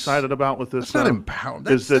most excited about with this? That's not empowerment.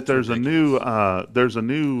 Is that there's a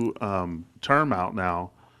new term out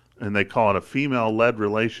now, and they call it a female-led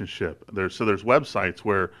relationship. There's websites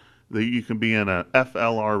where you can be in a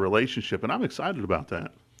FLR relationship, and I'm excited about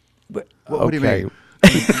that. But, what do you mean?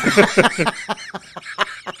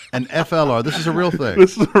 An FLR. This is a real thing.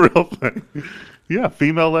 This is a real thing. Yeah,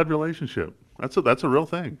 female-led relationship. That's a real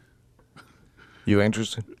thing. You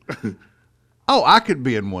interested? Oh, I could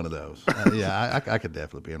be in one of those. I could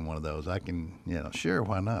definitely be in one of those. I can, sure,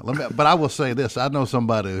 why not? But I will say this: I know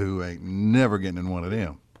somebody who ain't never getting in one of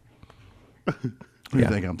them. Who do you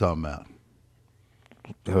think I'm talking about?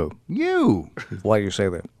 Who? You. Why do you say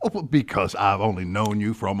that? Oh, because I've only known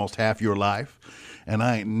you for almost half your life, and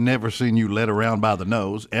I ain't never seen you led around by the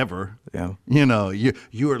nose ever. Yeah.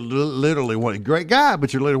 You are literally one great guy,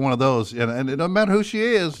 but you're literally one of those, and it doesn't matter who she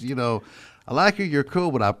is. I like you. You're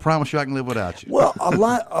cool, but I promise you I can live without you. Well, a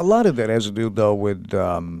lot of that has to do though with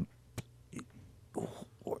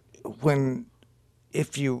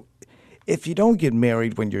if you don't get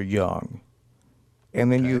married when you're young,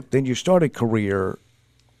 and then you start a career,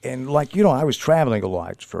 and I was traveling a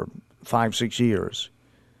lot for 5-6 years.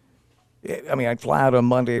 I mean, I'd fly out on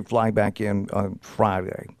Monday, I'd fly back in on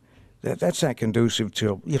Friday. That's not conducive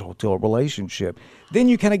to a relationship. Then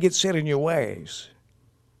you kind of get set in your ways.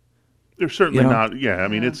 They're certainly not. Yeah, I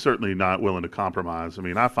mean, it's certainly not willing to compromise. I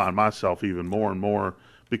mean, I find myself even more and more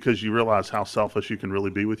because you realize how selfish you can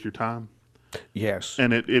really be with your time. Yes.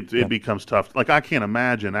 And it becomes tough. Like, I can't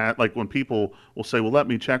imagine, when people will say, well, let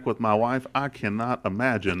me check with my wife, I cannot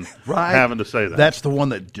imagine having to say that. That's the one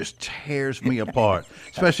that just tears me apart,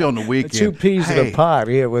 especially on the weekend. 2 peas in a pot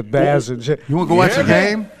here with Baz and you want to go watch the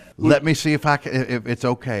game? Let me see if it's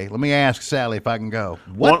okay. Let me ask Sally if I can go.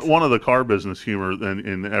 What? One of the car business humor,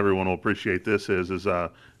 and everyone will appreciate this, is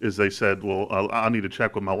they said, well, I need to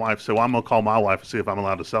check with my wife, so I'm going to call my wife and see if I'm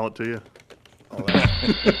allowed to sell it to you.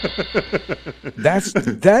 That's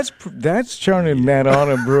turning that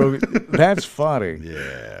on him, bro. That's funny.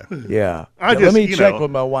 Yeah. Let me check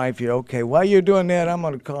with my wife here. Okay, while you're doing that, I'm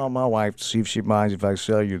going to call my wife to see if she minds if I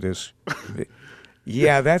sell you this.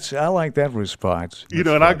 Yeah, I like that response.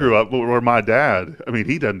 And I grew up where my dad, I mean,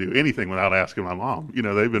 he doesn't do anything without asking my mom.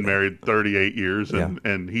 They've been married 38 years,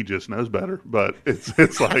 and he just knows better. But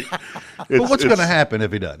it's like, but what's going to happen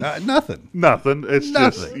if he doesn't? Nothing. Nothing. It's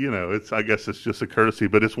nothing. Just, I guess it's just a courtesy,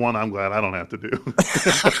 but it's one I'm glad I don't have to do.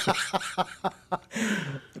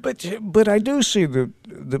 But I do see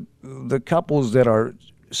the couples that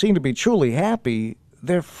seem to be truly happy.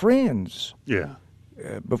 They're friends. Yeah.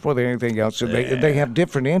 Before they're anything else, so they have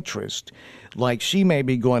different interests. Like she may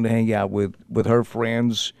be going to hang out with her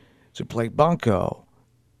friends to play bunco,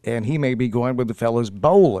 and he may be going with the fellas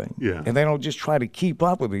bowling. Yeah. And they don't just try to keep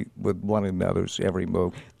up with one another's every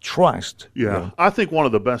move. Trust. Yeah. I think one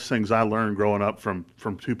of the best things I learned growing up from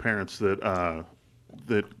two parents that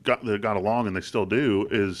got along, and they still do,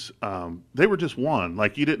 is they were just one.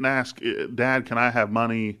 Like, you didn't ask, Dad, can I have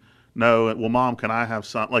money? No. Well, Mom, can I have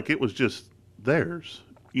some? Like, it was just theirs,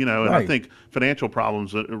 and I think financial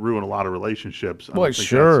problems ruin a lot of relationships. Boy,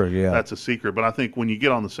 sure, that's a secret. But I think when you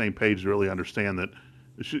get on the same page to really understand that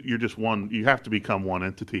you're just one, you have to become one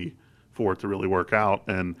entity for it to really work out.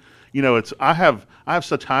 And I have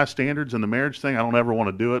such high standards in the marriage thing. I don't ever want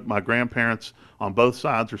to do it. My grandparents on both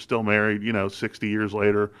sides are still married, 60 years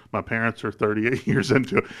later. My parents are 38 years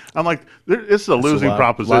into it. I'm like, it's a losing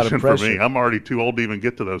proposition for me. I'm already too old to even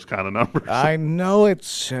get to those kind of numbers. I know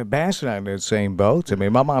it's Bass and I in the same boat. I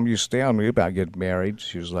mean, my mom used to stay on me about getting married.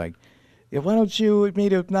 She was like, yeah, why don't you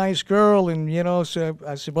meet a nice girl? And, so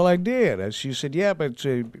I said, well, I did. And she said, yeah, but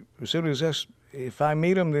as soon as if I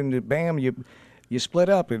meet them, then bam, you split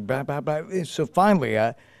up. And blah, blah, blah. So finally,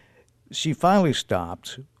 she finally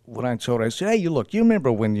stopped. When I told her, I said, hey, you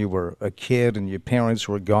remember when you were a kid and your parents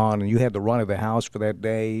were gone and you had the run of the house for that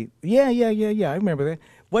day? Yeah, I remember that.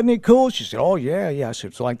 Wasn't it cool? She said, oh, yeah. I said,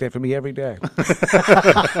 it's like that for me every day.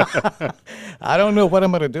 I don't know what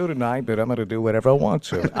I'm going to do tonight, but I'm going to do whatever I want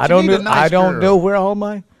to. I don't know where all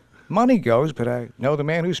my money goes, but I know the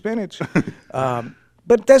man who spent it.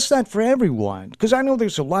 But that's not for everyone, because I know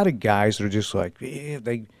there's a lot of guys that are just like,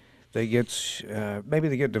 they get maybe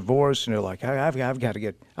they get divorced and they're like, I've got to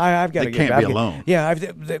get. They can't be alone. Yeah,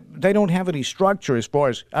 they don't have any structure as far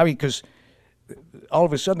as because all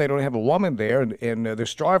of a sudden they don't have a woman there and they're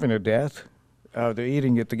starving to death. They're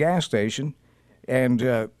eating at the gas station,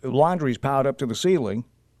 and laundry's piled up to the ceiling,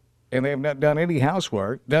 and they have not done any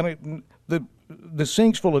housework. The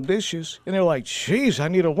sink's full of dishes, and they're like, "Geez, I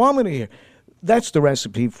need a woman here." That's the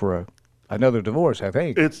recipe for another divorce, I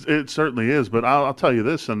think. It certainly is, but I'll tell you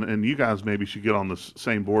this, and you guys maybe should get on the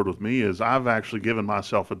same board with me, is I've actually given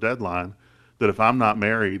myself a deadline that if I'm not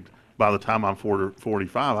married by the time I'm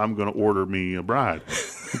 45, I'm going to order me a bride.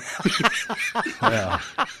 Yeah.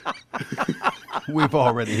 We've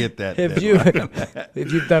already hit that. Have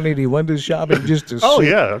you done any window shopping just to see?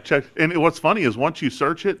 Yeah, I've checked. And what's funny is once you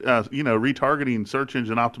search it, retargeting search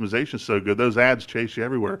engine optimization is so good. Those ads chase you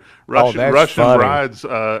everywhere. Russian brides.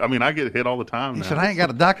 I get hit all the time. He said, I ain't got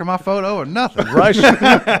to doctor my photo or nothing. Russian.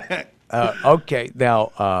 Okay,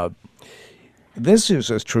 now this is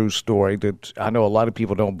a true story that I know a lot of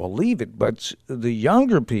people don't believe it, but the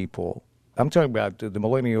younger people, I'm talking about the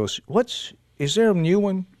millennials. Is there a new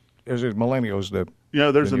one? Or is it millennials?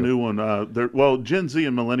 There's a new one. Well, Gen Z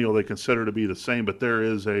and millennial they consider to be the same, but there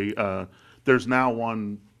is there's now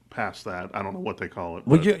one past that. I don't know what they call it.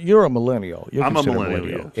 Well, you're a millennial. I'm a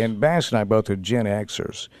millennial. Yes. And Bass and I both are Gen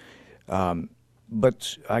Xers.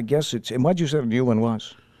 But I guess and what you said a new one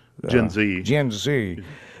was? Gen Z. Gen Z.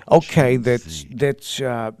 Okay,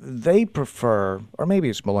 that they prefer, or maybe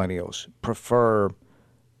it's millennials, prefer,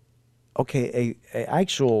 a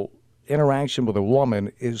actual interaction with a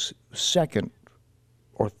woman is second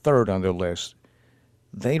or third on their list.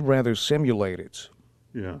 They'd rather simulate it.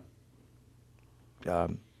 Yeah.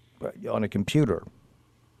 On a computer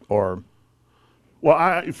or...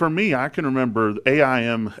 Well, for me, I can remember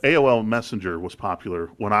AOL Messenger was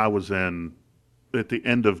popular when I was at the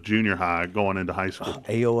end of junior high going into high school.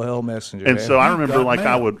 AOL Messenger. And so I remember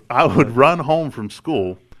I would run home from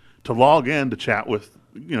school to log in to chat with,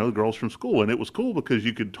 the girls from school. And it was cool because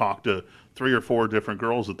you could talk to 3 or 4 different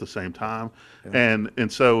girls at the same time. Yeah.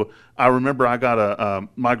 And so I remember I got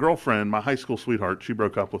my girlfriend, my high school sweetheart, she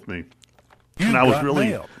broke up with me. And I was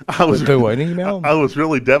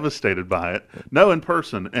really devastated by it. No, in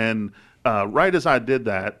person. And right as I did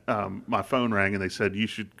that, my phone rang and they said,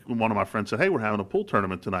 one of my friends said, hey, we're having a pool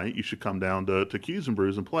tournament tonight. You should come down to Q's and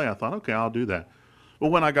Brews and play. I thought, okay, I'll do that.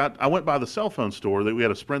 Well, when I went by the cell phone store, we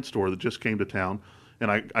had a Sprint store that just came to town,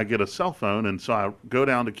 and I get a cell phone, and so I go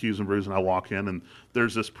down to Q's and Brews and I walk in, and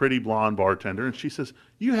there's this pretty blonde bartender, and she says,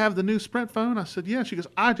 you have the new Sprint phone? I said, yeah. She goes,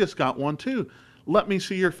 I just got one too. Let me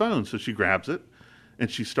see your phone. So she grabs it, and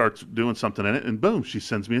she starts doing something in it, and boom, she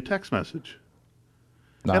sends me a text message.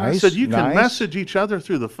 Nice, and I said, you can message each other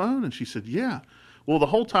through the phone? And she said, yeah. Well, the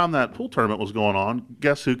whole time that pool tournament was going on,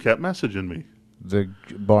 guess who kept messaging me? The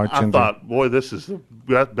bartender. I thought, boy, this is the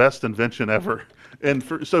best invention ever. And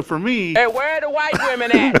so for me... Hey, where are the white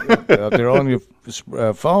women at? They're on your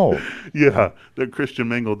phone. Yeah, they're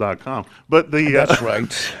ChristianMingle.com. But that's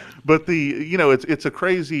right. But it's a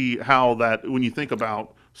crazy how that, when you think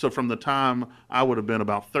about, so from the time I would have been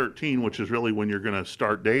about 13, which is really when you're going to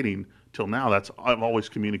start dating, till now, I've always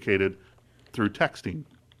communicated through texting.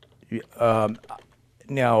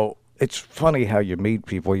 Now, it's funny how you meet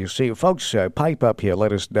people. You see, folks, pipe up here.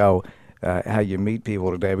 Let us know how you meet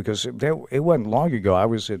people today, because it wasn't long ago. I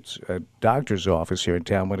was at a doctor's office here in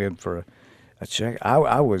town, went in for a check.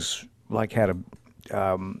 I was had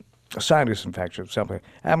a sinus infection or something.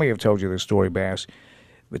 I may have told you this story, Bass,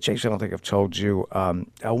 but Chase, I don't think I've told you.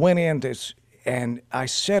 I went in and I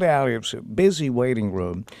sat out. It was a busy waiting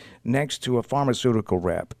room next to a pharmaceutical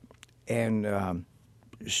rep, and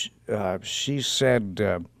she said,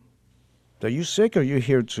 "Are you sick? Or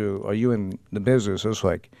are you in the business?" I was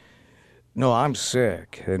like, "No, I'm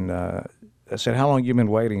sick." And I said, "How long you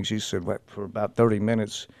been waiting?" She said, "For about 30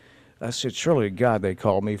 minutes." I said, "Surely to God they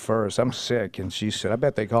called me first. I'm sick." And she said, "I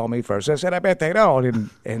bet they called me first." I said, "I bet they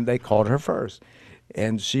don't." And they called her first.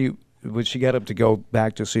 And when she got up to go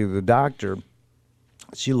back to see the doctor,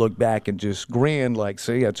 she looked back and just grinned like,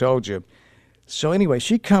 "See, I told you." So anyway,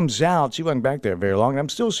 she comes out. She wasn't back there very long. I'm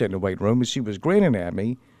still sitting in the waiting room, and she was grinning at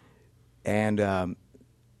me. And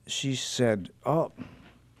she said, "Oh,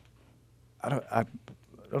 I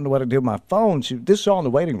don't know what to do with my phone." This is all in the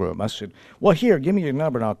waiting room. I said, "Well, here, give me your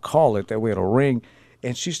number and I'll call it. That way it'll ring."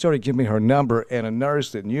 And she started giving me her number, and a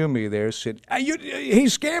nurse that knew me there said,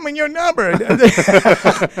 "He's scamming your number."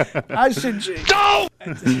 I said, "No!"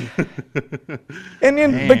 And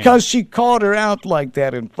then because she called her out like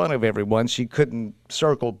that in front of everyone, she couldn't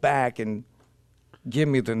circle back and give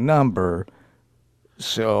me the number.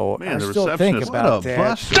 So I still think about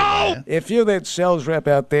that. No! If you're that sales rep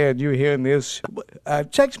out there and you're hearing this,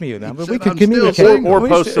 text me your number. We can communicate. Or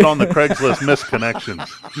post it on the Craigslist misconnections.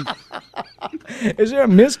 Is there a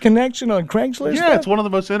misconnection on Craigslist? Yeah, it's one of the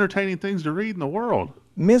most entertaining things to read in the world.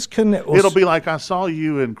 Misconnect. It'll be like, "I saw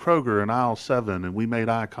you in Kroger in aisle 7 and we made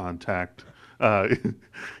eye contact."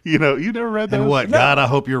 You never read that? And what? No. God, I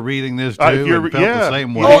hope you're reading this too. And felt the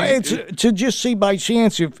same way. Oh, it's to just see by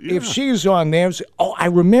chance if she's on there. Oh, I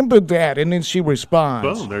remember that, and then she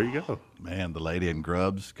responds. Boom, there you go. Man, the lady in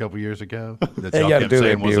Grubs a couple years ago that y'all kept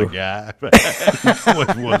saying was a guy,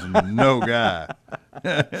 which was no guy.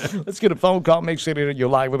 Let's get a phone call. Make sure that you're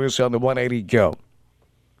live with us on the 180 Go.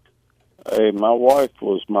 Hey, my wife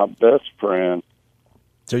was my best friend.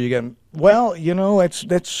 So you get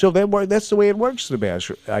that's the way it works the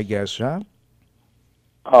best, I guess, huh?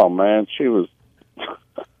 Oh man, she was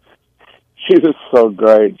so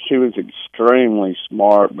great. She was extremely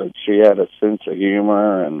smart, but she had a sense of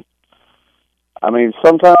humor, and I mean,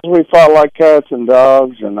 sometimes we fought like cats and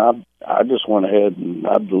dogs, and I just went ahead and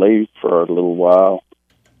I'd leave for a little while,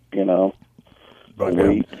 you know, a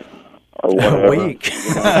week or whatever. A week.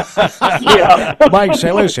 You know? Yeah. Mike,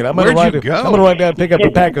 say, listen, I'm going to run down and pick up a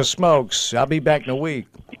pack of smokes. I'll be back in a week.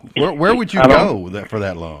 Where would you go for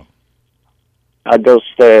that long? I'd go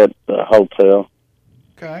stay at the hotel.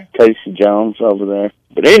 Okay. Casey Jones over there.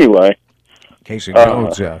 But anyway. Casey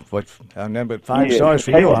Jones, what? Number 5 stars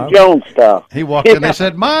for Casey you, huh? Jones style. He walked in and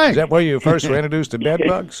said, "Mike." Is that where you first were introduced to bed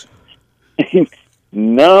bugs?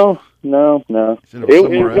 No. It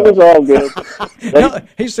was all good. No,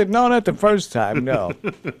 he said, "No, not the first time. No."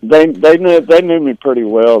 They knew me pretty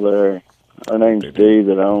well there. Her name's Dee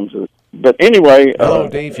that owns it. But anyway, hello,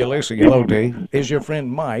 Dee. If you're listening, hello, Dee. Is your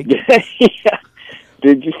friend Mike? Yeah.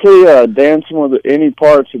 Did you see any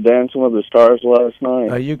parts of Dancing with the Stars last night?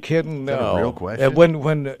 Are you kidding? No. That's a real question.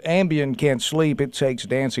 When Ambien can't sleep, it takes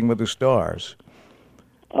Dancing with the Stars.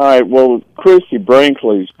 All right. Well, Christy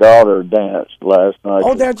Brinkley's daughter danced last night.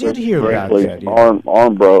 Oh, I did hear about that. Yeah.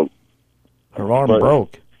 Arm broke. Her arm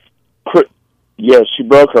broke. Yes, she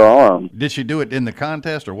broke her arm. Did she do it in the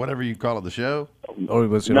contest or whatever you call it, the show? Or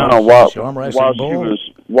was it while she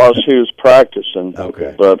was practicing.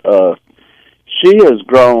 Okay. But she has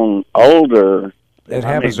grown older. It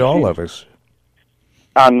happens to all of us.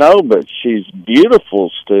 I know, but she's beautiful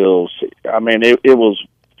still.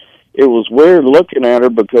 It was weird looking at her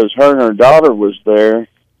because her and her daughter was there,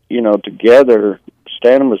 together,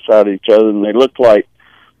 standing beside each other, and they looked like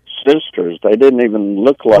sisters. They didn't even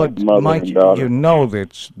look like mother Mike, and daughter. You know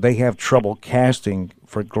that they have trouble casting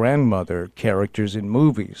for grandmother characters in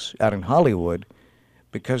movies out in Hollywood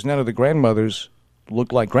because none of the grandmothers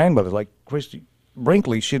look like grandmothers. Like Christy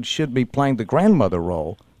Brinkley should be playing the grandmother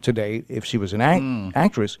role today if she was an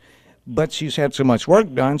actress. But she's had so much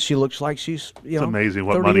work done, she looks like she's, it's amazing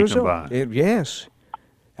what money can buy. Yes.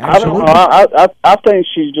 Absolutely. I don't know. I think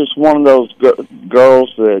she's just one of those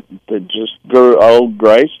girls that just grew old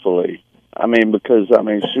gracefully. Because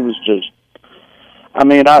she was just.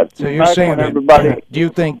 So you're saying that? Do you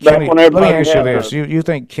think? Kenny, let me ask you this: you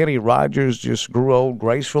think Kenny Rogers just grew old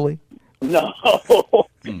gracefully? No.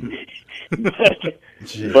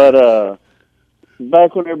 But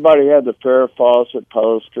back when everybody had the Farrah Fawcett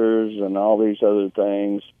posters and all these other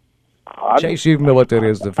things, Chase, you know what that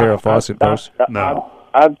is, the Farrah Fawcett poster? No.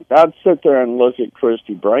 I'd sit there and look at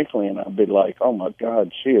Christy Brinkley, and I'd be like, "Oh my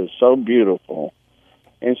God, she is so beautiful,"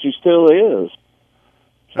 and she still is.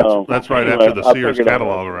 So that's right after the Sears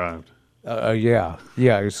catalog arrived. Yeah,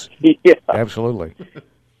 absolutely.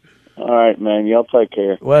 All right, man. Y'all take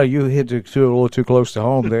care. Well, you hit it a little too close to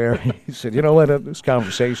home there. He said, "You know what? This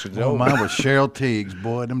conversation's over." Mine was Cheryl Teague's.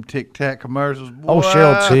 Boy, them Tic Tac commercials. Boy, oh,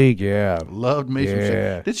 Cheryl Teague, yeah, loved me. Yeah. Some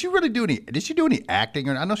shit. Did she really do any? Did she do any acting?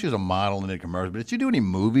 I know she was a model in the commercials, but did she do any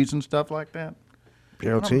movies and stuff like that?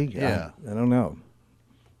 Cheryl Teague. Yeah, I don't know.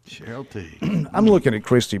 Cheryl Teague. I'm looking at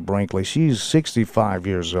Christy Brinkley. She's 65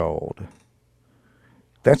 years old.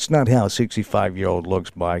 That's not how a 65-year-old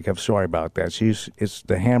looks, Mike. I'm sorry about that. It's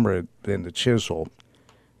the hammer and the chisel.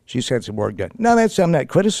 She's had some work done. No, I'm not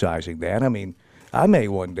criticizing that. I may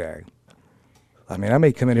one day. I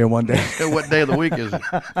may come in here one day. What day of the week is it?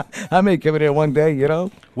 I may come in here one day,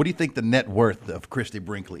 What do you think the net worth of Christy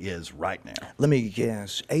Brinkley is right now? Let me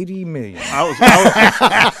guess. $80 million.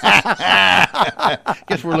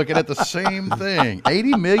 Guess we're looking at the same thing.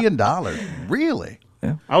 $80 million. Really?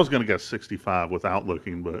 Yeah. I was going to guess 65 without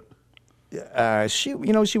looking, but she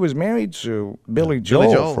was married to Billy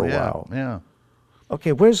Joel for a while. Yeah.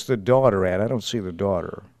 Okay, where's the daughter at? I don't see the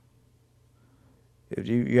daughter.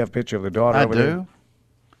 You have a picture of the daughter? I over do. there?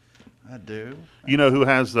 I do. You know who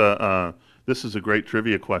has the? This is a great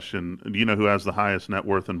trivia question. Do you know who has the highest net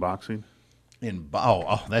worth in boxing?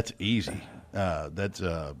 That's easy.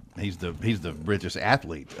 He's the richest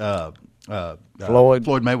athlete. Floyd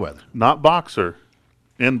Mayweather. Not boxer.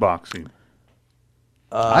 In boxing.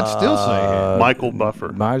 I'd still say him. Michael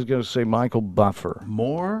Buffer. I was going to say Michael Buffer.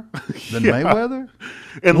 More than Mayweather?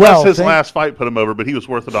 Unless his last fight put him over, but he was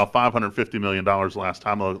worth about $550 million last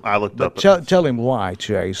time I looked up. Tell him why,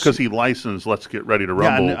 Chase. Because he licensed Let's Get Ready to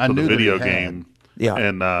Rumble to the video game. Yeah.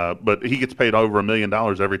 And but he gets paid over $1 million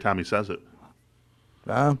every time he says it.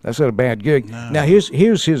 That's not a bad gig. No. Now,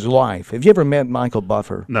 here's his life. Have you ever met Michael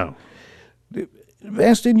Buffer? No.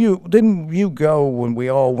 Vance, didn't you go when we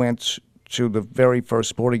all went to the very first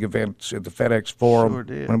sporting events at the FedEx Forum? Sure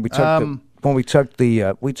did. When we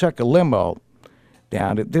took a limo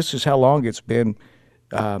down. This is how long it's been.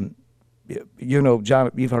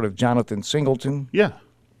 You've heard of Jonathan Singleton? Yeah.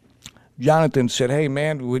 Jonathan said, "Hey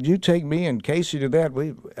man, would you take me and Casey to that?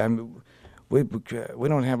 we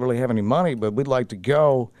don't really have any money, but we'd like to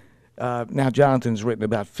go. Now Jonathan's written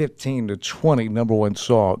about 15 to 20 number one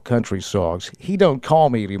country songs. He don't call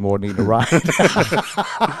me anymore, need to write.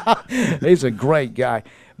 He's a great guy.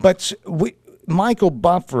 But Michael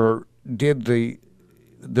Buffer did the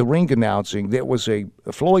ring announcing. There was a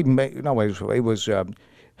Floyd it was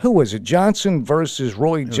who was it? Johnson versus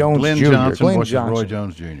Roy Jones Glenn Jr. Johnson Glenn versus Johnson. Roy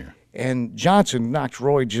Jones Jr. And Johnson knocked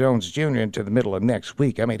Roy Jones Jr. into the middle of next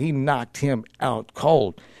week. I mean, he knocked him out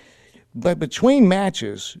cold. But between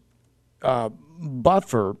matches,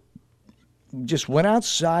 Buffer just went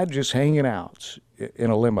outside, just hanging out in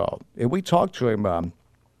a limo. And we talked to him.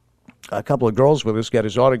 A couple of girls with us got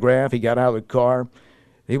his autograph. He got out of the car.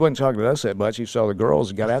 He wasn't talking to us that much. He saw the girls.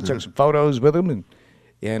 He got out, took some photos with them,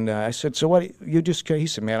 and I said, "So what? You just?" He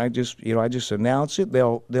said, "Man, I just announce it.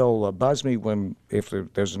 They'll buzz me if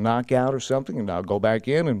there's a knockout or something, and I'll go back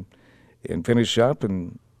in and finish up."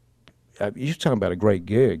 And you're talking about a great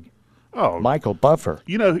gig. Oh, Michael Buffer.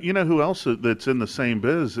 You know who else that's in the same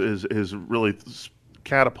biz is really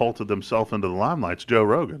catapulted themselves into the limelight? Joe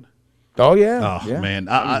Rogan. Oh yeah. Oh yeah. man,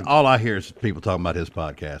 all I hear is people talking about his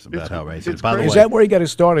podcast about how racist. By the way, is that where he got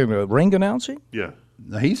his start in the ring announcing? Yeah.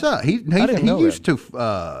 He's he's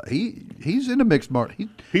into mixed martial.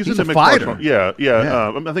 He's into a mixed fighter. martial.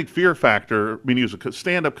 Yeah. I think Fear Factor. I mean, he was a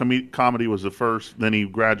stand-up comedy was the first. Then he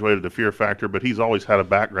graduated to Fear Factor, but he's always had a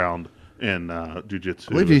background in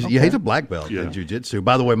jiu-jitsu. I believe he's a black belt in jiu-jitsu.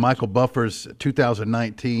 By the way, Michael Buffer's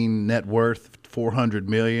 2019 net worth $400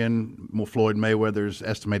 million. Floyd Mayweather's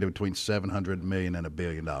estimated between $700 million and $1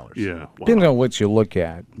 billion. Yeah, wow. Depending on what you look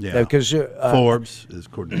at. Yeah, because Forbes is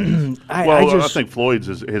according to I think Floyd's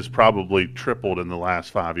has probably tripled in the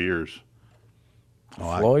last 5 years.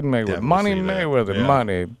 Floyd Mayweather, Money Mayweather,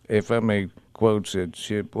 money. If I may quote it,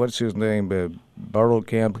 what's his name?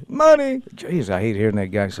 Bertelkamp, money. Jeez, I hate hearing that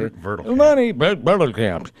guy say money.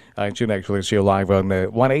 Bertelkamp. All right, you next. Let's see you live on the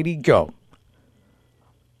 180 Go.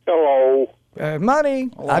 Hello. Money.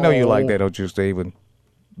 Hello. I know you like that, don't you, Stephen?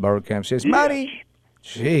 Bertelkamp says money.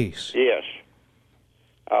 Jeez. Yes.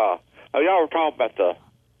 Y'all were talking about the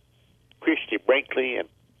Christy Brinkley and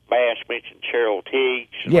Bass mentioned Cheryl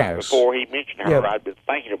Tiggs. Yes. Before he mentioned her, I'd been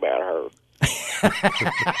thinking about her.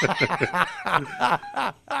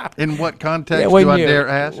 In what context do I dare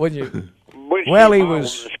ask? When he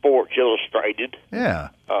was Sports Illustrated. Yeah.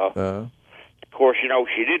 Of course,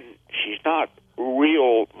 she's not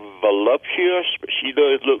real voluptuous, but she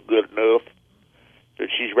does look good enough that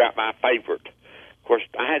she's about my favorite. Of course,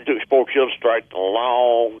 I hadn't do Sports Illustrated in a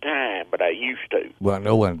long time, but I used to. Well,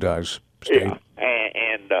 no one does, Steve. Yeah,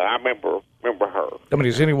 and I remember her. I mean,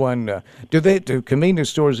 does anyone? Do convenience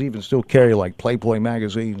stores even still carry like Playboy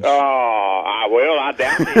magazines? I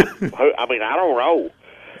doubt it. I mean, I don't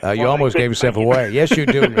know. You almost gave yourself away. Yes, you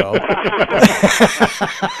do know.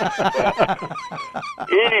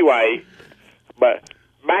 Anyway, but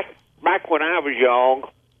back when I was young,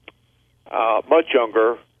 much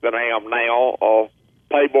younger than I am now,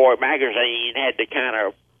 Playboy magazine had the kind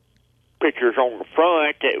of pictures on the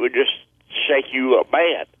front that would just shake you up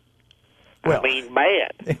bad. Well, I mean,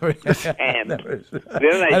 bad. And then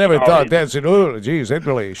I never thought that. I said, oh, geez, that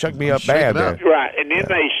really shook me up bad. Right, and then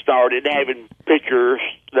they started having pictures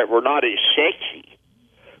that were not as sexy,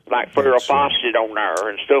 like Farrah Fawcett on there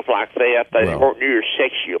and stuff like that. They weren't near as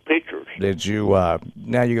sexy of pictures. Did you,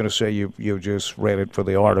 now you're going to say you just read it for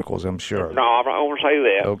the articles, I'm sure. No, I'm not going to say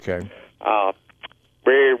that. Okay.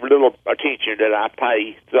 Very little attention that I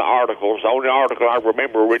pay to the articles. The only article I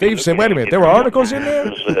remember reading. Steve said, wait a minute, there were articles in there?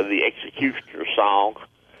 Was the Executioner song.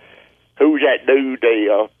 Who was that dude?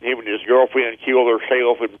 Him and his girlfriend killed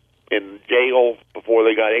herself in jail before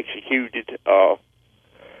they got executed. No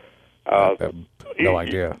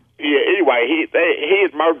idea. Yeah, anyway, he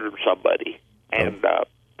had murdered somebody, and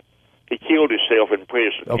he killed himself in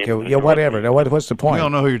prison. Okay, whatever. Now, what's the point? We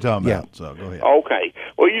don't know who you're talking about, so go ahead. Okay.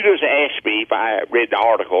 Well, you just asked me if I read the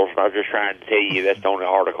articles, and I was just trying to tell you that's the only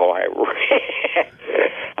article I ever read.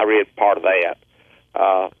 I read part of that.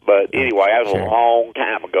 But anyway, that was a long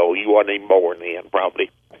time ago. You wasn't even born then,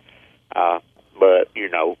 probably. But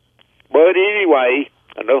anyway,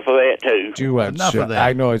 enough of that, too. Enough of that.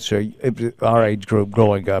 I know it's our age group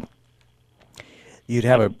growing up. You'd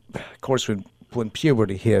have of course, when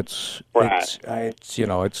puberty hits, right.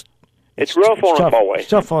 It's rough on tough, a boy. It's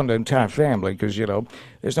tough on the entire family because,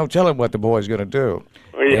 there's no telling what the boy's going to do.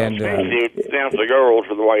 Yeah, especially down to the girls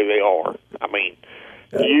for the way they are. I mean,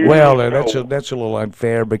 that's a little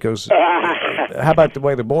unfair because how about the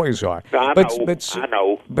way the boys are? I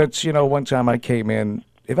know. But, one time I came in,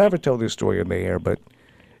 if I ever told this story in the air, but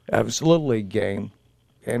it was a Little League game,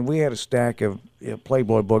 and we had a stack of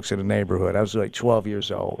Playboy books in the neighborhood. I was like 12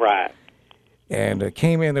 years old. Right. And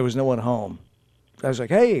came in, there was no one home. I was like,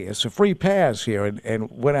 hey, it's a free pass here, and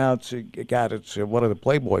went out to got it to one of the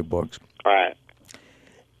Playboy books. Right.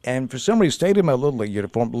 And for some reason, stayed in my Little League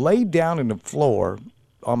uniform, laid down on the floor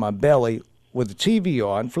on my belly with the TV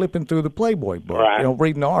on, flipping through the Playboy book, right.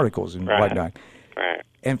 reading the articles and whatnot,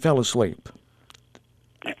 and fell asleep.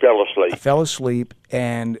 You fell asleep. I fell asleep,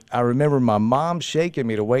 and I remember my mom shaking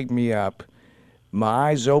me to wake me up. My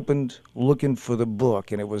eyes opened, looking for the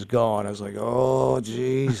book, and it was gone. I was like, oh,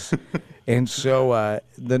 jeez. And so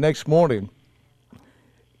the next morning,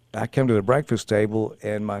 I come to the breakfast table,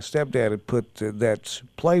 and my stepdad had put that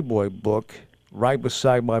Playboy book right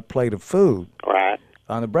beside my plate of food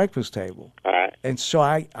on the breakfast table. And so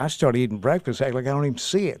I started eating breakfast, like I don't even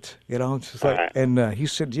see it, It's just like, and he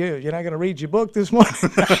said, you're not going to read your book this morning?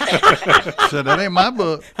 I said, that ain't my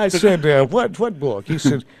book. I said, what book? He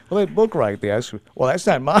said, well, that book right there. I said, well, that's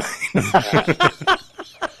not mine.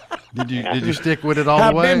 Did you stick with it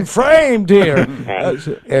all the way? I've been framed here.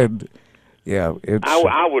 And yeah, it's.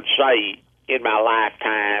 I would say in my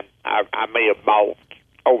lifetime, I may have bought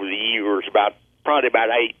over the years probably about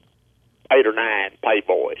eight or nine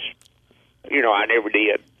Playboys. I never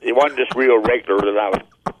did. It wasn't just real regular that I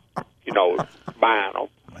was, buying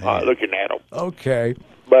them, looking at them. Okay.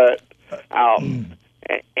 But and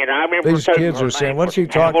I remember these kids are saying, "What's he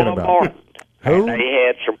talking about?" Who? And they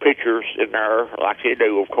had some pictures in there, like they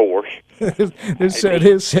do, of course.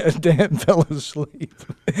 It said Dan fell asleep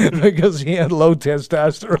because he had low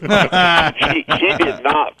testosterone. she did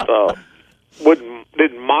not,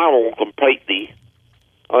 didn't model completely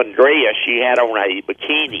undressed. She had on a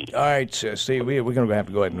bikini. All right, Steve, we're going to have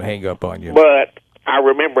to go ahead and hang up on you. But I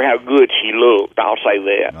remember how good she looked. I'll say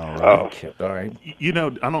that. All right. I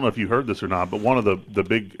don't know if you heard this or not, but one of the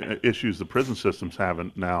big issues the prison system's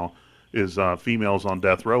having now is females on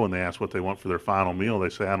death row, and they ask what they want for their final meal. They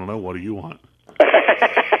say, I don't know, what do you want? Is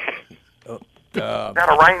that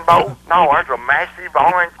a rainbow? No, there's a massive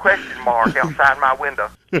orange question mark outside my window.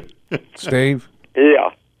 Steve? Yeah.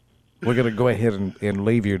 We're going to go ahead and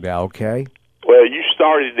leave you now, okay? Well, you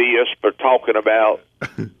started this by talking about...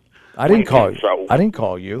 I didn't call you. I didn't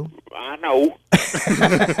call you. I know.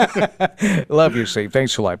 Love you, Steve.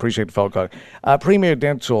 Thanks a lot. Appreciate the phone call. Premier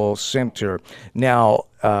Dental Center. Now,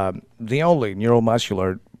 the only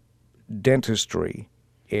neuromuscular dentistry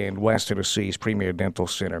in West Tennessee's Premier Dental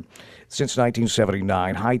Center. Since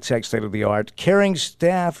 1979, high-tech, state-of-the-art, caring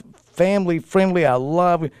staff, family-friendly. I'm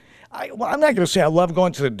not going to say I love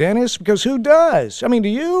going to the dentist, because who does? I mean, do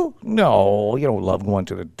you? No, you don't love going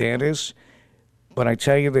to the dentist. But I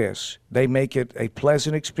tell you this, they make it a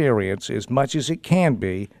pleasant experience as much as it can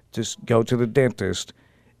be to go to the dentist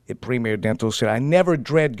at Premier Dental Center. I never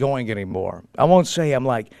dread going anymore. I won't say I'm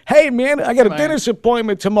like, hey, man, I got a dentist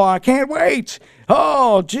appointment tomorrow. I can't wait.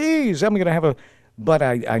 Oh, geez, I'm going to have a... But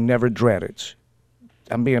I never dread it.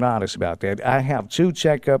 I'm being honest about that. I have 2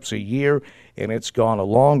 checkups a year, and it's gone a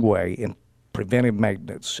long way in preventive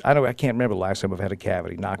maintenance. I can't remember the last time I've had a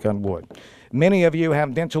cavity, knock on wood. Many of you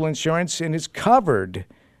have dental insurance, and it's covered.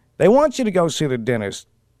 They want you to go see the dentist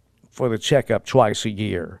for the checkup twice a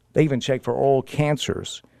year. They even check for oral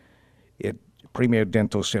cancers at Premier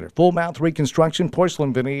Dental Center. Full mouth reconstruction,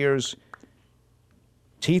 porcelain veneers,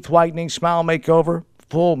 teeth whitening, smile makeover,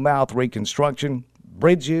 full mouth reconstruction,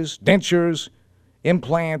 bridges, dentures,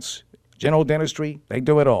 implants, general dentistry. They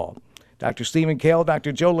do it all. Dr. Stephen Kell,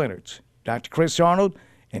 Dr. Joe Leonard, Dr. Chris Arnold,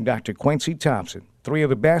 and Dr. Quincy Thompson. 3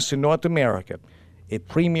 of the best in North America at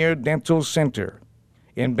Premier Dental Center.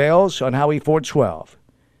 In Bells on Highway 412.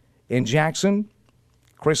 In Jackson,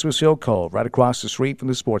 Christmas Hill Cove, right across the street from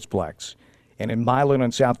the Sportsplex. And in Milan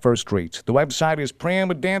on South 1st Street. The website is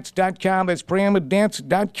PremiaDent.com. That's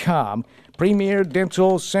PremiaDent.com. Premier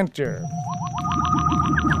Dental Center.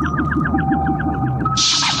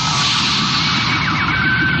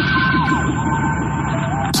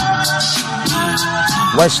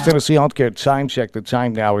 West Tennessee Healthcare time check. The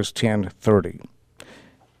time now is 10:30.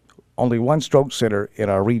 Only one stroke center in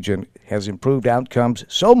our region has improved outcomes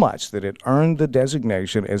so much that it earned the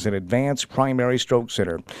designation as an advanced primary stroke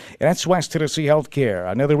center. And that's West Tennessee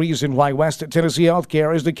Healthcare. Another reason why West Tennessee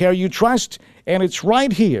Healthcare is the care you trust, and it's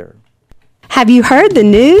right here. Have you heard the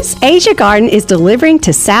news? Asia Garden is delivering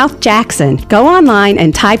to South Jackson. Go online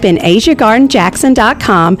and type in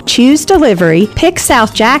AsiaGardenJackson.com, choose delivery, pick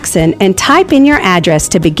South Jackson, and type in your address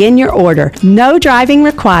to begin your order. No driving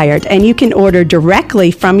required, and you can order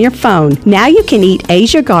directly from your phone. Now you can eat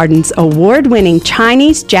Asia Garden's award-winning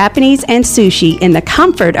Chinese, Japanese, and sushi in the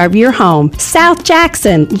comfort of your home. South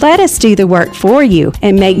Jackson, let us do the work for you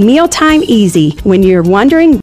and make mealtime easy when you're wondering